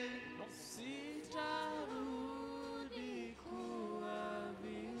 sitarudi kuwa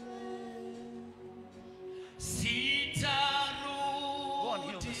vile,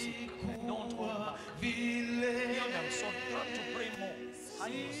 sitarudi kuwa vile,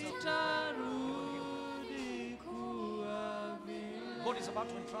 sitarudi kuwa vile. God is about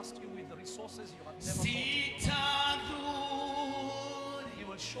to entrust you with the resources you have never thought. He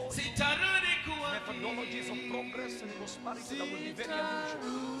will show you methodologies of progress and prosperity that will be very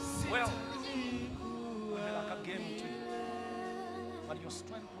unusual. Well, will be like a game to you. But your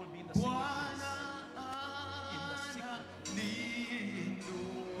strength will be in the secret place. In the secret place.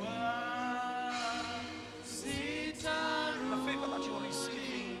 The favor that you are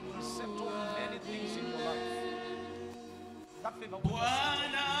receiving will settle many things in your life. That favor will settle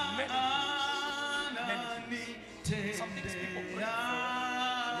many things. Some things people pray for,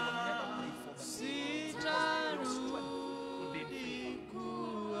 you will never pray for them. Because your strength will be in favor.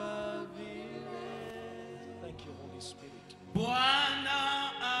 Thank you, Holy Spirit.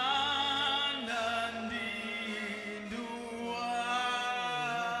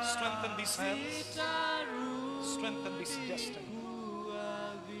 Strengthen these hands. Strengthen this destiny.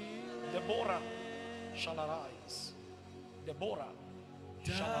 Deborah shall arise. Deborah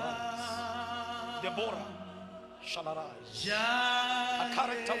shall arise. Deborah shall arise. Her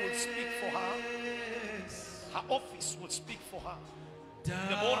character will speak for her. Her office will speak for her.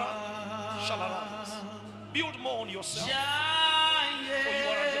 Deborah shall arise. Build more on yourself. For you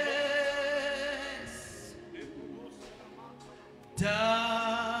are a Deborah.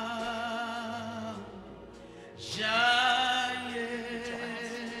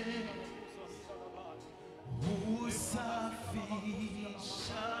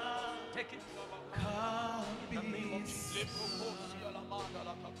 Take it. In the name of Jesus.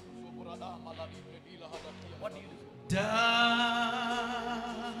 What do you do?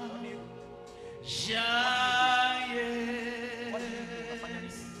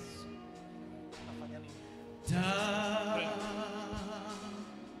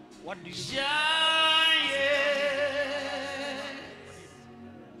 What do you do?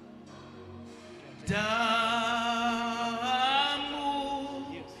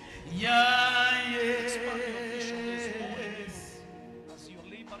 As you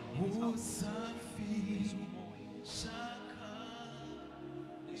labor in his house, there's more.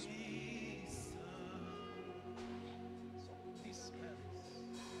 There's more. So this man,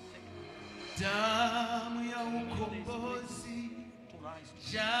 take damu ya ukombozi to rise.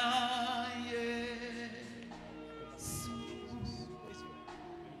 ya Yesu,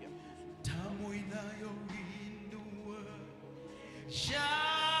 damu inayoinua ya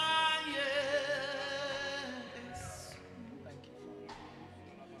Yesu,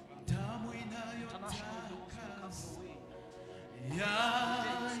 damu inayotakasa ya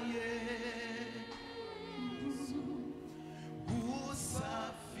Yesu,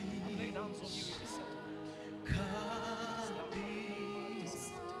 usafi Lay hands on you in the center.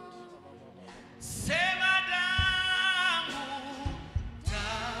 kabisa. Sema damu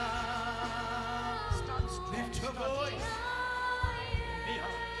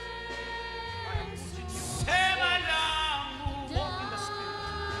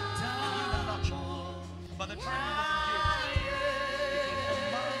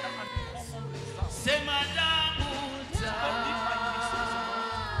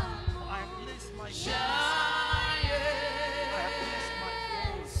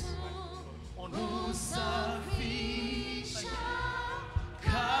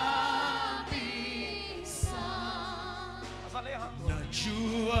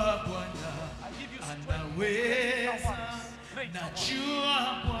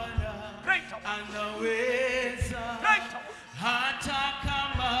anaweza, hata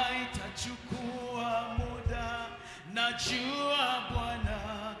kama itachukua muda, najua Bwana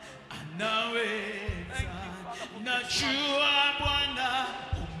anaweza, najua Bwana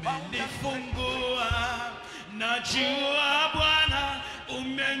umenifungua, najua Bwana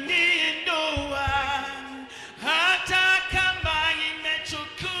umeniinua, hata kama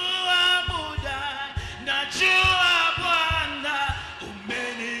imechukua muda, najua Bwana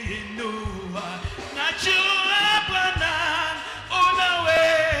umeniinua, najua Bwana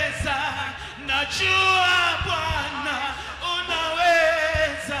unaweza, najua Bwana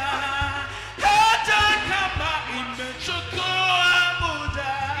unaweza, hata kama imechukua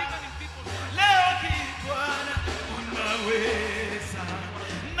muda, leo hii Bwana unaweza,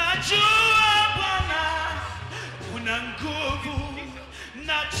 najua Bwana una nguvu,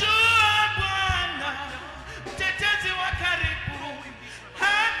 najua Bwana mtetezi wa karibu,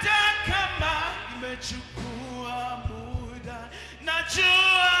 hata kama imechukua muda,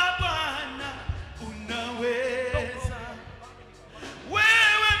 najua Bwana unaweza.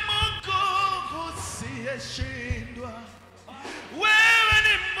 Wewe Mungu usiyeshindwa, wewe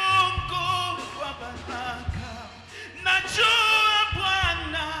ni Mungu wa baraka, najua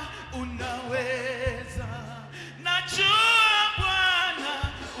Bwana unaweza, najua Bwana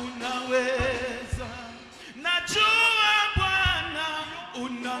unaweza, najua Bwana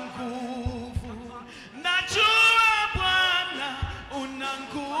una nguvu, najua Bwana una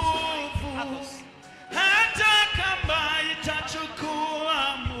nguvu, hata kama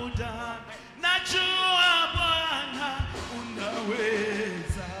itachukua muda, najua Bwana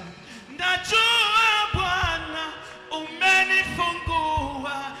unaweza, najua Bwana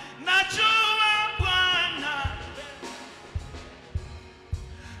umenifungua, najua Bwana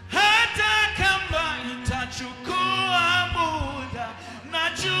hata kama itachukua muda,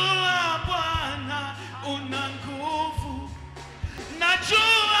 najua Bwana una nguvu,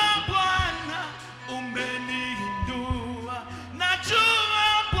 najua Bwana umeniinua, najua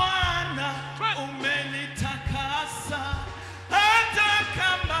Bwana umenitakasa, hata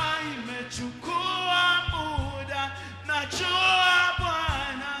kama imechukua muda, najua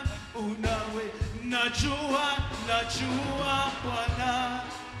Bwana unawe, najua Bwana.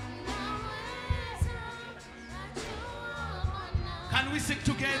 Can we sing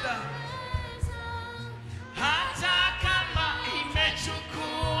together? Hata kama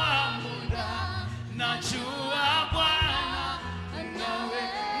imechukua muda, najua Bwana unawe,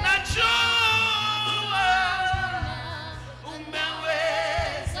 najua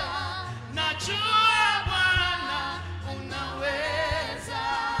umeweza, najua Bwana unaweza,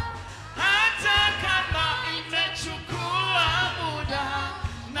 hata kama imechukua muda,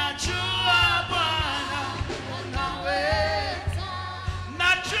 najua Bwana unaweza,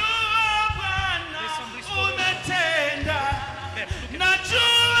 najua Bwana umetenda,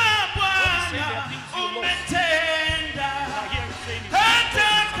 najua Bwana umetenda,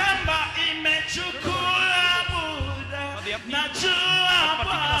 hata kama imechukua muda, najua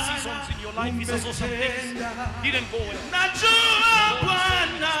Bwana umetenda, najua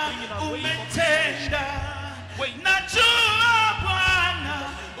Bwana umetenda, najua Bwana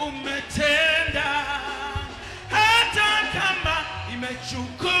umetenda, hata kama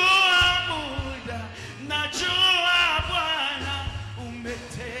imechukua muda, najua Bwana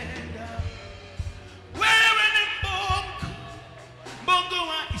umetenda. Wewe ni Mungu, Mungu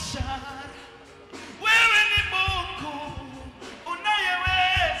wa ishara, wewe ni Mungu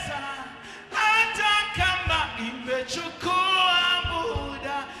unayeweza, hata kama imechukua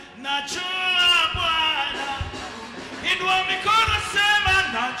muda, najua Bwana. Inua mikono sema,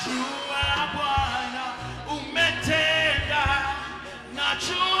 najua Bwana umetenda,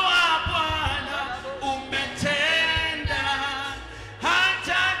 najua Bwana umetenda,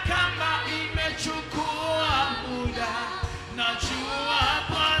 hata kama imechukua muda, najua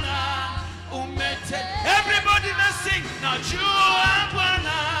Bwana umetenda. Everybody let's sing, najua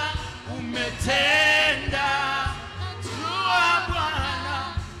Bwana umetenda, najua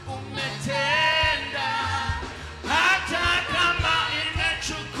Bwana umetenda, hata kama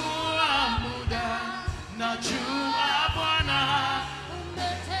imechukua muda, najua Bwana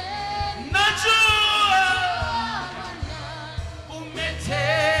umetenda.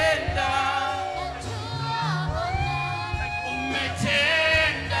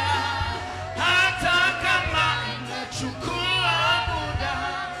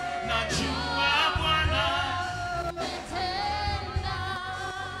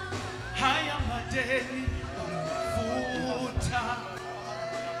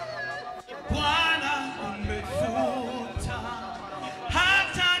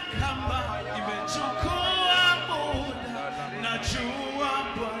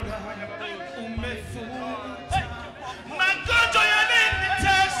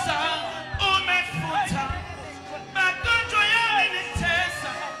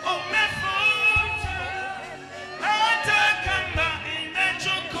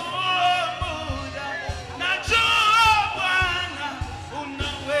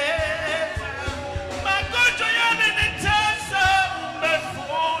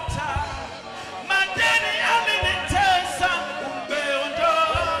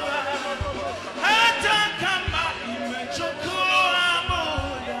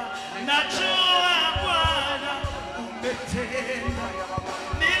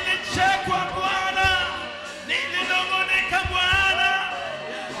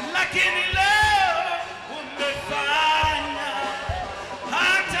 lakini leo umefanya,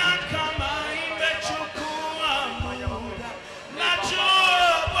 hata kama imechukua muda.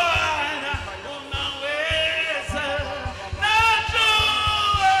 Najua Bwana unaweza,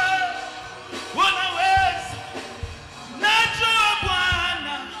 najua unaweza, najua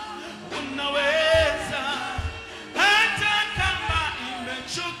Bwana unaweza, hata kama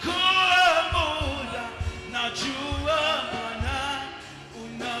imechukua muda. Najua Bwana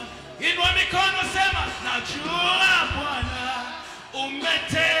una, inua mikono sema, najua Bwana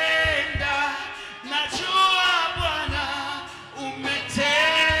umetenda, najua Bwana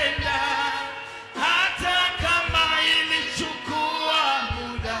umetenda, hata kama ilichukua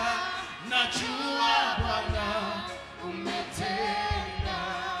muda. Najua Bwana umetenda.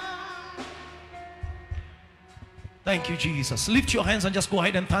 Thank you, Jesus. Lift your hands and just go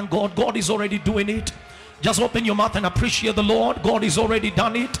ahead and thank God. God is already doing it. Just open your mouth and appreciate the Lord. God is already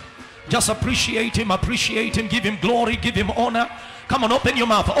done it. Just appreciate Him, give Him glory, give Him honor. Come on, open your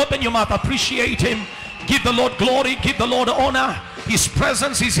mouth, appreciate Him. Give the Lord glory, give the Lord honor. His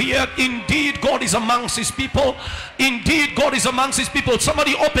presence is here. Indeed, God is amongst His people. Indeed, God is amongst His people.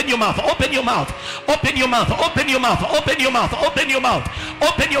 Somebody open your mouth, open your mouth, open your mouth, open your mouth, open your mouth, open your mouth,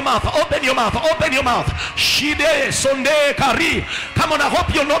 open your mouth, open your mouth, open your mouth. Shide, Sunday, Kari. Come on, I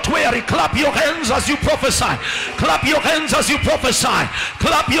hope you're not weary. Clap your hands as you prophesy. Clap your hands as you prophesy.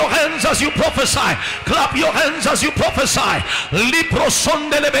 Clap your hands as you prophesy. Clap your hands as you prophesy. Lipro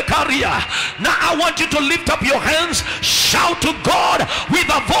Sondele Bekaria. Now I want you to lift up your hands. Shout to God with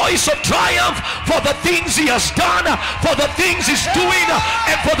a voice of triumph for the things He has done, for the things He's doing,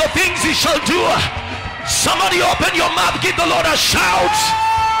 and for the things He shall do. Somebody open your mouth, give the Lord a shout.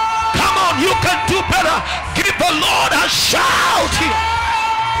 Come on, you can do better. Give the Lord a shout.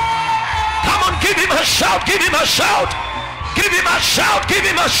 Come on, give Him a shout, give Him a shout, give Him a shout, give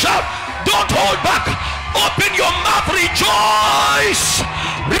Him a shout. Don't hold back. Open your mouth, rejoice,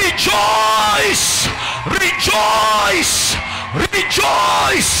 rejoice, rejoice,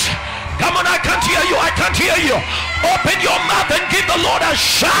 rejoice. Come on, I can't hear you, I can't hear you. Open your mouth and give the Lord a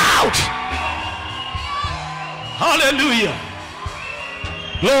shout. Hallelujah.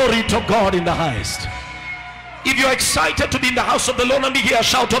 Glory to God in the highest. If you're excited to be in the house of the Lord, let me hear a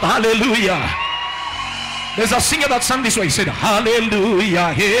shout of hallelujah. There's a singer that sang this way. He said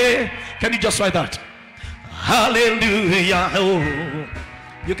hallelujah. Hey, can you just try that? Hallelujah. Oh,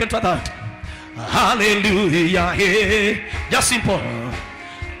 you can try that. Hallelujah. Hey, just simple.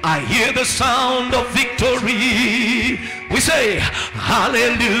 I hear the sound of victory. We say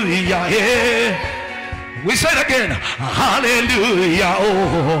hallelujah. Hey, we say it again. Hallelujah.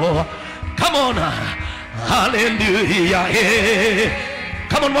 Oh, come on. Hallelujah. Hey,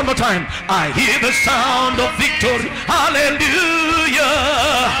 come on one more time. I hear the sound of victory. Hallelujah.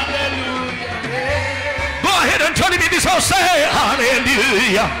 Go ahead and join me in this house. Say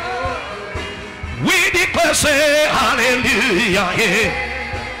hallelujah. We declare, say hallelujah. Yeah.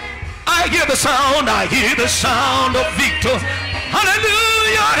 I hear the sound of victory.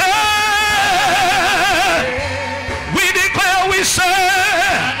 Hallelujah. Yeah. We declare, we say,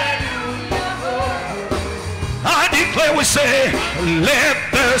 I declare, we say, let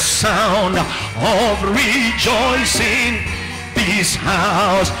the sound of rejoicing this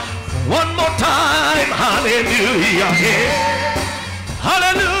house. One more time. Hallelujah. Yeah.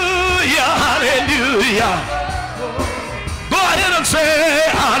 Hallelujah. Hallelujah. Go ahead and say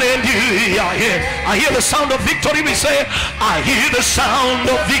hallelujah. Yeah. I hear the sound of victory. We say, I hear the sound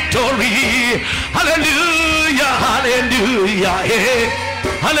of victory. Hallelujah. Hallelujah. Yeah.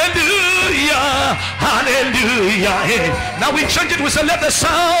 Hallelujah. Hallelujah. Yeah. Now we change it. We say, let the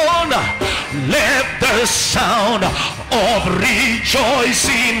sound of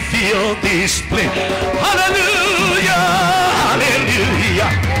rejoicing fill this place. Hallelujah.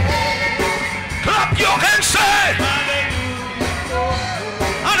 Hallelujah. Clap your hands, say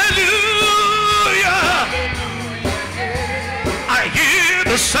hallelujah. I hear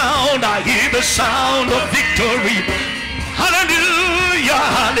the sound of victory. Hallelujah.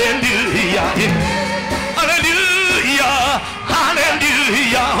 Hallelujah. Hallelujah.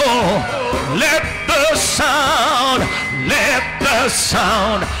 Hallelujah. Oh, let the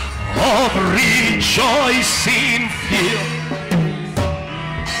sound of rejoicing fill.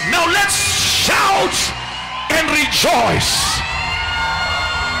 Now let's shout and rejoice.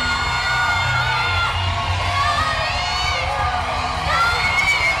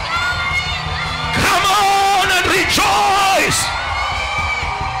 Come on and rejoice.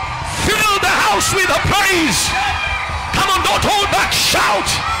 Fill the house with a praise. Come on, don't hold back. Shout,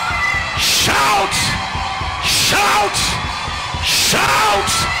 shout, shout, shout,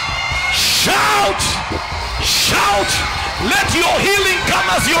 Shout. Shout. Let your healing come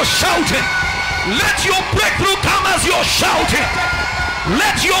as you're shouting. Let your breakthrough come as you're shouting.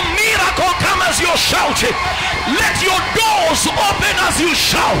 Let your miracle come as you're shouting. Let your doors open as you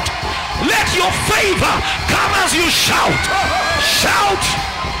shout. Let your favor come as you shout. Shout.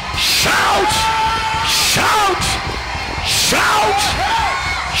 Shout. Shout. Shout.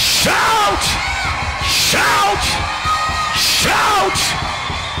 Shout. Shout. Shout.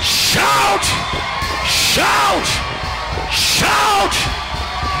 Shout. Shout. Shout.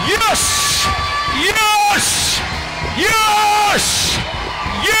 Yes. Yes. Yes.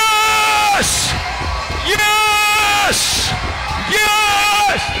 Yes. Yes.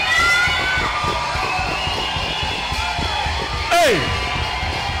 Yes. Hey.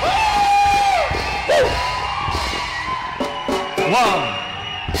 Wow.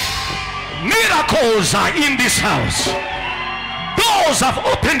 Miracles are in this house. Doors have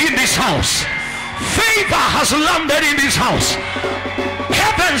opened in this house. Favor has landed in this house.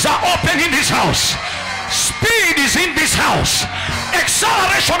 Heavens are open in this house. Speed is in this house.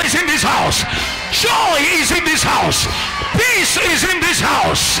 Acceleration is in this house. Joy is in this house. Peace is in this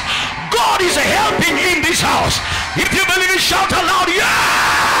house. God is helping in this house. If you believe it, shout aloud,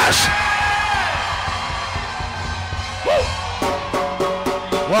 yes! Woo.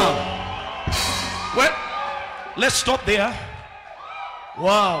 Wow. Well, let's stop there.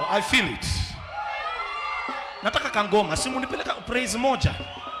 Wow, I feel it. Nataka kangoma, simu nipeleka praise moja.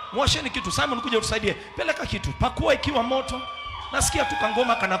 Mwasheni kitu, Simon kuja utusaidie. Peleka kitu, pakua ikiwa moto. Nasikia tu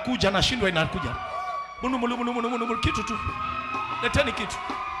kangoma kanakuja na shindwa inakuja. Bunu kitu tu. Leteni kitu.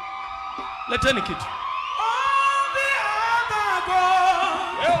 Leteni kitu. All the other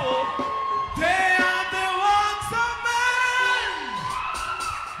gods, they are the works of man.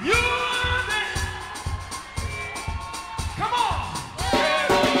 You are the... Come on.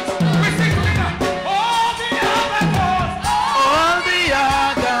 We sing together. All the other gods. All the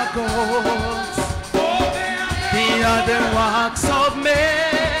other gods. They are the works of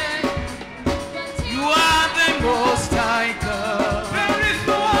man. You are the most high God. There is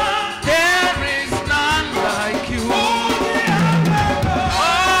no one. There is none like you. All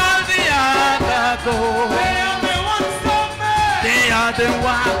the other gods. They are the works of man. They are the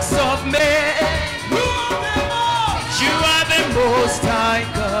works of man. You are the most high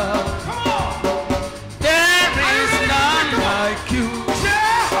God. Come on. There is none like you.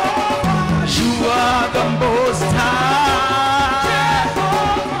 You are the most high.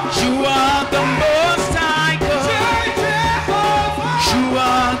 You are the most high God. You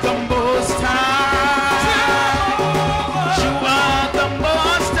are the most high. You are the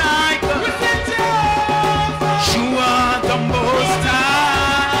most high God. You are the most high.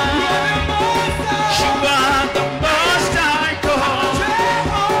 You are the most high God.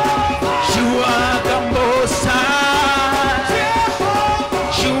 You are the most high.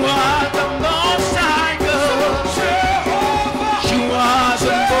 You are the most high God. You are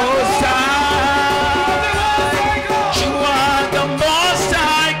the most high. You are the most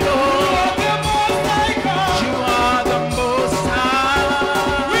high God. You are the most high.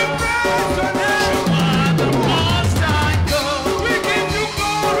 We praise your name. You are the most high God. We give you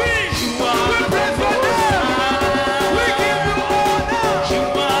glory. You are the most high. We give you honor. You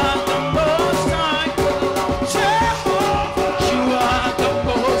are the most high God. Jehovah. You are the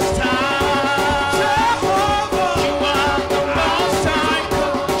most high. Jehovah. You are the most high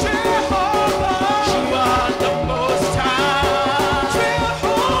God. Jehovah. You are the most high.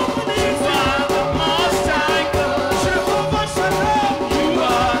 Jehovah. You are the most high God. Jehovah Shalom. You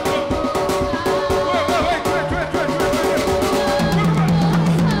are the... Wait.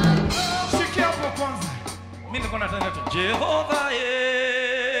 Sikia hapo kwanza. Mimi niko nataka tu. Jehovah Jehovah.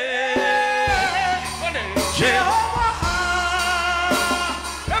 Jehovah.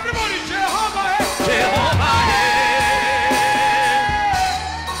 Everybody, Jehovah. Jehovah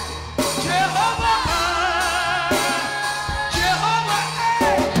Jehovah. Jehovah.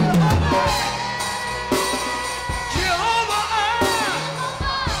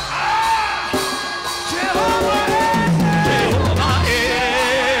 Jehovah. Jehovah.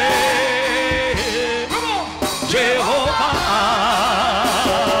 Come on. Jehovah.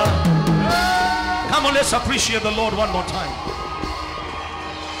 Come on, let's appreciate the Lord one more time.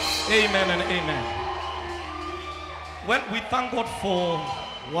 Amen and amen. Well, we thank God for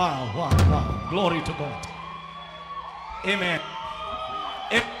wow. Glory to God. Amen.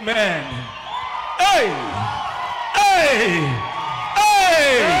 Amen. Hey! Hey!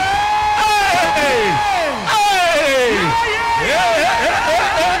 Hey! Hey!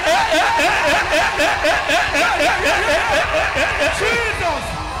 Jesus!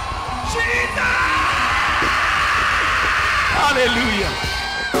 Hallelujah.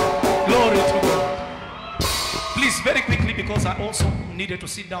 Glory to God. Please, very quickly, because I also needed to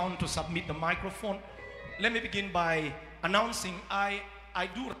sit down to submit the microphone. Let me begin by announcing I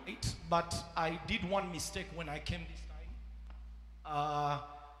do write, but I did one mistake when I came this time.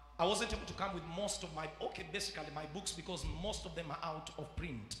 I wasn't able to come with most of my, basically my books, because most of them are out of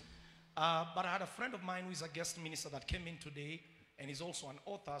print. But I had a friend of mine who is a guest minister that came in today, and he's also an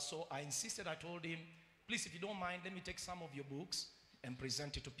author. So I insisted, I told him, please, if you don't mind, let me take some of your books and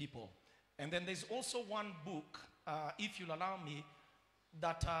present it to people. And then there's also one book, if you'll allow me,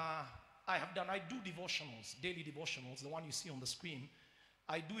 that I have done. I do devotionals, daily devotionals, the one you see on the screen.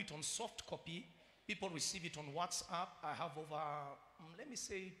 I do it on soft copy. People receive it on WhatsApp. I have over, let me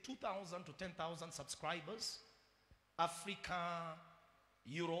say, 2,000 to 10,000 subscribers. Africa,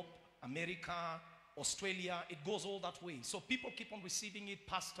 Europe, America, Australia, it goes all that way. So people keep on receiving it,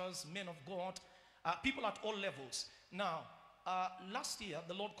 pastors, men of God, people at all levels. Now, last year,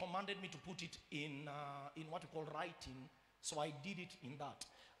 the Lord commanded me to put it in what we call writing, so I did it in that.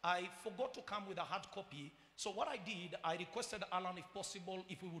 I forgot to come with a hard copy, so what I did, I requested Alan, if possible,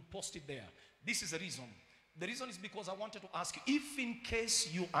 if we would post it there. This is the reason. The reason is because I wanted to ask you, if in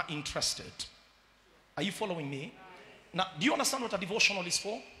case you are interested, are you following me? Now, do you understand what a devotional is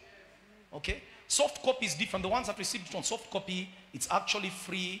for? Okay. Soft copy is different. The ones that received it on soft copy, it's actually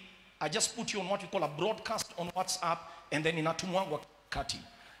free. I just put you on what we call a broadcast on WhatsApp, and then inatumwa wakati.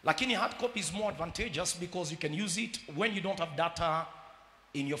 Lakini hard copy is more advantageous because you can use it when you don't have data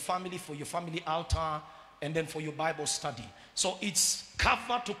in your family, for your family altar, and then for your Bible study. So it's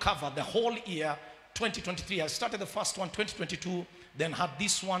cover to cover the whole year 2023. I started the first one 2022, then had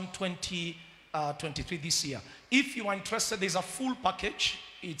this one 2023 this year. If you are interested, there's a full package.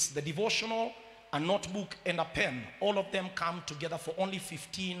 It's the devotional, a notebook, and a pen. All of them come together for only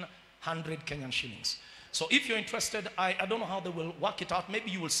 1,500 Kenyan shillings. So if you're interested, I don't know how they will work it out.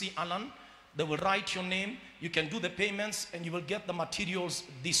 Maybe you will see Alan. They will write your name. You can do the payments, and you will get the materials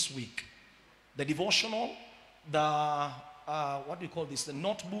this week. The devotional, the, what do you call this? The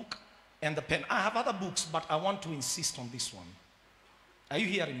notebook and the pen. I have other books, but I want to insist on this one. Are you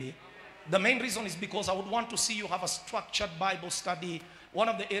hearing me? The main reason is because I would want to see you have a structured Bible study. One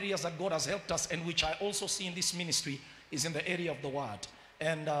of the areas that God has helped us, and which I also see in this ministry, is in the area of the Word.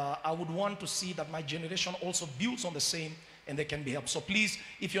 And I would want to see that my generation also builds on the same, and they can be helped. So please,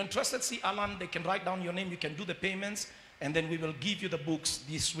 if you're interested, see Alan. They can write down your name. You can do the payments, and then we will give you the books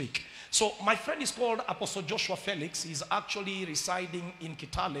this week. So my friend is called Apostle Joshua Felix. He's actually residing in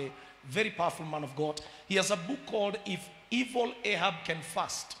Kitale. Very powerful man of God. He has a book called If Evil Ahab Can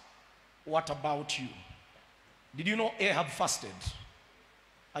Fast, What About You? Did you know Ahab fasted?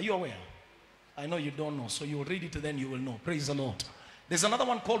 Are you aware? I know you don't know, so you'll read it, then you will know. Praise the Lord. There's another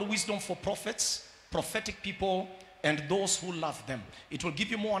one called Wisdom for Prophets, Prophetic People, and Those Who Love Them. It will give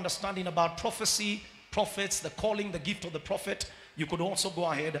you more understanding about prophecy, prophets, the calling, the gift of the prophet. You could also go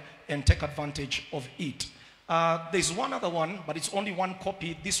ahead and take advantage of it. There's one other one, but it's only one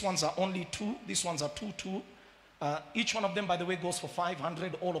copy. These ones are only two. These ones are two. Each one of them, by the way, goes for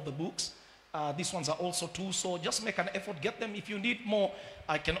 500, all of the books. These ones are also two. So just make an effort, get them. If you need more,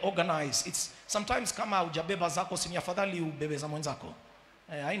 I can organize. It's sometimes kama ujabeba zako sini afadhali ubebe za mwenzako.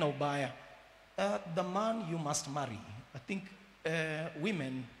 Haina ubaya. The man you must marry. I think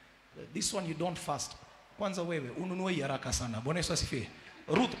women, this one you don't fast. Kwanza wewe ununue hii haraka sana. Bwana Yesu asifiwe.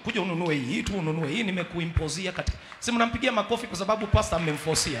 Ruth, kuja ununue hii tu, ununue hii, nimekuimpozia katika. Si mnampigia makofi kwa sababu pastor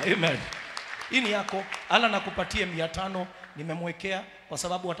amemforcia. Amen. Hii ni yako. Ala nakupatie 500, nimemwekea kwa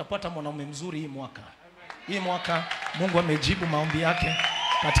sababu atapata mwanaume mzuri hii mwaka. Hii mwaka Mungu amejibu maombi yake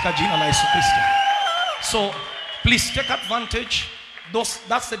katika jina la Yesu Kristo. So please take advantage.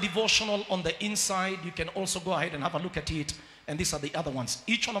 That's the devotional on the inside. You can also go ahead and have a look at it. And these are the other ones.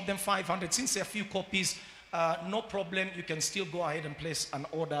 Each one of them 500. Since there are few copies, no problem. You can still go ahead and place an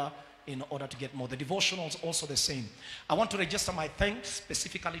order in order to get more. The devotionals also the same. I want to register my thanks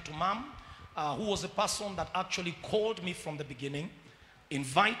specifically to Mom, who was the person that actually called me from the beginning,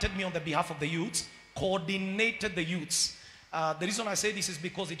 invited me on the behalf of the youths, coordinated the youths. The reason I say this is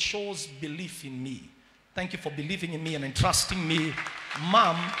because it shows belief in me. Thank you for believing in me and entrusting me,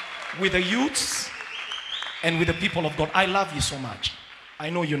 Mom, with the youths and with the people of God. I love you so much. I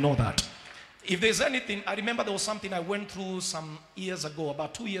know you know that. If there's anything, I remember there was something I went through some years ago,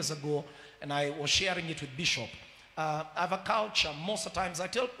 about 2 years ago, and I was sharing it with Bishop. I have a culture, most of the times,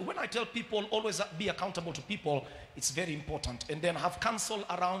 when I tell people, always be accountable to people, it's very important. And then have counsel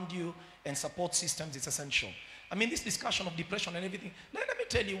around you and support systems, it's essential. I mean, this discussion of depression and everything, let me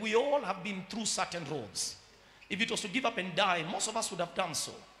tell you, we all have been through certain roads. If it was to give up and die, most of us would have done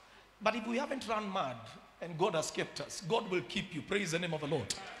so. But if we haven't run mad, And God has kept us. God will keep you. Praise the name of the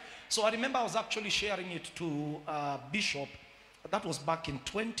Lord. So I remember I was actually sharing it to Bishop. That was back in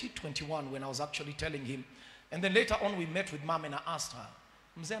 2021 when I was actually telling him. And then later on we met with mom and I asked her,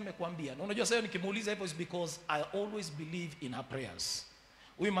 mzee amekuambia. Na unajua sasa nikimuuliza hivyo is because I always believe in her prayers.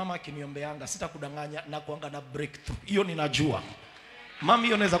 Huyu mama akiniombeanga sitakudanganya na kuanga na breakthrough. Hiyo ninajua. Mami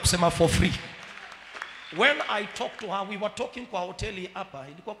hiyo naweza kusema for free. When I talked to her, we were talking kwa hoteli hapa.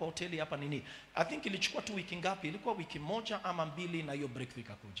 Ilikuwa kwa hoteli hapa nini? I think ilichukua tu wiki ngapi? Ilikuwa wiki moja ama mbili na hiyo breakthrough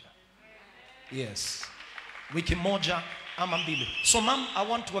ikakuja. Yes. Wiki moja ama mbili. So mom, I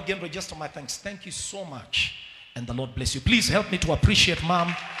want to again register my thanks. Thank you so much. And the Lord bless you. Please help me to appreciate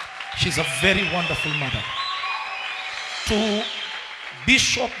mom. She's a very wonderful mother. To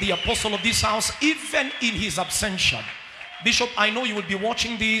Bishop, the apostle of this house, even in his absentia. Bishop, I know you will be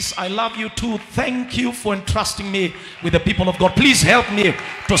watching this. I love you too. Thank you for entrusting me with the people of God. Please help me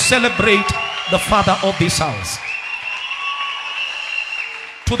to celebrate the father of this house.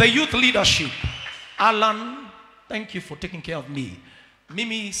 To the youth leadership, Alan, thank you for taking care of me.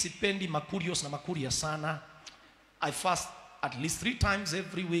 Mimi sipendi makurios na makuria sana. I fast at least 3 times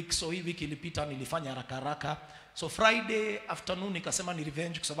every week. So hii wiki ilipita nilifanya haraka haraka. So Friday afternoon nikasema ni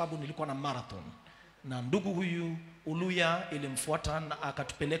revenge kwa sababu nilikuwa na marathon. Na ndugu huyu Uluya ilimfuata na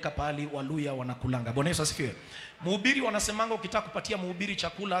akatupeleka pali Waluya wanakulanga. Bwana Yesu asifiwe. Mhubiri wanasemanga ukitaka kupatia mhubiri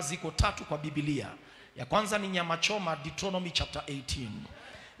chakula ziko 3 kwa Biblia. Ya kwanza ni nyama choma, Deuteronomy chapter 18.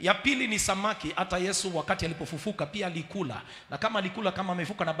 Ya pili ni samaki, hata Yesu wakati alipofufuka pia alikula. Na kama alikula kama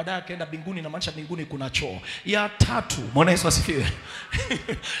amefuka na baadaye akaenda mbinguni na maanisha mbinguni kuna choo. Ya tatu, Bwana Yesu asifiwe.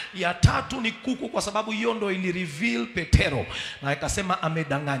 Ya tatu ni kuku kwa sababu hiyo ndo ili reveal Petero na akasema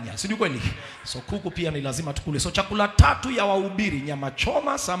amedanganya. Si kweli? So kuku pia ni lazima tukule. So chakula 3 ya wahubiri, nyama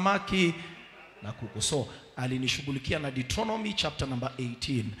choma, samaki na kuku. So alinishughulikia na Deuteronomy chapter number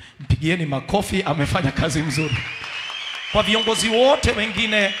 18. Mpigieni makofi, amefanya kazi mzuri. Kwa viongozi wote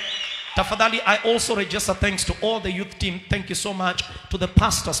wengine, tafadhali I also register thanks to all the youth team. Thank you so much to the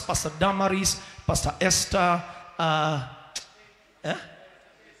pastors, Pastor Damaris, Pastor Esther,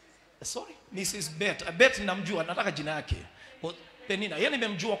 sorry, Mrs. Beth. Beth namjua, nataka jina yake. Penina, yeye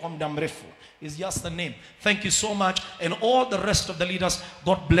nimemjua kwa muda mrefu. Is just the name. Thank you so much. And all the rest of the leaders,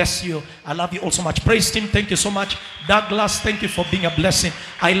 God bless you. I love you all so much. Praise team, thank you so much. Douglas, thank you for being a blessing.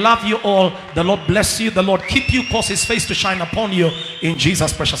 I love you all. The Lord bless you. The Lord keep you, cause his face to shine upon you. In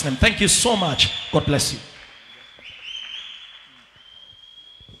Jesus' precious name. Thank you so much. God bless you.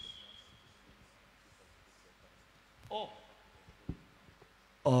 Oh.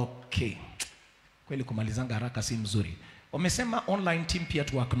 Okay. Kweli kumalizanga haraka si mzuri. Wamesema online team pia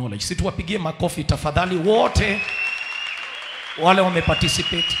tu acknowledge. Si tuwapigie makofi tafadhali wote wale wame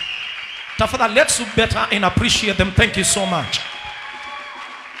participate. Tafadhali let's do better and appreciate them. Thank you so much.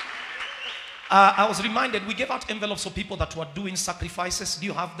 I was reminded we gave out envelopes for people that were doing sacrifices. Do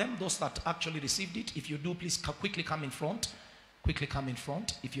you have them? Those that actually received it. If you do, please quickly come in front. Quickly come in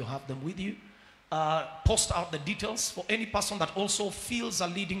front if you have them with you. Post out the details for any person that also feels a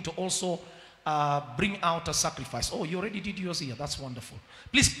leading to also bring out a sacrifice. Oh, you already did yours here. That's wonderful.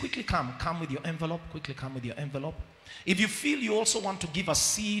 Please quickly come with your envelope. Quickly come with your envelope. If you feel you also want to give a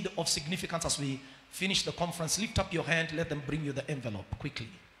seed of significance as we finish the conference, lift up your hand. Let them bring you the envelope quickly.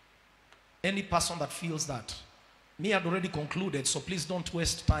 Any person that feels that. Me, I'd already concluded, so please don't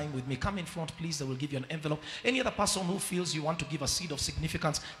waste time with me. Come in front, please. They will give you an envelope. Any other person who feels you want to give a seed of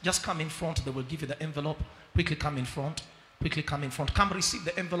significance, just come in front. They will give you the envelope. Quickly come in front. Quickly come in front. Come receive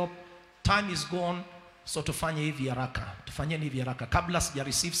the envelope. Time is gone, so tufanye hivi haraka. Tufanyeni hivi haraka. Kabla sija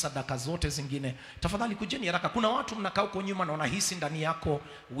receive sadaka zote zingine, tafadhali kujeni haraka. Kuna watu mnakaa huko nyuma na wanahisi ndani yako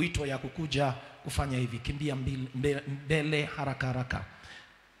wito ya kukuja kufanya hivi. Kimbia mbele haraka haraka.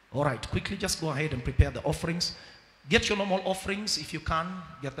 All right, quickly just go ahead and prepare the offerings. Get your normal offerings if you can.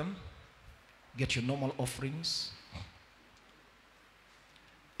 Get them. Get your normal offerings.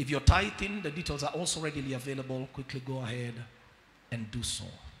 If you're tithing, the details are also readily available. Quickly go ahead and do so.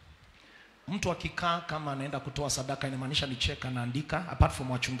 Mtu akikaa kama anaenda kutoa sadaka inamaanisha ni check anaandika. Apart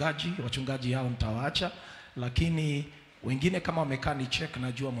from wachungaji hao mtawaacha, lakini wengine kama wamekaa ni check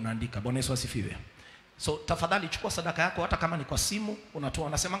najua mnaandika. Bwana Yesu asifiwe. So tafadhali chukua sadaka yako hata kama ni kwa simu unatoa.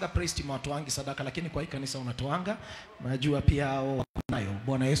 Nasemanga praise team watoangi sadaka, lakini kwa hii kanisa unatoanga. Najua pia hao nayo.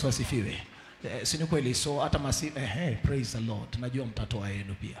 Bwana Yesu asifiwe. Si ni kweli? So hata praise the Lord. Najua mtatoa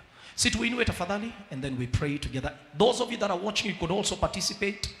yenu pia. Sit tuinue tafadhali and then we pray together. Those of you that are watching, you could also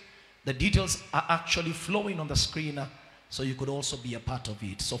participate. The details are actually flowing on the screen, so you could also be a part of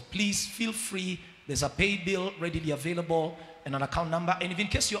it. So please feel free. There's a pay bill readily available and an account number. And if in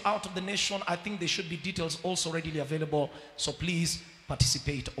case you're out of the nation, I think there should be details also readily available. So please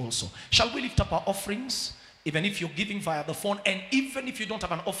participate also. Shall we lift up our offerings? Even if you're giving via the phone, and even if you don't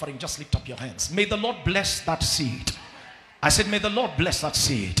have an offering, just lift up your hands. May the Lord bless that seed. I said, may the Lord bless that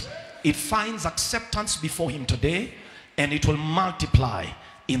seed. It finds acceptance before him today, and it will multiply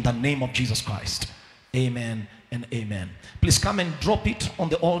in the name of Jesus Christ. Amen and amen. Please come and drop it on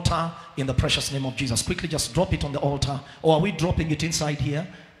the altar in the precious name of Jesus. Quickly just drop it on the altar. Or are we dropping it inside here?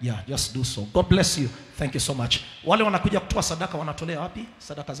 Yeah, just do so. God bless you. Thank you so much. Wale wanakuja kutoa sadaka wanatolea wapi?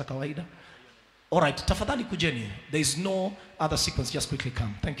 Sadaka za kawaida. All right, tafadhali kujeni. There is no other sequence. Just quickly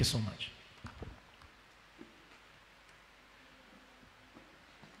come. Thank you so much.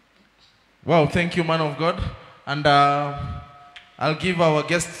 Wow, thank you, man of God. And I'll give our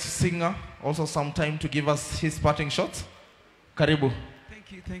guest singer also some time to give us his parting shots. Karibu.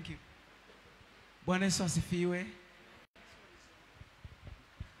 Thank you. Bwana Yesu asifiwe.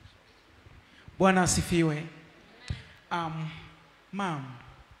 Bwana asifiwe. Mom,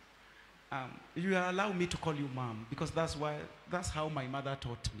 you allow me to call you mom because that's how my mother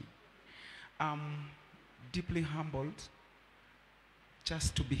taught me. Deeply humbled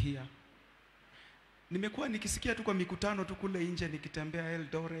just to be here. Nimekuwa nikisikia tu kwa mikutano tu kule nje nikitembea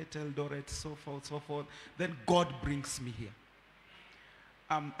Eldoret, so forth. Then God brings me here.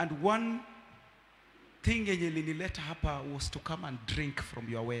 And one thing yenye linileta hapa was to come and drink from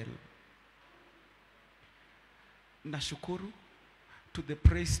your well. Nashukuru to the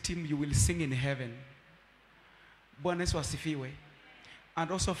praise team you will sing in heaven. Bwana Yesu asifiwe.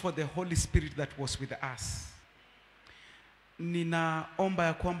 And also for the Holy Spirit that was with us. Ninaomba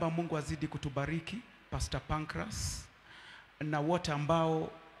ya kwamba Mungu azidi kutubariki, Pastor Pancras, na wote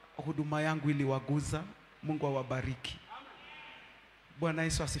ambao huduma yangu iliwaguza, Mungu awabariki. Bwana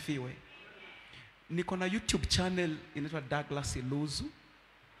Yesu asifiwe. Niko na YouTube channel inaitwa Douglas Iluzu.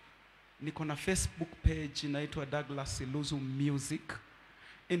 Niko na Facebook page inaitwa Douglas Iluzu Music.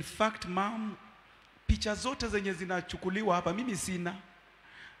 In fact, mom, picha zote zenye zinachukuliwa hapa mimi sina,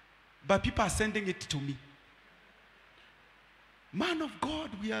 but people are sending it to me. Man of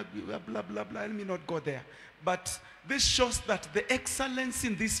God, we are blah, blah, blah. Let me not go there. But this shows that the excellence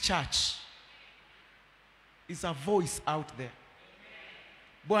in this church is a voice out there.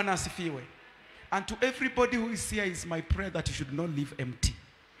 Bwana asifiwe. And to everybody who is here, is my prayer that you should not leave empty.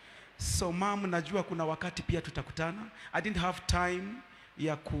 So mom, najua kuna wakati pia tutakutana. I didn't have time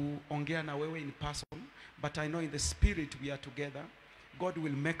ya kuongea na wewe in person, but I know in the spirit we are together. God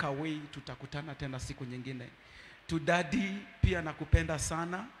will make a way, tutakutana tena siku nyingine. To daddy pia nakupenda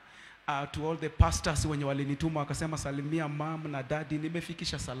sana. To all the pastors wenye walinituma wakasema salimia mom na daddy,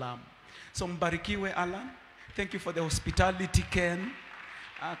 nimefikisha salamu. So mbarikiwe Alan. Thank you for the hospitality Ken.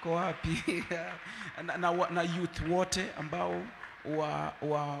 Ako wapi? na youth wote ambao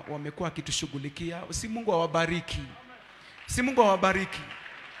wamekuwa akitushughulikia. Si Mungu awabariki. Si Mungu awabariki.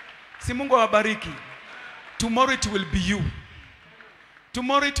 Si Mungu awabariki. Tomorrow it will be you.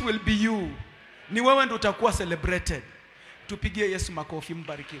 Tomorrow it will be you. Ni wewe ndio utakuwa celebrated. Tupigie Yesu makofi,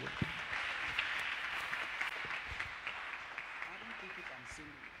 mbarikiwe.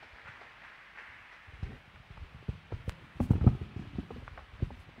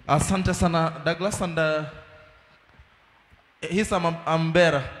 Asante sana Douglas, and here's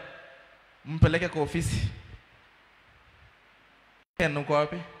Ambera. Mpeleke kwa ofisi. Ken uko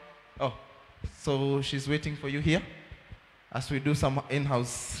wapi? Oh, so she's waiting for you here as we do some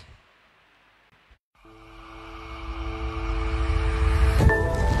in-house